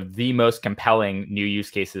like one of the most compelling new use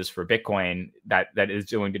cases for Bitcoin that is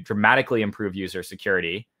going to dramatically improve user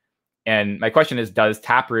security. And my question is, does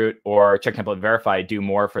Taproot or Check Template Verify do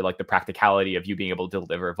more for like the practicality of you being able to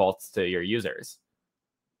deliver Vaults to your users?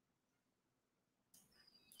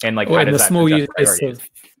 And like, well, in the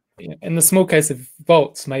small case of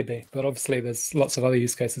vaults, maybe, but obviously there's lots of other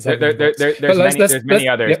use cases. There's many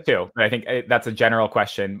others too. But I think that's a general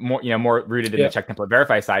question, more rooted in the Check Template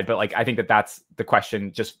Verify side. But like, I think that's the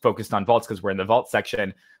question, just focused on vaults because we're in the vault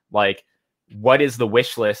section. Like, what is the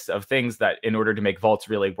wish list of things that, in order to make vaults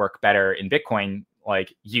really work better in Bitcoin,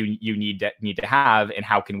 like you need to have, and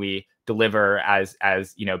how can we deliver as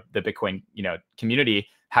you know the Bitcoin community?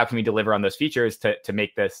 How can we deliver on those features to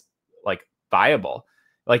make this like viable?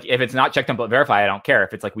 Like, if it's not Check Template Verify, I don't care.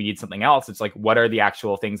 If it's like we need something else, it's like, what are the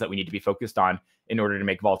actual things that we need to be focused on in order to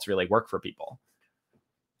make vaults really work for people?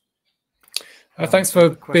 Thanks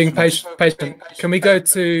for being patient. Can we go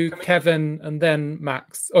to Kevin and then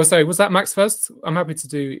Max? Oh, sorry, was that Max first? I'm happy to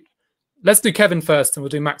do. Let's do Kevin first, and we'll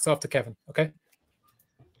do Max after Kevin. Okay.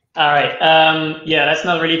 All right. Yeah, that's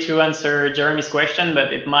not really to answer Jeremy's question,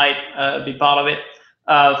 but it might be part of it.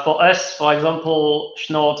 For us, for example,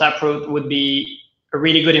 Schnorr Taproot would be a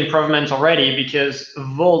really good improvement already, because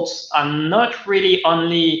vaults are not really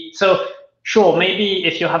only. So sure, maybe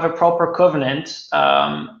if you have a proper covenant,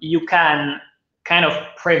 you can kind of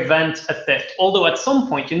prevent a theft. Although at some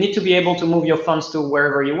point you need to be able to move your funds to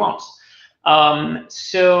wherever you want.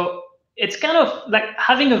 So it's kind of like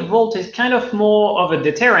having a vault is kind of more of a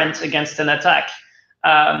deterrent against an attack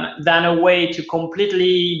than a way to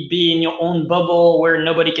completely be in your own bubble where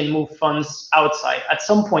nobody can move funds outside. At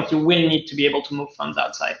some point, you will need to be able to move funds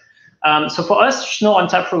outside. So for us, Schnorr and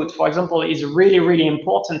Taproot, for example, is a really, really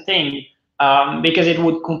important thing because it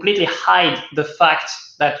would completely hide the fact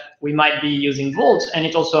that we might be using vaults, and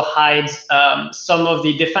it also hides some of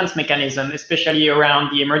the defense mechanism, especially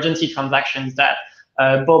around the emergency transactions that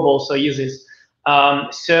Bob also uses.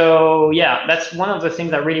 So yeah, that's one of the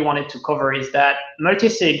things I really wanted to cover, is that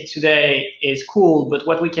multisig today is cool, but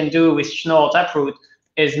what we can do with Schnorr Taproot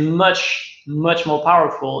is much, much more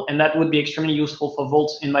powerful, and that would be extremely useful for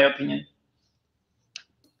vaults, in my opinion.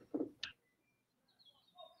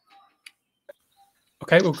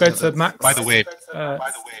 Okay, we'll go to Max. By the way,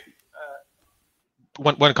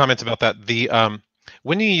 one comment about that.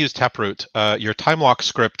 When you use Taproot, your time lock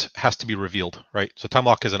script has to be revealed, right? So time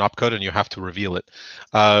lock is an opcode, and you have to reveal it.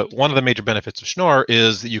 One of the major benefits of Schnorr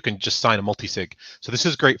is that you can just sign a multisig. So this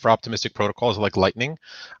is great for optimistic protocols like Lightning.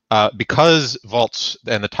 Because vaults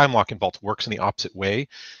and the time lock in vaults works in the opposite way,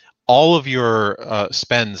 all of your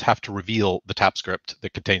spends have to reveal the tap script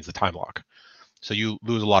that contains the time lock. So you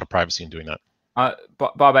lose a lot of privacy in doing that.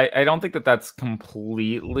 Bob, I don't think that that's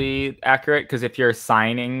completely accurate, because if you're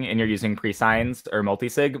signing and you're using pre-signs or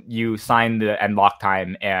multisig, you sign the end lock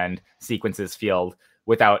time and sequences field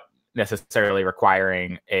without necessarily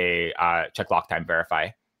requiring a check lock time verify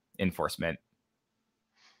enforcement.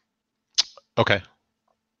 Okay.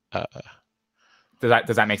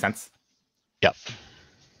 Does that make sense? Yeah.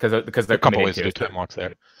 Because there are a couple ways to do time locks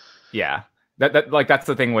there. Yeah. That's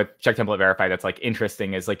the thing with check template verify that's like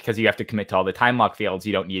interesting, is like, because you have to commit to all the time lock fields,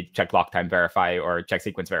 you don't need check lock time verify or check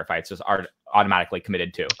sequence verify. It's just automatically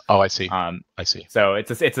committed to. Oh, I see. I see. So it's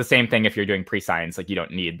the same thing if you're doing pre-signs. Like, you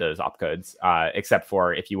don't need those opcodes, except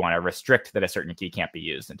for if you want to restrict that a certain key can't be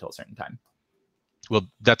used until a certain time. Well,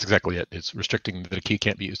 that's exactly it. It's restricting that a key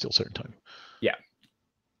can't be used till a certain time. Yeah.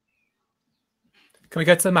 Can we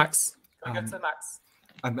get to Max?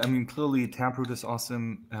 I mean, clearly Taproot is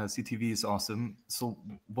awesome, CTV is awesome. So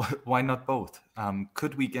why not both?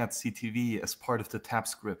 Could we get CTV as part of the tap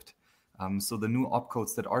script? So the new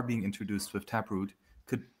opcodes that are being introduced with Taproot,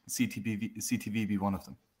 could CTV be one of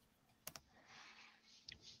them?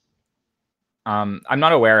 I'm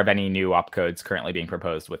not aware of any new opcodes currently being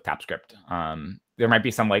proposed with TapScript. There might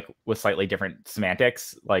be some like with slightly different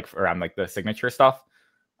semantics, like around like the signature stuff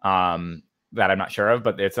that I'm not sure of,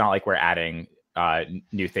 but it's not like we're adding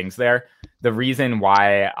new things there. The reason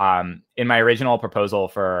why in my original proposal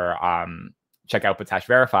for check outputs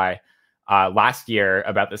 #verify last year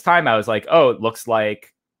about this time, I was like, oh, it looks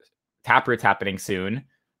like Taproot's happening soon,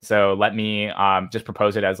 so let me just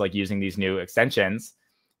propose it as like using these new extensions.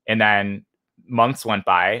 And then months went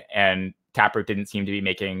by and Taproot didn't seem to be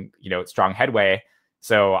making strong headway,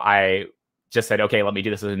 so I just said, okay, let me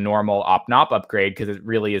do this as a normal op-nop upgrade, because it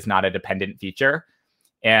really is not a dependent feature.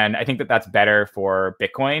 And I think that that's better for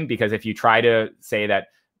Bitcoin, because if you try to say that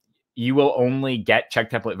you will only get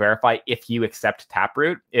check template verify if you accept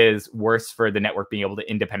Taproot, is worse for the network being able to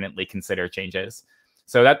independently consider changes.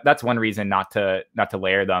 So that's one reason not to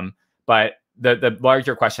layer them. But the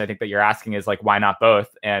larger question I think that you're asking is like, why not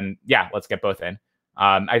both? And yeah, let's get both in.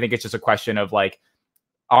 I think it's just a question of like,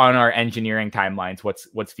 on our engineering timelines,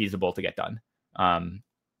 what's feasible to get done. And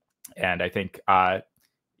I think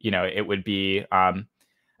it would be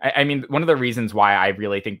I mean, one of the reasons why I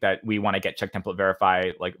really think that we want to get check template verify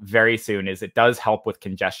like very soon is it does help with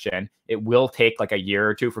congestion. It will take like a year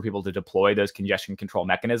or two for people to deploy those congestion control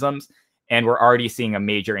mechanisms. And we're already seeing a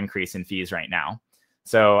major increase in fees right now.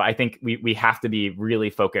 So I think we have to be really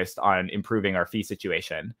focused on improving our fee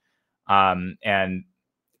situation. And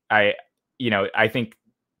I think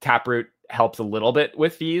Taproot helps a little bit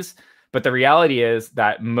with fees, but the reality is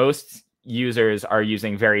that most users are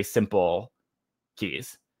using very simple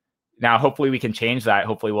keys. Now, hopefully we can change that.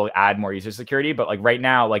 Hopefully we'll add more user security, but like right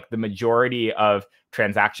now, like the majority of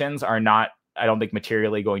transactions are not, I don't think,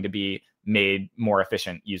 materially going to be made more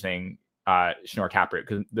efficient using Schnorr Taproot,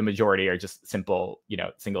 because the majority are just simple,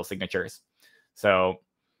 single signatures. So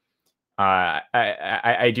I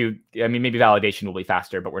mean, maybe validation will be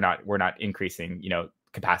faster, but we're not increasing,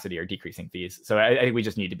 capacity or decreasing fees. So I think we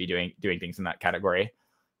just need to be doing things in that category.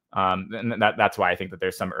 And that's why I think that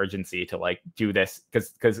there's some urgency to like do this,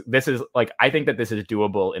 because this is like, I think that this is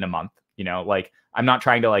doable in a month. Like I'm not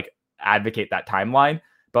trying to like advocate that timeline,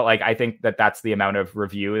 but like I think that that's the amount of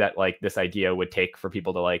review that like this idea would take for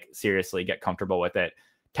people to like seriously get comfortable with it.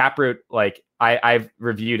 Taproot, like I've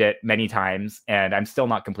reviewed it many times and I'm still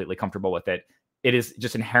not completely comfortable with it. It is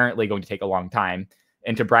just inherently going to take a long time.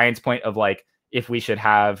 And to Brian's point of like, if we should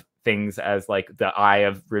have things as like the eye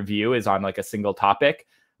of review is on like a single topic,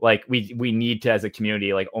 like we need to, as a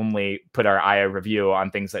community, like only put our eye of review on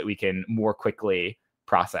things that we can more quickly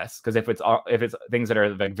process. Because if it's things that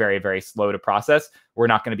are like very, very slow to process, we're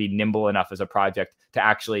not going to be nimble enough as a project to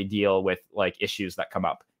actually deal with like issues that come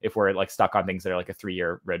up if we're like stuck on things that are like a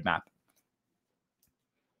 3-year roadmap.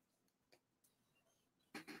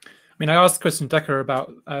 I mean, I asked Christian Decker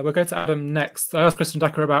about, we'll go to Adam next. I asked Christian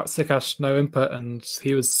Decker about Sikash no input, and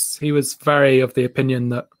he was very of the opinion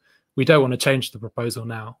that we don't want to change the proposal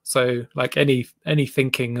now. So like any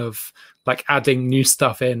thinking of like adding new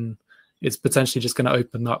stuff in is potentially just going to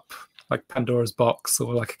open up like Pandora's box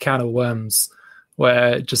or like a can of worms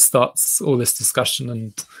where it just starts all this discussion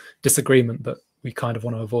and disagreement that we kind of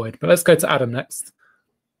want to avoid. But let's go to Adam next.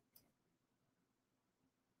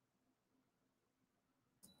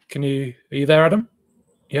 Are you there, Adam?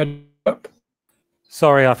 You had up?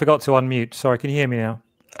 Sorry, I forgot to unmute. Sorry, can you hear me now?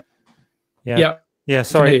 Yeah. Yeah,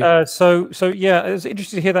 sorry. So yeah, it was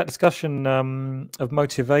interesting to hear that discussion of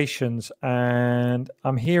motivations, and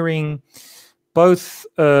I'm hearing both,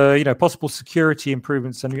 possible security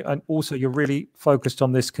improvements, and also you're really focused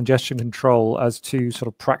on this congestion control as to sort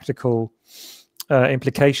of practical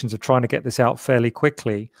implications of trying to get this out fairly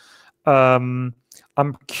quickly.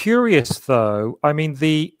 I'm curious, though. I mean,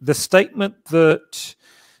 the statement that,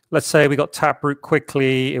 let's say we got Taproot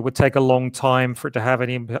quickly, it would take a long time for it to have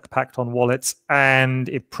any impact on wallets, and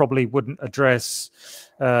it probably wouldn't address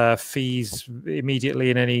fees immediately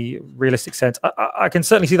in any realistic sense. I can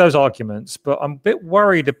certainly see those arguments, but I'm a bit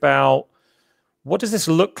worried about what does this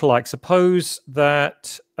look like? Suppose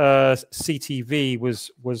that CTV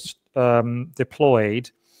was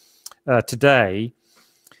deployed today.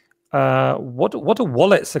 What are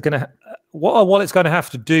wallets going to have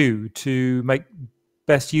to do to make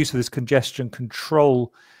best use of this congestion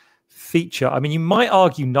control feature? I mean, you might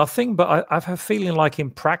argue nothing, but I have a feeling like in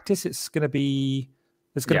practice there's going to be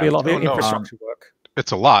a lot of infrastructure work.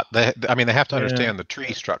 It's a lot. They have to understand the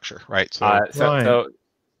tree structure, right? So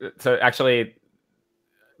actually,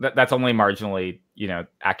 that's only marginally,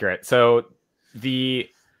 accurate. So it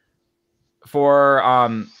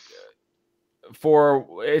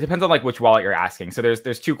depends on like which wallet you're asking. So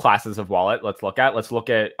there's two classes of wallet. Let's look at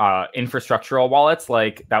infrastructural wallets,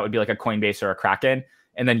 like that would be like a Coinbase or a Kraken,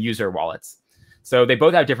 and then user wallets. So they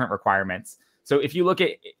both have different requirements. So if you look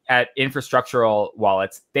at infrastructural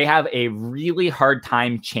wallets, they have a really hard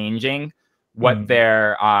time changing what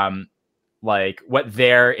their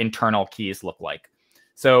internal keys look like.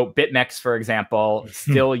 So BitMEX, for example,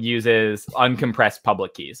 still uses uncompressed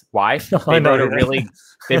public keys. Why? They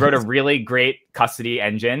wrote a really great custody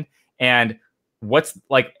engine. And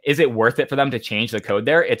is it worth it for them to change the code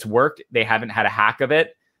there? It's worked. They haven't had a hack of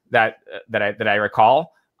it that I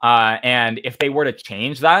recall. And if they were to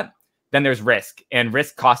change that, then there's risk, and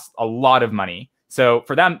risk costs a lot of money. So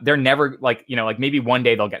for them, they're never maybe one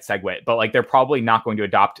day they'll get SegWit, but they're probably not going to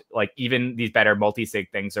adopt even these better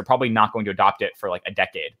multi-sig things. They're probably not going to adopt it for a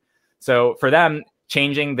decade. So for them,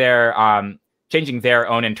 changing their own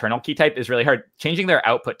internal key type is really hard. Changing their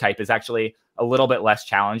output type is actually a little bit less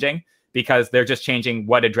challenging because they're just changing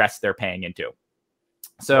what address they're paying into.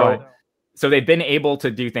 So. Right. So they've been able to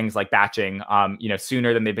do things like batching,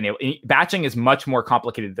 sooner than they've been able. Batching is much more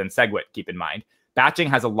complicated than SegWit. Keep in mind, batching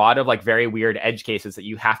has a lot of very weird edge cases that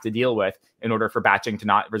you have to deal with in order for batching to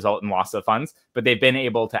not result in loss of funds. But they've been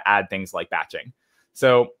able to add things like batching.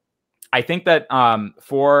 So I think that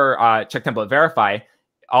for Check Template Verify,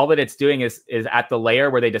 all that it's doing is at the layer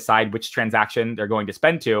where they decide which transaction they're going to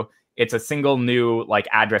spend to. It's a single new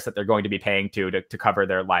address that they're going to be paying to cover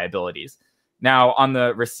their liabilities. Now, on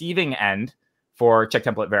the receiving end for Check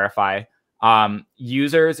Template Verify,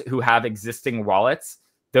 users who have existing wallets,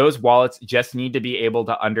 those wallets just need to be able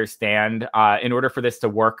to understand, in order for this to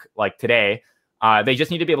work today, they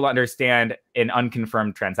just need to be able to understand an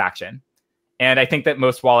unconfirmed transaction. And I think that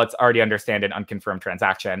most wallets already understand an unconfirmed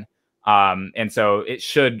transaction. And so it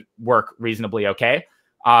should work reasonably okay.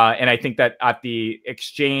 And I think that at the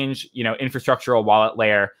exchange, infrastructural wallet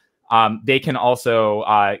layer, they can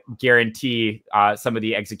also guarantee some of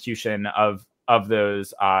the execution of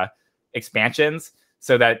those expansions,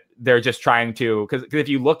 so that they're just trying to, because if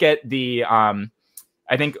you look at the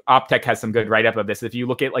I think Optech has some good write-up of this. If you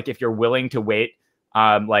look at if you're willing to wait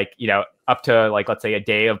up to let's say a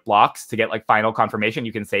day of blocks to get final confirmation,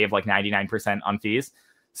 you can save 99% on fees.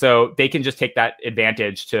 So they can just take that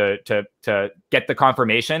advantage to get the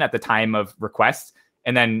confirmation at the time of request,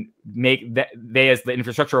 and then they as the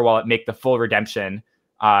infrastructure wallet make the full redemption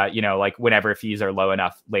whenever fees are low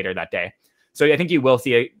enough later that day. So I think you will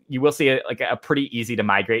see a pretty easy to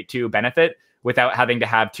migrate to benefit without having to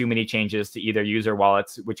have too many changes to either user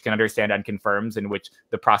wallets, which can understand unconfirms, and which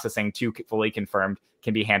the processing to fully confirmed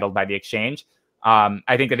can be handled by the exchange.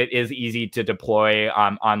 I think that it is easy to deploy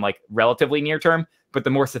on relatively near term, but the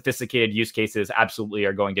more sophisticated use cases absolutely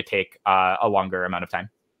are going to take a longer amount of time.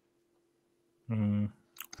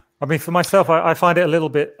 I mean, for myself, I find it a little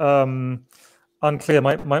bit unclear.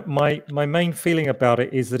 My main feeling about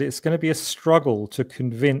it is that it's going to be a struggle to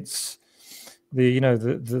convince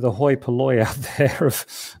the hoi polloi out there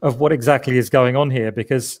of what exactly is going on here,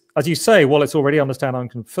 because as you say, wallets already understand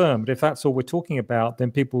unconfirmed. If that's all we're talking about,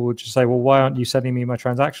 then people would just say, well, why aren't you sending me my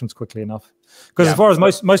transactions quickly enough? Because as far as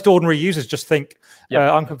most ordinary users just think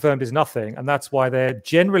unconfirmed is nothing, and that's why they're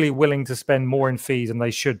generally willing to spend more in fees than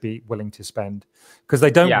they should be willing to spend, because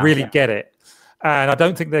they don't really get it. And I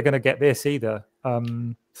don't think they're going to get this either.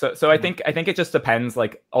 So I think it just depends.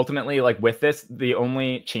 Ultimately, with this, the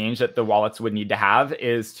only change that the wallets would need to have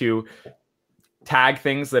is to tag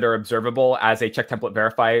things that are observable as a check template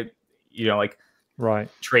verify,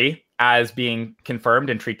 tree as being confirmed,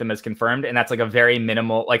 and treat them as confirmed. And that's a very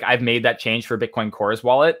minimal. I've made that change for Bitcoin Core's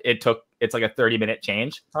wallet. It's a 30-minute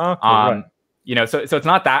change. Oh, cool, right. So it's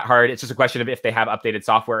not that hard. It's just a question of if they have updated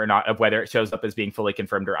software or not, of whether it shows up as being fully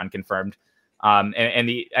confirmed or unconfirmed.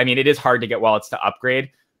 It is hard to get wallets to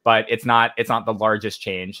upgrade, but it's not the largest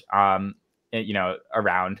change,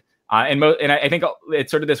 around. And I think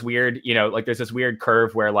it's sort of this weird, there's this weird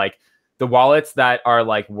curve where the wallets that are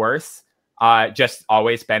worse, just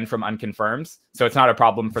always spend from unconfirms, so it's not a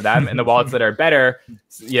problem for them. And the wallets that are better,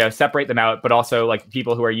 separate them out, but also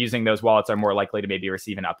people who are using those wallets are more likely to maybe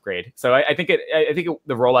receive an upgrade. So I think the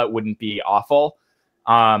rollout wouldn't be awful,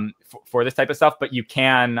 for this type of stuff, but you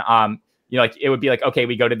can. It would be okay,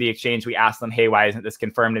 we go to the exchange, we ask them, hey, why isn't this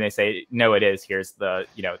confirmed? And they say, no, it is. Here's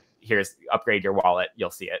here's upgrade your wallet.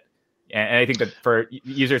 You'll see it. And I think that for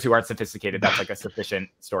users who aren't sophisticated, that's a sufficient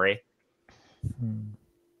story.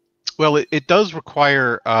 Well, it does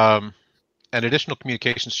require an additional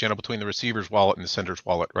communications channel between the receiver's wallet and the sender's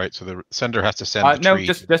wallet, right? So the sender has to send the tree.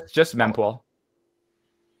 No, just mempool.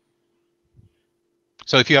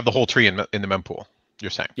 So if you have the whole tree in the mempool,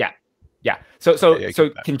 you're saying? Yeah.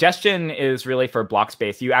 So congestion is really for block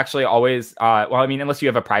space. You actually always, unless you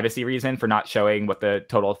have a privacy reason for not showing what the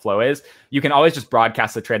total flow is, you can always just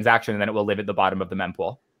broadcast the transaction, and then it will live at the bottom of the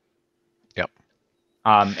mempool. Yep.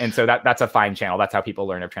 And so that's a fine channel. That's how people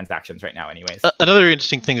learn of transactions right now, anyways. Another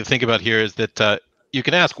interesting thing to think about here is that you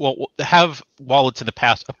can ask, well, have wallets in the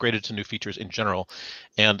past upgraded to new features in general?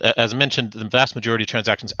 And as mentioned, the vast majority of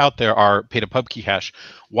transactions out there are pay-to-pub key hash.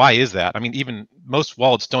 Why is that? I mean, even most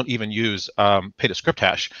wallets don't even use pay-to-script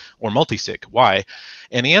hash or multi-sig. Why?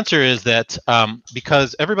 And the answer is that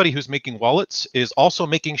because everybody who's making wallets is also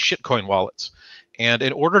making shitcoin wallets. And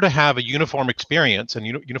in order to have a uniform experience and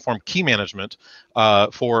uniform key management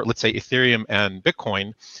for, let's say, Ethereum and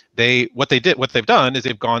Bitcoin, what they've done is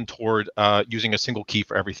they've gone toward using a single key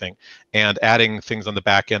for everything and adding things on the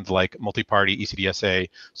back end like multi-party ECDSA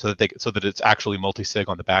so that it's actually multi-sig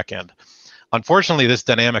on the back end. Unfortunately, this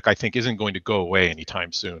dynamic, I think, isn't going to go away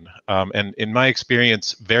anytime soon. And in my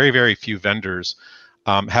experience, very, very few vendors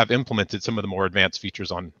have implemented some of the more advanced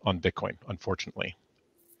features on Bitcoin, unfortunately.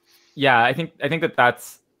 Yeah, I think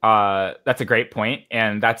that's a great point,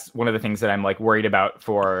 and that's one of the things that I'm worried about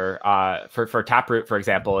for Taproot, for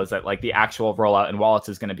example, is that the actual rollout in wallets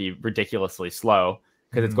is going to be ridiculously slow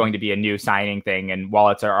because it's going to be a new signing thing, and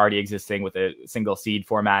wallets are already existing with a single seed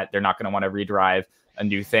format. They're not going to want to rederive a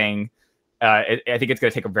new thing. I think it's going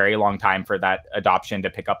to take a very long time for that adoption to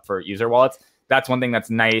pick up for user wallets. That's one thing that's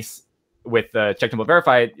nice with the check template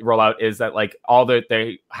verify rollout, is that all that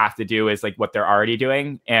they have to do is what they're already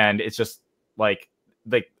doing, and it's just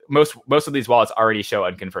most of these wallets already show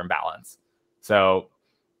unconfirmed balance. So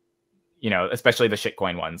especially the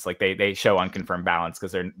shitcoin ones, they show unconfirmed balance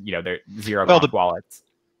because they're zero wallets.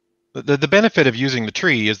 The benefit of using the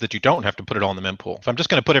tree is that you don't have to put it all in the mempool. If I'm just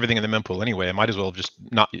going to put everything in the mempool anyway, I might as well have just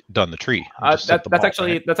not done the tree. That's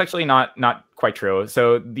actually not quite true.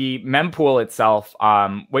 So the mempool itself,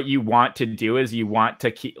 what you want to do is you want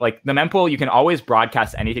to keep, like, the mempool, you can always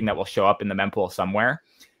broadcast anything that will show up in the mempool somewhere.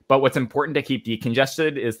 But what's important to keep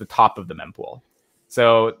decongested is the top of the mempool.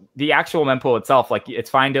 So the actual mempool itself, like, it's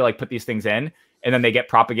fine to like put these things in and then they get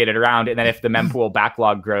propagated around. And then if the mempool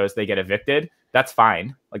backlog grows, they get evicted. That's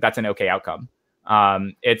fine. Like, that's an okay outcome.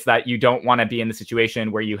 It's that you don't want to be in the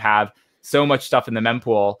situation where you have so much stuff in the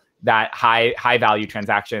mempool that high value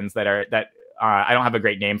transactions that I don't have a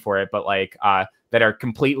great name for it, but like that are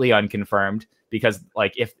completely unconfirmed, because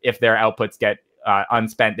like if their outputs get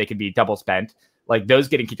unspent, they could be double spent. Like, those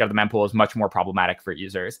getting kicked out of the mempool is much more problematic for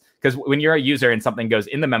users, because when you're a user and something goes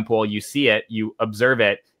in the mempool, you see it, you observe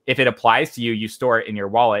it. If it applies to you, you store it in your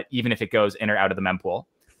wallet, even if it goes in or out of the mempool.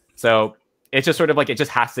 So it's just sort of like, it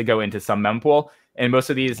just has to go into some mempool. And most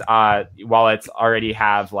of these wallets already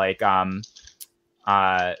have like,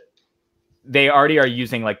 they already are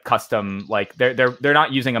using like custom, like they're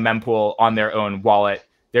not using a mempool on their own wallet.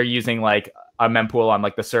 They're using like a mempool on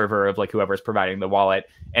like the server of like whoever's providing the wallet.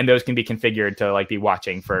 And those can be configured to like be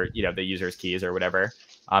watching for, you know, the user's keys or whatever,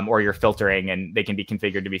 or you're filtering, and they can be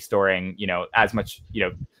configured to be storing, you know, as much, you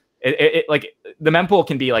know, like the mempool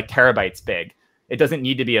can be like terabytes big. It doesn't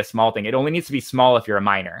need to be a small thing. It only needs to be small if you're a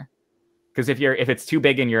miner. Because if it's too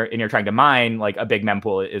big and you're trying to mine, like a big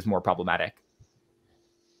mempool is more problematic.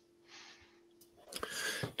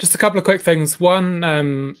 Just a couple of quick things.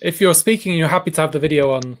 One, if you're speaking and you're happy to have the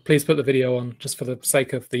video on, please put the video on just for the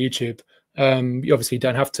sake of the YouTube. You obviously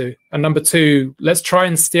don't have to. And number two, let's try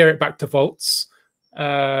and steer it back to vaults.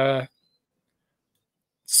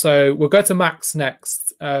 So we'll go to Max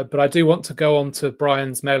next, but I do want to go on to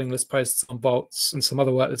Brian's mailing list posts on vaults and some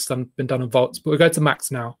other work that's been done on vaults. But we'll go to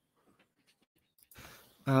Max now.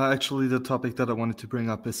 Actually, the topic that I wanted to bring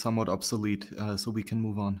up is somewhat obsolete, so we can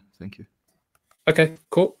move on. Thank you. Okay,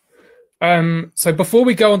 cool. So before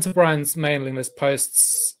we go on to Brian's mailing list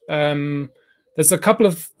posts, there's a couple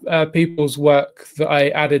of people's work that I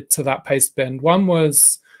added to that paste bin. One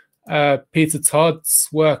was Peter Todd's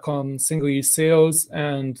work on single-use seals,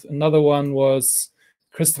 and another one was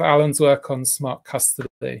Christopher Allen's work on smart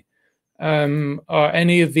custody. Are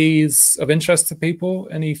any of these of interest to people?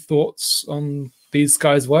 Any thoughts on these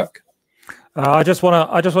guys' work? I just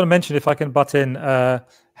want to mention, if I can butt in,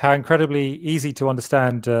 how incredibly easy to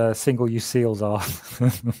understand single-use seals are.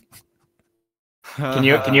 Can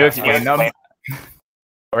you explain them?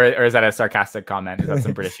 Or is that a sarcastic comment? Is that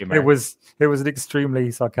some British humor? It was an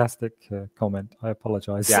extremely sarcastic comment. I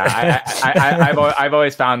apologize. Yeah, I've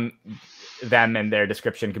always found them and their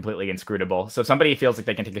description completely inscrutable. So if somebody feels like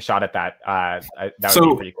they can take a shot at that, that would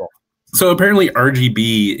be pretty cool. So apparently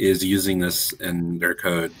RGB is using this in their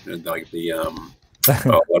code, like the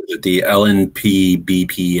what is it, the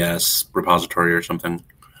LNP-BPS repository or something.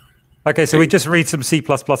 Okay, so we just read some C++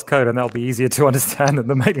 code, and that'll be easier to understand than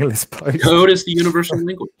the mailing list post. Code is the universal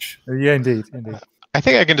language. Yeah, indeed. I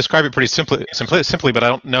think I can describe it pretty simply, but I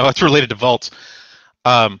don't know it's related to vaults.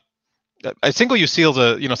 A single-use seal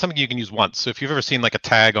is something you can use once. So if you've ever seen like a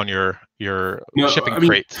tag on your shipping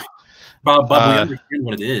crate, Bob, we understand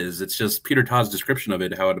what it is. It's just Peter Todd's description of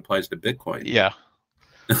it, how it applies to Bitcoin. Yeah.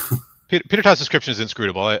 Peter Todd's description is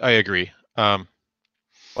inscrutable. I agree.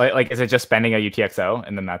 Like, is it just spending a UTXO,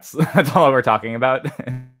 and then that's all we're talking about?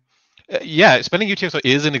 Yeah, spending UTXO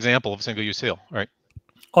is an example of a single-use seal, right?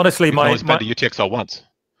 Honestly, you can only spend a UTXO once.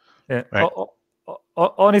 Yeah. Right?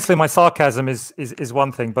 Honestly, my sarcasm is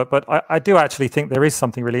one thing, but I do actually think there is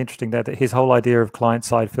something really interesting there, that his whole idea of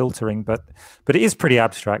client-side filtering, but it is pretty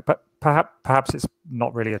abstract. But perhaps it's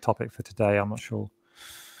not really a topic for today. I'm not sure.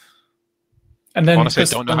 And then honestly, I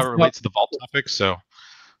don't know how it relates to the vault topic. So,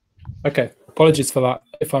 okay, apologies for that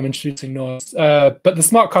if I'm introducing noise. But the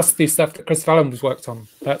smart custody stuff that Christopher Allen was worked on,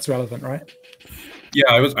 that's relevant, right? Yeah,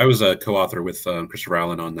 I was a co-author with Christopher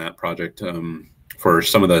Allen on that project for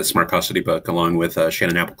some of the smart custody book, along with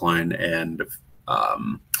Shannon Appelkline and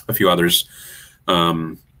a few others.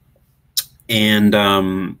 Yeah,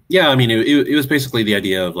 I mean, it was basically the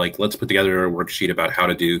idea of like, let's put together a worksheet about how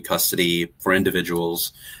to do custody for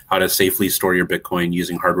individuals, how to safely store your Bitcoin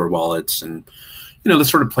using hardware wallets, and the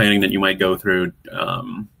sort of planning that you might go through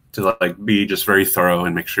to like be just very thorough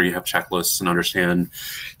and make sure you have checklists and understand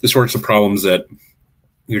the sorts of problems that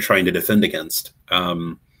you're trying to defend against.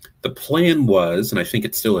 The plan was, and I think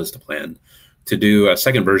it still is the plan, to do a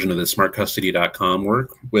second version of the smartcustody.com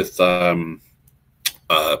work with for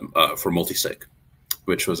multisig,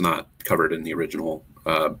 which was not covered in the original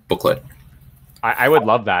booklet. I would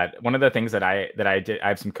love that. One of the things that I did, I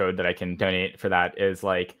have some code that I can donate for that, is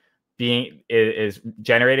like is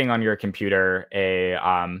generating on your computer a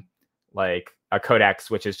like a codex,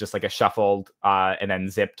 which is just like a shuffled and then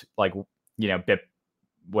zipped, like, you know, BIP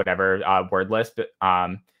whatever word list,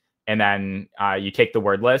 and then you take the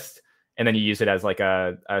word list and then you use it as like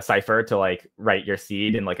a cipher to like write your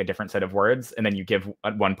seed in like a different set of words, and then you give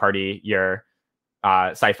one party your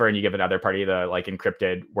cipher and you give another party the like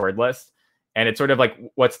encrypted word list. And it's sort of like,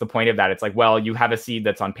 what's the point of that? It's like, well, you have a seed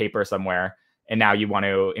that's on paper somewhere, and now you want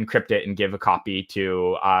to encrypt it and give a copy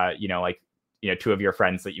to you know, like, you know, two of your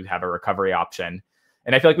friends that you have a recovery option.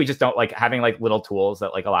 And I feel like we just don't like having like little tools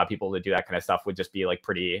that like allow people to do that kind of stuff would just be like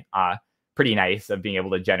pretty nice, of being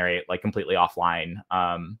able to generate like completely offline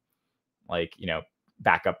like, you know,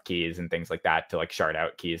 backup keys and things like that to like shard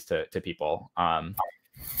out keys to people.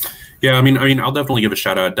 Yeah, I mean, I'll definitely give a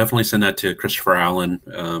shout out. Definitely send that to Christopher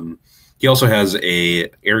Allen. He also has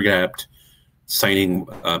a air-gapped signing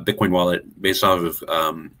Bitcoin wallet based off of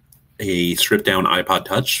a stripped down iPod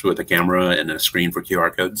Touch with a camera and a screen for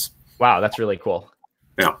QR codes. Wow, that's really cool.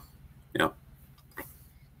 Yeah, yeah.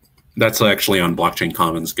 That's actually on Blockchain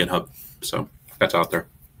Commons GitHub, so that's out there.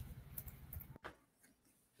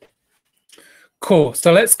 Cool.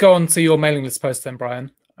 So let's go on to your mailing list post then,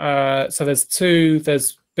 Brian. So there's two.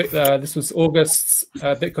 This was August's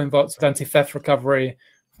Bitcoin Vaults with anti-theft recovery,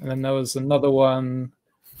 and then there was another one,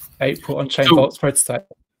 April on-chain vaults prototype.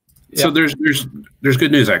 Yeah. So there's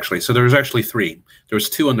good news actually. So there was actually three. There was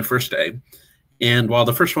two on the first day, and while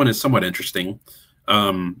the first one is somewhat interesting,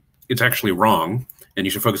 it's actually wrong, and you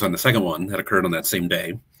should focus on the second one that occurred on that same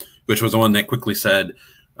day, which was the one that quickly said,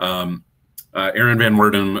 Aaron Van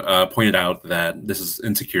Werden pointed out that this is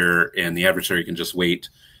insecure and the adversary can just wait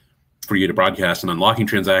for you to broadcast an unlocking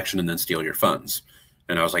transaction and then steal your funds.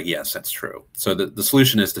 And I was like, yes, that's true. So the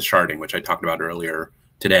solution is the sharding, which I talked about earlier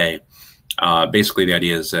today. Basically, the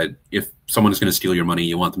idea is that if someone is going to steal your money,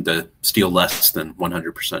 you want them to steal less than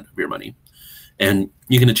 100% of your money. And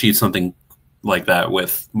you can achieve something like that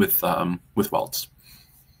with vaults.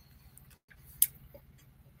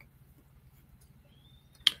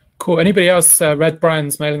 Cool. Anybody else read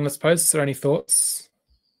Brian's mailing list posts or any thoughts?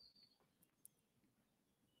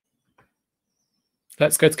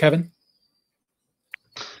 Let's go to Kevin.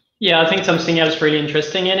 Yeah, I think something else really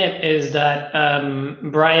interesting in it is that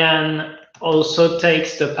Brian also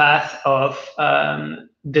takes the path of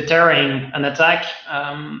deterring an attack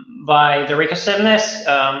by the recursiveness.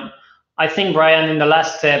 I think, Brian, in the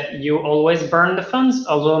last step, you always burn the funds,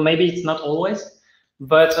 although maybe it's not always.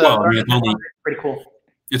 But well, I mean, it's pretty cool.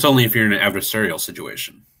 It's only if you're in an adversarial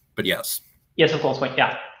situation, but yes. Yes, of course. Wait,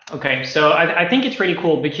 yeah. Okay, so I think it's really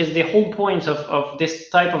cool because the whole point of this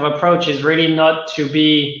type of approach is really not to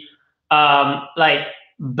be like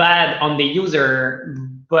bad on the user,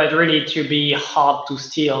 but really to be hard to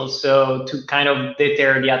steal, so to kind of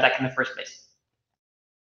deter the attack in the first place.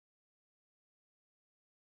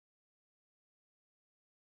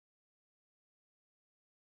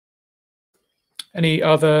 Any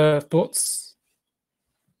other thoughts?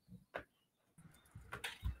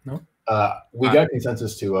 No? We got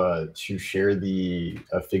consensus to share the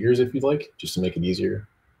figures if you'd like, just to make it easier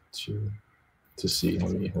to see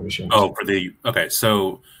when we show them. Oh, for the okay.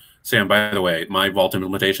 So, Sam, by the way, my Vault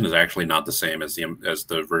implementation is actually not the same as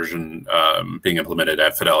the version being implemented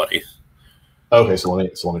at Fidelity. Okay, so let me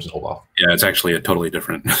just hold off. Yeah, it's actually a totally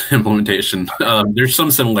different implementation. There's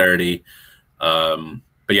some similarity,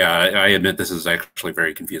 but yeah, I admit this is actually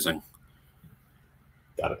very confusing.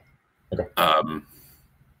 Got it. Okay.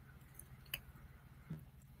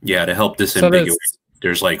 Yeah, to help disambiguate,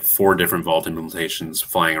 there's like 4 different Vault implementations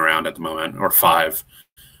flying around at the moment, or 5.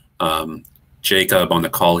 Jacob on the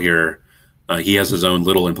call here, he has his own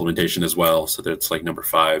little implementation as well, so that's like number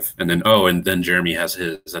 5. And then Jeremy has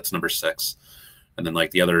his, that's number 6. And then like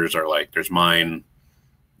the others are like, there's mine,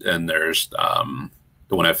 and there's the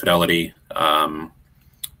one at Fidelity,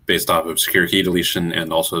 based off of secure key deletion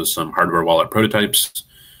and also some hardware wallet prototypes.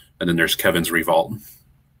 And then there's Kevin's Revault.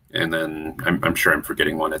 And then I'm sure I'm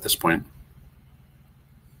forgetting one at this point.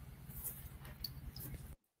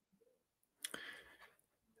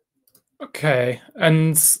 Okay,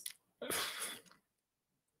 and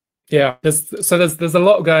yeah, there's a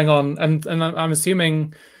lot going on, and I'm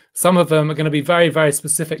assuming some of them are going to be very, very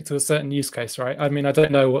specific to a certain use case, right? I mean, I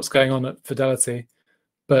don't know what's going on at Fidelity,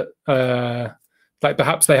 but like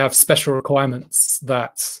perhaps they have special requirements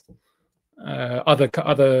that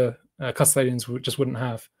other custodians just wouldn't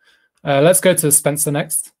have. Let's go to Spencer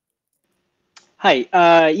next. Hi.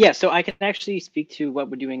 Yeah, so I can actually speak to what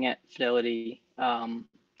we're doing at Fidelity,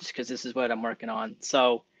 just because this is what I'm working on.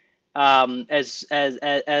 So As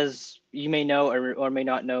you may know or may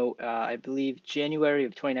not know, I believe January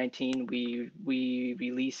of 2019 we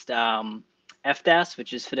released FDAS,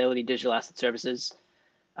 which is Fidelity Digital Asset Services.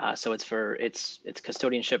 So it's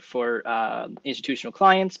custodianship for institutional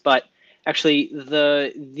clients, but actually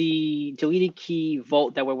the deleted key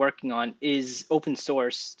vault that we're working on is open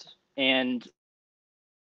sourced and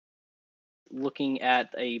looking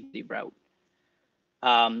at the route.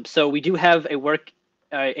 So we do have a work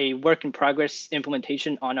in progress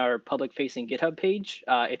implementation on our public facing GitHub page.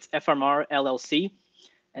 It's FRMR LLC,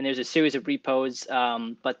 and there's a series of repos.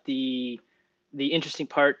 But the interesting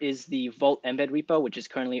part is the Vault embed repo, which is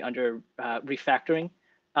currently under refactoring.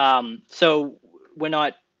 So we're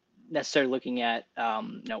not necessarily looking at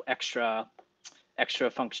extra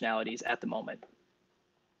functionalities at the moment.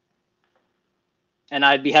 And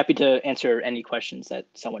I'd be happy to answer any questions that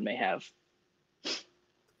someone may have.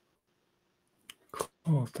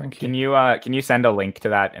 Oh, thank you. Can you send a link to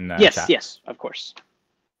that in the chat? Yes, of course.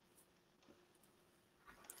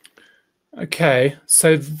 Okay,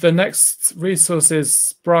 so the next resource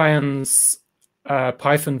is Brian's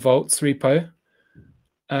Python Vaults repo,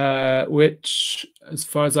 which, as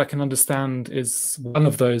far as I can understand, is one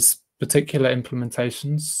of those particular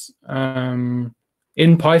implementations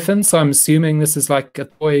in Python. So I'm assuming this is like a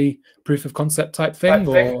toy proof of concept type thing,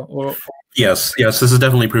 or Yes, this is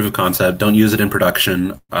definitely proof of concept. Don't use it in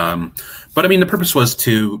production. But I mean, the purpose was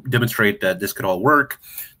to demonstrate that this could all work,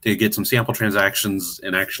 to get some sample transactions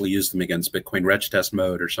and actually use them against Bitcoin reg test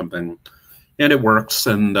mode or something. And it works,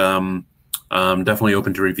 and definitely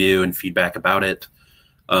open to review and feedback about it.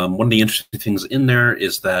 One of the interesting things in there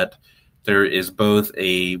is that there is both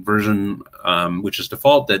a version which is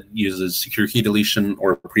default that uses secure key deletion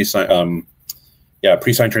or pre-signed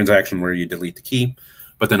transaction where you delete the key,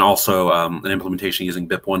 but then also an implementation using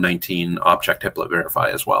BIP 119 object template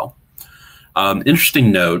verify as well.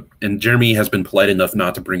 Interesting note, and Jeremy has been polite enough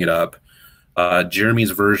not to bring it up.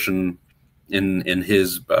 Jeremy's version in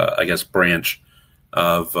his I guess branch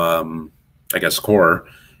of I guess core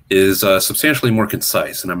is substantially more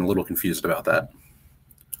concise, and I'm a little confused about that.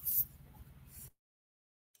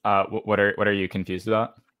 What are you confused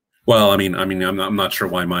about? Well, I mean, I'm not sure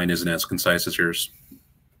why mine isn't as concise as yours.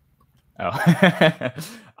 Oh,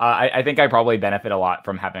 I think I probably benefit a lot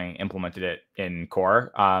from having implemented it in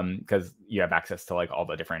core, because you have access to like all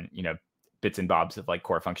the different bits and bobs of like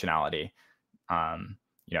core functionality,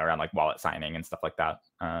 around like wallet signing and stuff like that.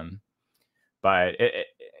 But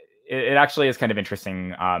it actually is kind of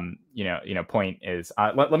interesting. Point is,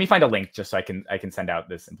 let me find a link just so I can send out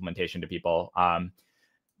this implementation to people.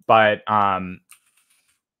 But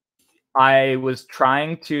I was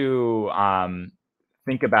trying to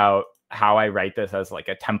think about how I write this as like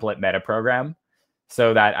a template meta program,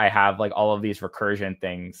 so that I have like all of these recursion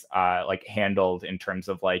things like handled in terms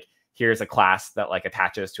of like, here's a class that like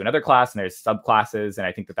attaches to another class and there's subclasses. And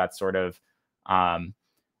I think that that's sort of a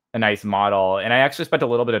nice model. And I actually spent a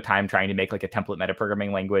little bit of time trying to make like a template meta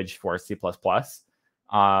programming language for C++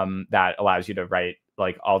 that allows you to write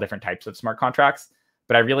like all different types of smart contracts.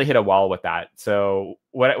 But I really hit a wall with that. So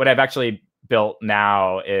what I've actually built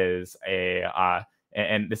now is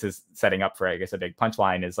and this is setting up for, I guess, a big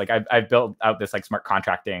punchline, is like I've built out this like smart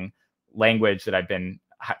contracting language that I've been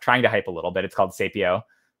trying to hype a little bit. It's called Sapio.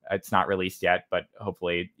 It's not released yet, but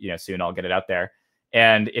hopefully, soon I'll get it out there.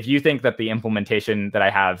 And if you think that the implementation that I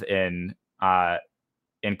have in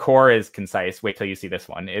core is concise, wait till you see this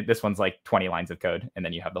one. This one's like 20 lines of code, and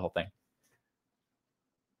then you have the whole thing.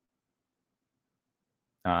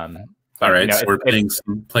 All right, so we're playing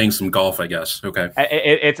some golf, I guess. Okay.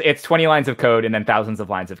 It's 20 lines of code and then thousands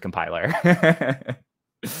of lines of compiler.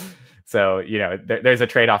 So, there's a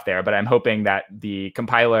trade-off there, but I'm hoping that the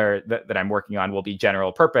compiler that I'm working on will be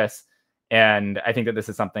general purpose. And I think that this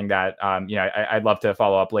is something that, I'd love to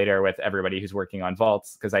follow up later with everybody who's working on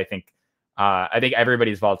vaults, because I think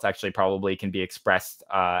everybody's vaults actually probably can be expressed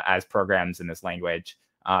as programs in this language.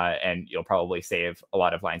 And you'll probably save a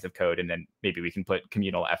lot of lines of code, and then maybe we can put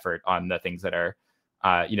communal effort on the things that are,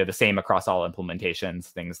 the same across all implementations.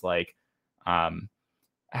 Things like,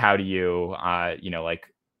 how do you,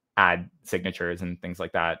 like add signatures and things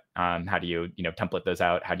like that. How do you, template those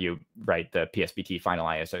out? How do you write the PSBT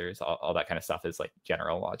finalizers? All that kind of stuff is like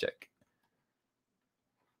general logic.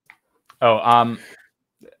 Oh,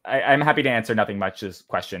 I'm happy to answer Nothing Much's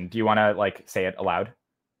question. Do you want to like say it aloud?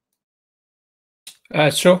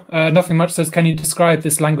 Sure. Nothing Much says, can you describe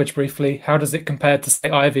this language briefly? How does it compare to, say,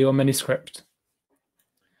 Ivy or Miniscript?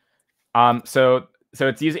 So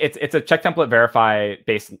it's a check template verify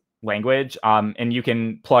based language, and you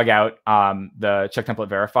can plug out the check template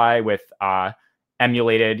verify with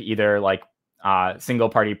emulated either like single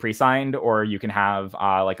party pre-signed, or you can have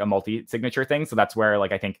like a multi-signature thing. So that's where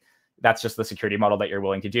like I think that's just the security model that you're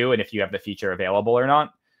willing to do, and if you have the feature available or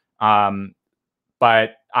not.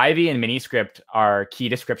 But Ivy and Miniscript are key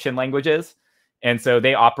description languages, and so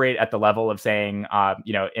they operate at the level of saying,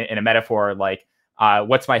 you know, in a metaphor, like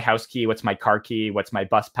what's my house key, what's my car key, what's my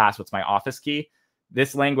bus pass, what's my office key.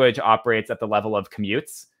 This language operates at the level of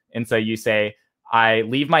commutes, and so you say, I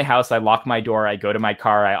leave my house, I lock my door, I go to my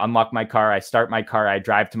car, I unlock my car, I start my car, I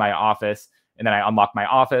drive to my office, and then I unlock my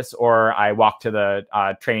office, or I walk to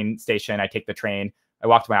the train station, I take the train, I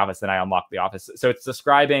walk to my office, then I unlock the office. So it's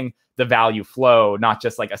describing the value flow, not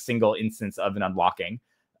just like a single instance of an unlocking.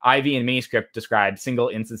 Ivy and Miniscript describe single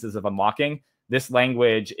instances of unlocking. This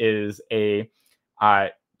language is a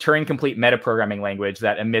Turing-complete metaprogramming language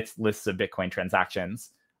that emits lists of Bitcoin transactions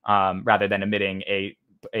rather than emitting a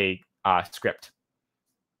script.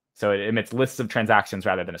 So it emits lists of transactions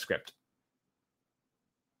rather than a script.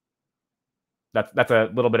 That's a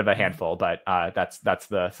little bit of a handful, but that's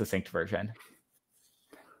the succinct version.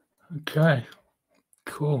 Okay,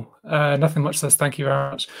 cool. Nothing much says thank you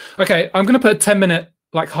very much. Okay, I'm going to put a 10-minute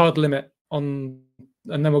like hard limit on,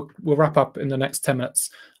 and then we'll wrap up in the next 10 minutes.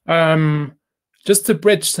 Just to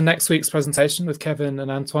bridge to next week's presentation with Kevin and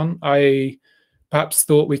Antoine, I perhaps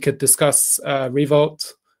thought we could discuss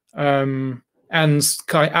Revolt. And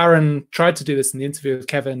Aaron tried to do this in the interview with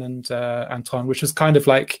Kevin and Antoine, which was kind of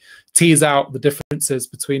like tease out the differences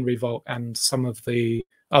between Revolt and some of the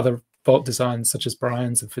other Vault designs, such as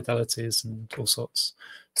Brian's and Fidelity's and all sorts.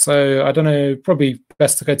 So I don't know, probably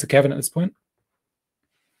best to go to Kevin at this point.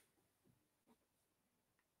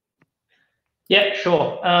 Yeah,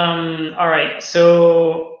 sure. All right.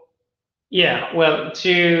 So yeah, well,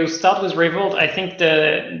 to start with Revolt, I think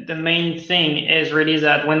the main thing is really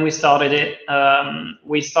that when we started it,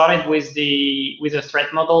 we started with a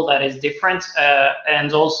threat model that is different,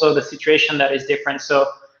 and also the situation that is different. So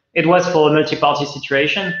it was for a multi-party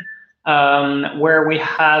situation where we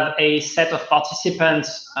have a set of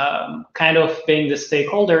participants kind of being the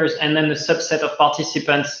stakeholders, and then a subset of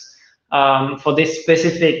participants for this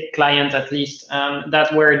specific client, at least, that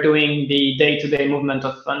were doing the day-to-day movement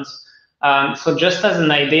of funds. So just as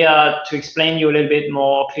an idea to explain you a little bit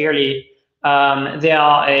more clearly, they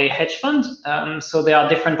are a hedge fund. So there are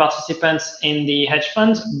different participants in the hedge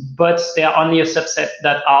fund, but they are only a subset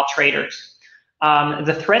that are traders.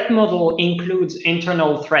 The threat model includes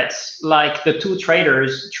internal threats, like the two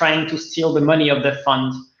traders trying to steal the money of the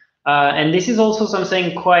fund. And this is also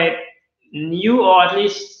something quite new, or at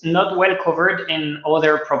least not well covered in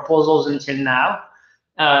other proposals until now.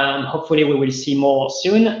 Hopefully we will see more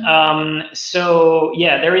soon. So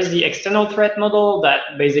yeah, there is the external threat model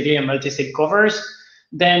that basically a multisig covers.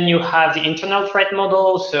 Then you have the internal threat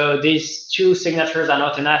model. So these two signatures are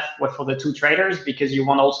not enough for the two traders, because you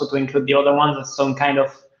want also to include the other ones as some kind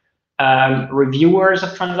of reviewers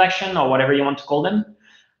of transaction, or whatever you want to call them.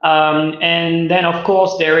 And then, of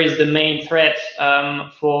course, there is the main threat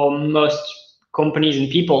for most companies and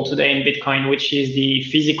people today in Bitcoin, which is the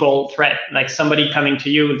physical threat, like somebody coming to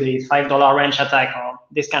you, the $5 ranch attack, or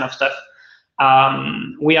this kind of stuff.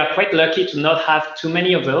 We are quite lucky to not have too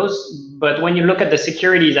many of those, but when you look at the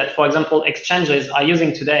security that, for example, exchanges are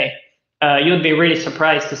using today, you'd be really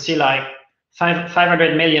surprised to see like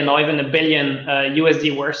 500 million or even $1 billion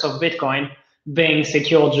USD worth of Bitcoin being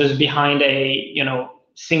secured just behind a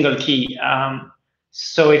single key.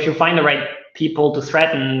 So if you find the right people to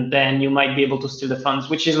threaten, then you might be able to steal the funds,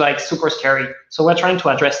 which is like super scary. So we're trying to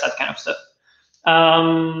address that kind of stuff.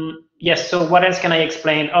 Yes, so what else can I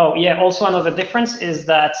explain? Oh yeah, also another difference is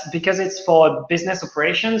that because it's for business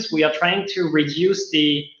operations, we are trying to reduce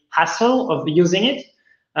the hassle of using it.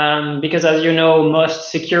 Because as you know,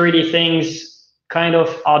 most security things kind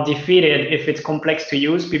of are defeated if it's complex to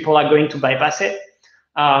use. People are going to bypass it.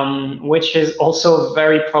 Which is also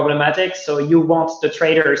very problematic. So you want the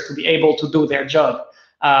traders to be able to do their job.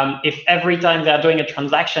 If every time they're doing a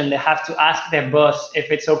transaction, they have to ask their boss if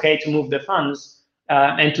it's okay to move the funds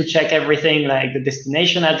and to check everything like the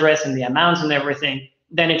destination address and the amounts and everything,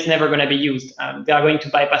 then it's never going to be used. They are going to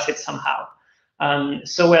bypass it somehow.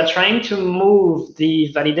 So we're trying to move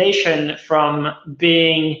the validation from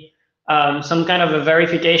being some kind of a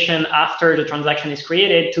verification after the transaction is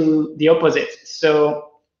created to the opposite. So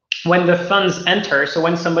when the funds enter, so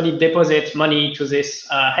when somebody deposits money to this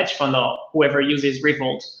hedge fund or whoever uses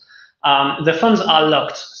Revolt, the funds are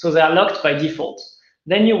locked. So they are locked by default.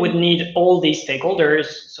 Then you would need all these stakeholders,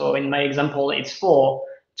 so in my example, it's 4,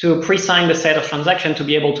 to pre-sign the set of transactions to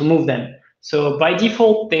be able to move them. So by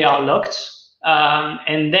default, they are locked.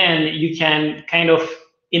 And then you can kind of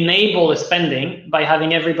enable the spending by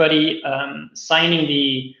having everybody signing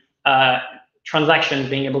the transactions,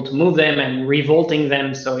 being able to move them and revolting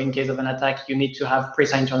them. So in case of an attack, you need to have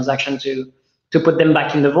pre-signed transaction to put them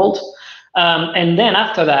back in the vault. And then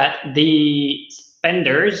after that, the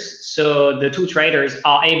spenders, so the two traders,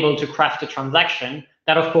 are able to craft a transaction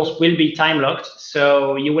that, of course, will be time locked.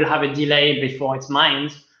 So you will have a delay before it's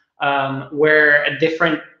mined, where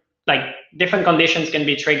different conditions can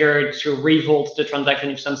be triggered to revolt the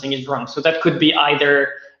transaction if something is wrong. So that could be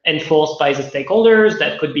either enforced by the stakeholders,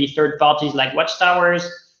 that could be third parties like watchtowers,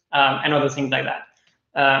 and other things like that.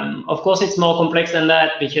 Of course, it's more complex than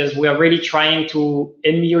that because we are really trying to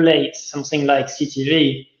emulate something like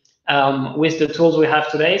CTV with the tools we have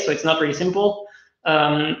today, so it's not really simple.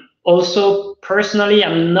 Also, personally,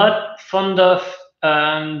 I'm not fond of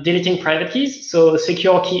deleting private keys, so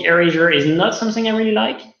secure key erasure is not something I really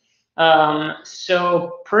like.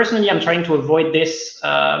 So personally, I'm trying to avoid this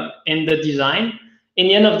in the design. In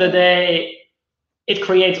the end of the day, it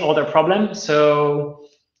creates other problems. So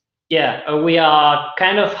yeah, we are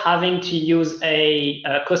kind of having to use a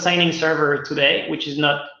co-signing server today, which is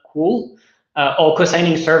not cool, or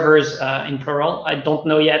co-signing servers in plural. I don't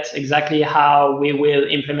know yet exactly how we will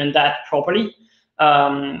implement that properly,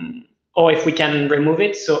 or if we can remove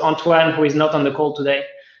it. So Antoine, who is not on the call today,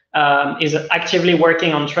 is actively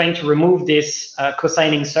working on trying to remove this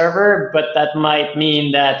co-signing server, but that might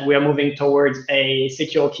mean that we are moving towards a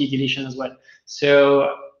secure key deletion as well.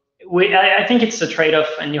 So I think it's a trade-off,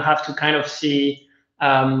 and you have to kind of see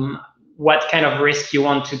what kind of risk you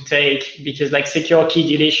want to take, because like secure key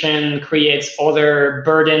deletion creates other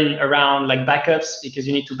burden around like backups, because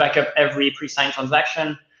you need to back up every pre-signed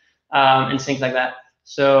transaction and things like that.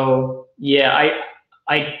 So yeah,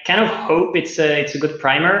 I kind of hope it's a good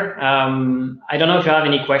primer. I don't know if you have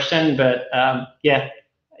any question, but yeah,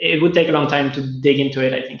 it would take a long time to dig into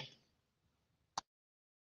it, I think.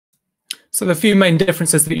 So the few main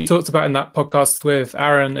differences that you talked about in that podcast with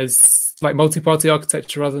Aaron is like multi-party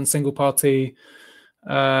architecture rather than single party.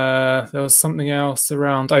 There was something else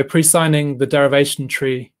around pre-signing the derivation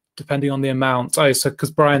tree depending on the amount. So because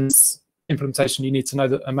Brian's implementation, you need to know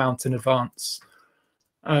the amount in advance.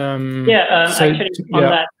 Actually,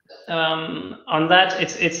 on that,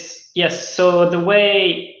 it's yes. So the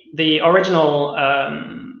way the original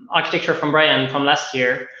architecture from Brian from last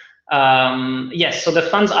year, yes. So the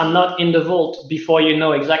funds are not in the vault before you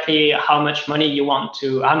know exactly how much money you want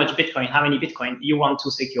to, how many Bitcoin you want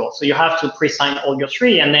to secure. So you have to pre-sign all your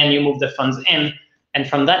tree, and then you move the funds in, and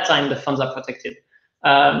from that time the funds are protected.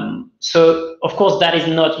 So of course that is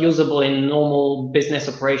not usable in normal business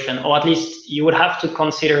operation, or at least you would have to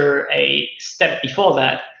consider a step before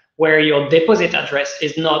that where your deposit address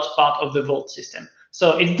is not part of the vault system.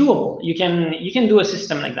 So it's doable. You can do a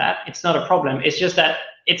system like that. It's not a problem. It's just that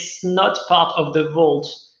it's not part of the vault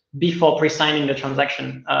before pre-signing the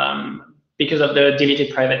transaction because of the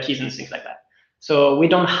deleted private keys and things like that. So we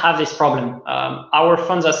don't have this problem. Our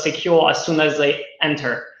funds are secure as soon as they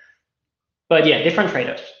enter. But yeah, different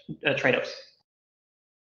trade-offs.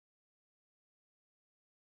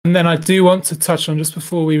 And then I do want to touch on, just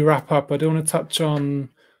before we wrap up, I do want to touch on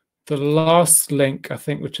the last link, I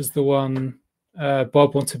think, which is the one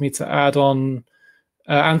Bob wanted me to add on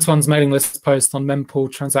Antoine's mailing list post on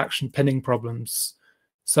mempool transaction pinning problems.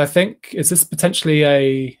 So I think, is this potentially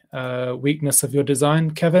a weakness of your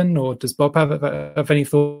design, Kevin, or does Bob have any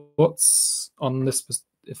thoughts on this,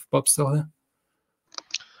 if Bob's still here?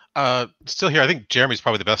 Still here. I think Jeremy's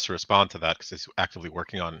probably the best to respond to that because he's actively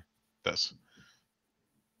working on this.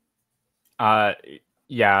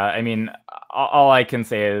 Yeah, I mean, all I can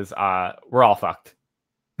say is we're all fucked.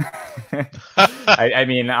 I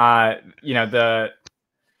mean, you know,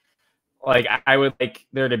 I would like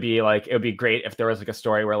there to be like, it would be great if there was like a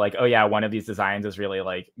story where like, oh yeah, one of these designs is really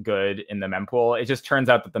like good in the mempool. It just turns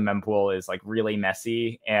out that the mempool is like really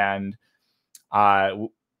messy, and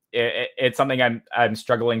it's something I'm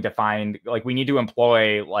struggling to find. Like, we need to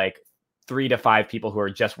employ like 3 to 5 people who are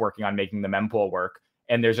just working on making the mempool work,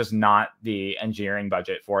 and there's just not the engineering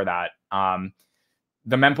budget for that.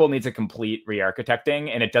 The mempool needs a complete re-architecting,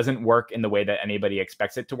 and it doesn't work in the way that anybody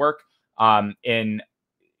expects it to work.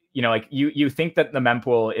 You know, like you think that the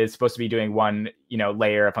mempool is supposed to be doing one, you know,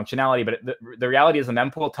 layer of functionality, but the reality is the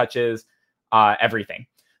mempool touches everything.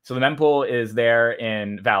 So the mempool is there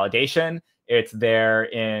in validation, it's there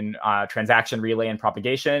in transaction relay and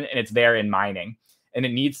propagation, and it's there in mining. And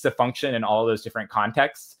it needs to function in all those different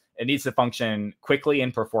contexts. It needs to function quickly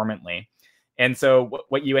and performantly. And so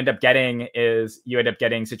what you end up getting is you end up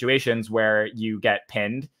getting situations where you get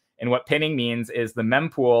pinned. And what pinning means is the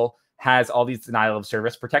mempool has all these denial of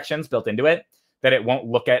service protections built into it. that it won't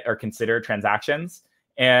look at or consider transactions.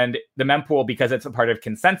 And the mempool, because it's a part of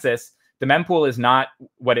consensus, the mempool is not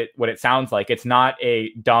what it sounds like. It's not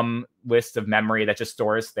a dumb list of memory that just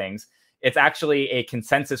stores things. It's actually a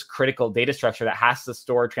consensus critical data structure that has to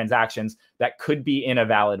store transactions that could be in a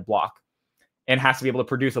valid block, and has to be able to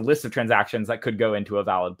produce a list of transactions that could go into a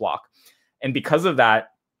valid block. And because of that,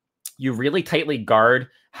 you really tightly guard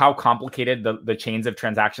how complicated the chains of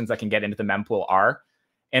transactions that can get into the mempool are.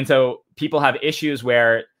 And so people have issues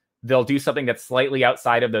where they'll do something that's slightly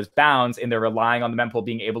outside of those bounds, and they're relying on the mempool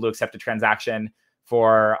being able to accept a transaction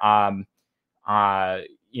for,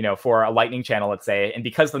 for a Lightning channel, let's say. And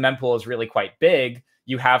because the mempool is really quite big,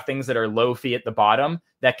 you have things that are low fee at the bottom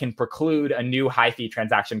that can preclude a new high fee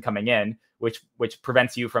transaction coming in, which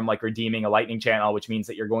prevents you from like redeeming a Lightning channel, which means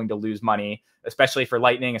that you're going to lose money, especially for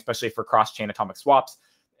Lightning, especially for cross-chain atomic swaps.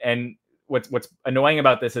 And what's annoying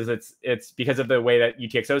about this is it's because of the way that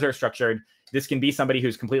UTXOs are structured. This can be somebody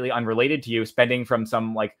who's completely unrelated to you spending from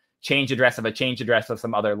some like change address of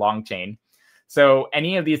some other long chain. So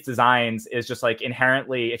any of these designs is just like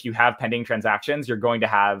inherently, if you have pending transactions, you're going to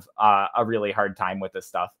have a really hard time with this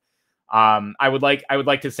stuff. I would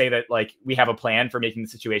like to say that like we have a plan for making the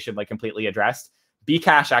situation like completely addressed.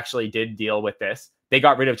 Bcash actually did deal with this. They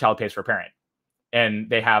got rid of child pays for parent, and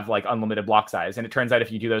they have like unlimited block size. And it turns out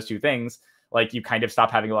if you do those two things, like you kind of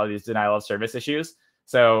stop having a lot of these denial of service issues.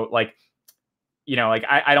 So like, like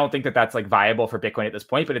I don't think that that's like viable for Bitcoin at this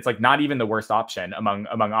point, but it's like not even the worst option among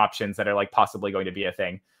options that are like possibly going to be a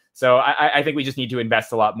thing. So I think we just need to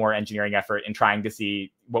invest a lot more engineering effort in trying to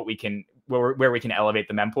see what we can, where we can elevate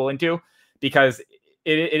the mempool into, because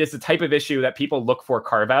it is the type of issue that people look for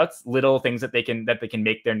carve-outs, little things that they can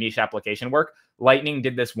make their niche application work. Lightning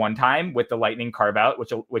did this one time with the Lightning carve-out,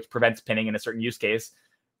 which prevents pinning in a certain use case.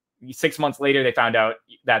 6 months later, they found out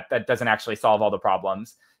that that doesn't actually solve all the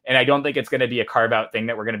problems. And I don't think it's going to be a carve-out thing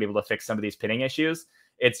that we're going to be able to fix some of these pinning issues.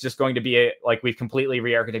 It's just going to be like we've completely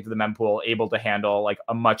re-architected the mempool, able to handle like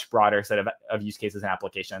a much broader set of use cases and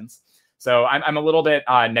applications. So I'm a little bit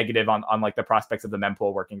negative on like the prospects of the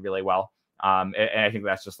mempool working really well. And I think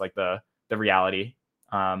that's just like the reality.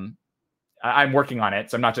 I'm working on it,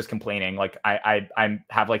 so I'm not just complaining. Like I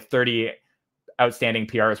have like 30 outstanding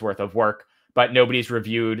PRs worth of work, but nobody's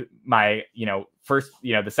reviewed my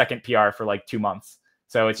the second PR for like 2 months.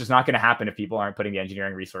 So it's just not going to happen if people aren't putting the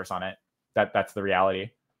engineering resource on it. That's the reality.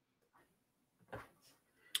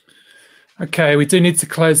 Okay, we do need to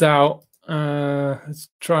close out. Let's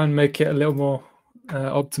try and make it a little more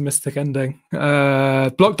optimistic ending.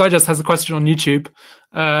 Block Digest has a question on YouTube.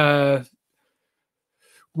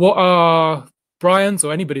 What are Brian's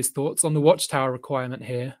or anybody's thoughts on the watchtower requirement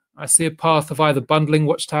here? I see a path of either bundling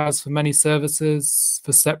watchtowers for many services,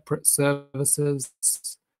 for separate services.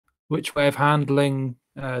 Which way of handling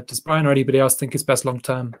does Brian or anybody else think is best long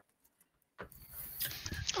term?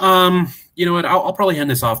 You know what? I'll probably hand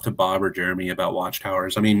this off to Bob or Jeremy about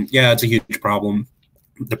watchtowers. I mean, yeah, it's a huge problem.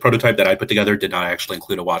 The prototype that I put together did not actually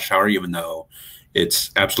include a watchtower, even though it's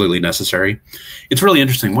absolutely necessary. It's really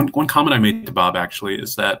interesting. One comment I made to Bob actually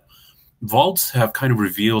is that vaults have kind of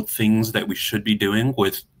revealed things that we should be doing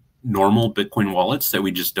with normal Bitcoin wallets that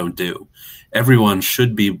we just don't do. Everyone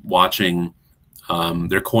should be watching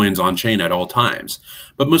their coins on chain at all times,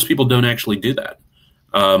 but most people don't actually do that.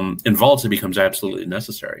 In vaults, it becomes absolutely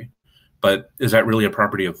necessary. But is that really a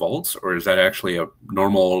property of vaults, or is that actually a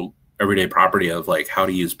normal everyday property of like how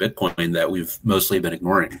to use Bitcoin that we've mostly been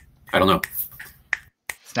ignoring? I don't know.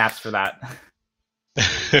 Snaps for that.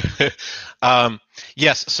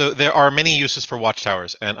 Yes, so there are many uses for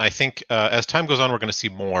watchtowers, and I think as time goes on, we're going to see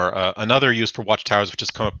more. Another use for watchtowers, which has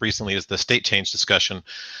come up recently, is the state change discussion.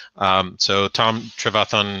 So Tom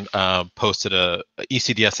Trevathan posted a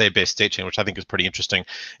ECDSA-based state chain, which I think is pretty interesting.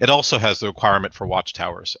 It also has the requirement for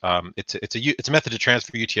watchtowers. It's a method to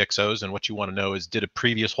transfer UTXOs, and what you want to know is, did a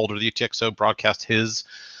previous holder of the UTXO broadcast his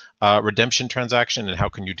redemption transaction, and how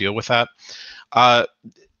can you deal with that?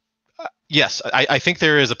 Yes, I think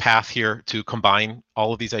there is a path here to combine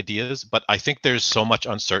all of these ideas, but I think there's so much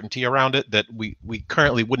uncertainty around it that we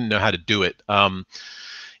currently wouldn't know how to do it.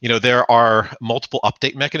 There are multiple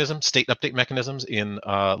update mechanisms, state update mechanisms in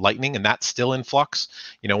Lightning, and that's still in flux.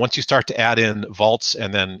 Once you start to add in vaults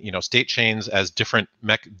and then state chains as different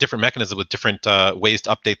mechanisms with different ways to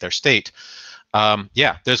update their state,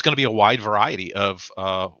 yeah, there's going to be a wide variety of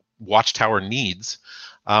watchtower needs.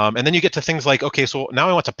 And then you get to things like, okay, so now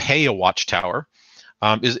I want to pay a watchtower.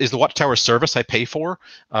 Is the Watchtower service I pay for,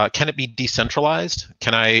 can it be decentralized?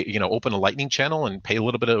 Can I, open a Lightning channel and pay a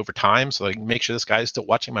little bit over time so I can make sure this guy is still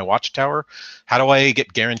watching my Watchtower? How do I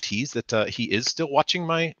get guarantees that he is still watching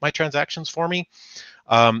my transactions for me?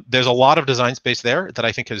 There's a lot of design space there that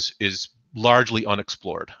I think is largely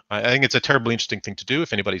unexplored. I think it's a terribly interesting thing to do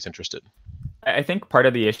if anybody's interested. I think part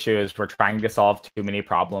of the issue is we're trying to solve too many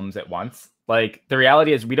problems at once. Like, the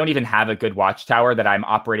reality is we don't even have a good Watchtower that I'm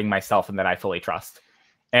operating myself and that I fully trust.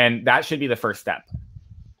 And that should be the first step.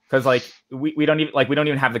 Because we don't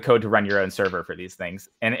even have the code to run your own server for these things.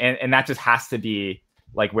 And that just has to be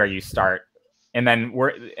like where you start. And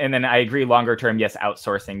then I agree, longer term, yes,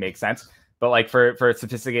 outsourcing makes sense. But like for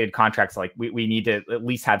sophisticated contracts, like we need to at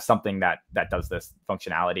least have something that does this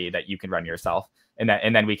functionality that you can run yourself. And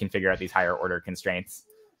then we can figure out these higher order constraints.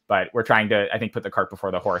 But we're trying to, I think, put the cart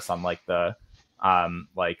before the horse on like the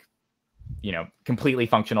completely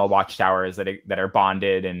functional Watchtowers that are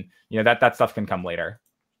bonded, and that stuff can come later.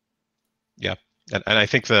 Yeah. And I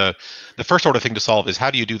think the first order thing to solve is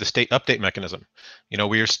how do you do the state update mechanism?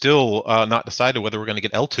 We are still not decided whether we're going to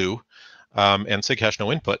get L2 and SIG hash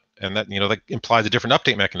no input, and that that implies a different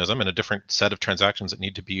update mechanism and a different set of transactions that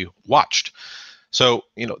need to be watched. So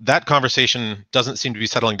that conversation doesn't seem to be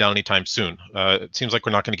settling down anytime soon. It seems like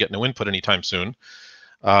we're not going to get no input anytime soon.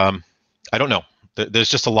 I don't know. There's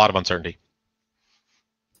just a lot of uncertainty.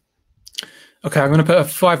 Okay, I'm going to put a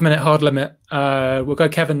 5-minute hard limit. We'll go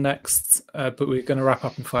Kevin next, but we're going to wrap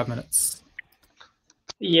up in 5 minutes.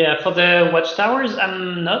 Yeah, for the Watchtowers,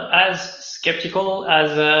 I'm not as skeptical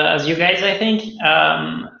as you guys, I think,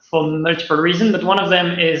 for multiple reasons. But one of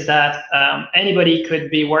them is that anybody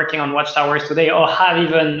could be working on Watchtowers today or have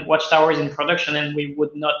even Watchtowers in production, and we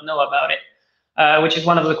would not know about it. Which is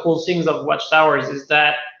one of the cool things of Watchtowers, is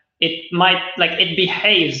that it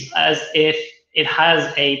behaves as if it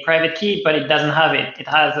has a private key, but it doesn't have it. It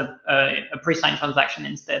has a pre-signed transaction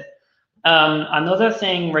instead. Another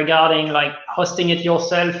thing regarding like hosting it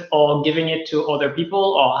yourself or giving it to other people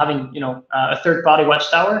or having a third-party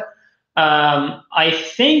Watchtower, I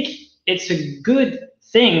think it's a good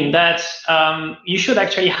thing that you should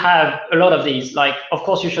actually have a lot of these. Like, of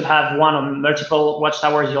course, you should have one or multiple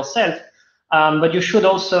Watchtowers yourself, but you should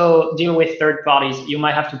also deal with third parties. You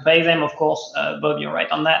might have to pay them, of course. Bob, you're right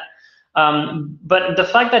on that. But the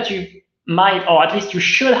fact that you might, or at least you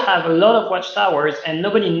should have a lot of Watchtowers and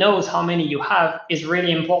nobody knows how many you have is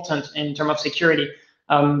really important in terms of security,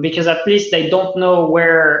 because at least they don't know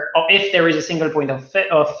where, or if there is a single point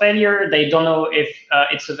of failure. They don't know if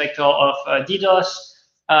it's a vector of DDoS.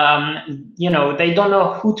 They don't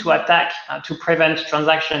know who to attack to prevent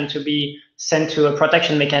transaction to be sent to a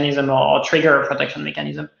protection mechanism or trigger a protection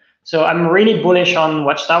mechanism. So I'm really bullish on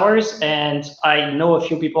Watchtowers, and I know a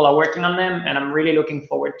few people are working on them, and I'm really looking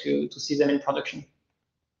forward to see them in production.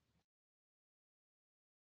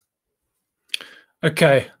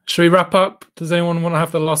 Okay, should we wrap up? Does anyone want to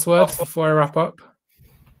have the last word before I wrap up?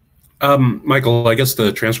 Michael, I guess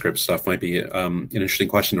the transcript stuff might be an interesting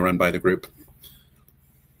question to run by the group.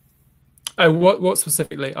 Oh, what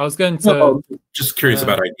specifically? I was going to just curious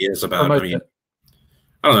about ideas about.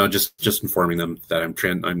 I don't know, just informing them that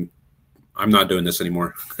I'm not doing this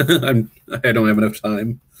anymore. I don't have enough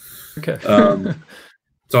time. Okay.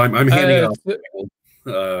 So I'm handing it off.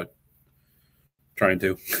 Trying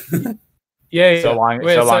to. Yeah. So long,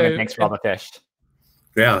 and thanks for all the fish.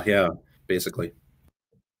 Yeah, basically.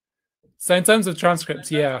 So in terms of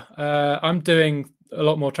transcripts, yeah, I'm doing a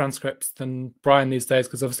lot more transcripts than Brian these days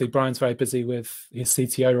because obviously Brian's very busy with his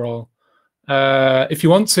CTO role. If you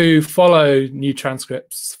want to follow new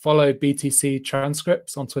transcripts, follow BTC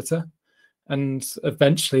transcripts on Twitter, and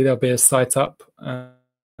eventually there'll be a site up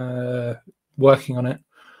working on it.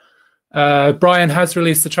 Brian has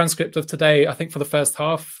released the transcript of today, I think, for the first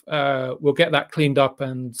half. We'll get that cleaned up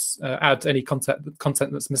and add any content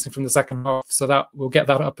that's missing from the second half, so that we'll get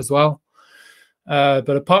that up as well. But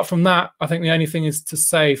apart from that, I think the only thing is to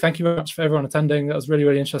say thank you very much for everyone attending. That was really,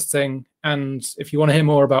 really interesting. And if you want to hear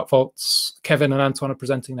more about Vaults, Kevin and Antoine are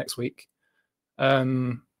presenting next week.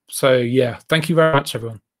 So yeah, thank you very much,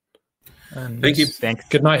 everyone. And thank you. Thanks.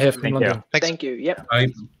 Good night here from London. Thank you. Yep. Bye.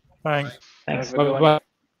 Thanks. Thanks. Bye.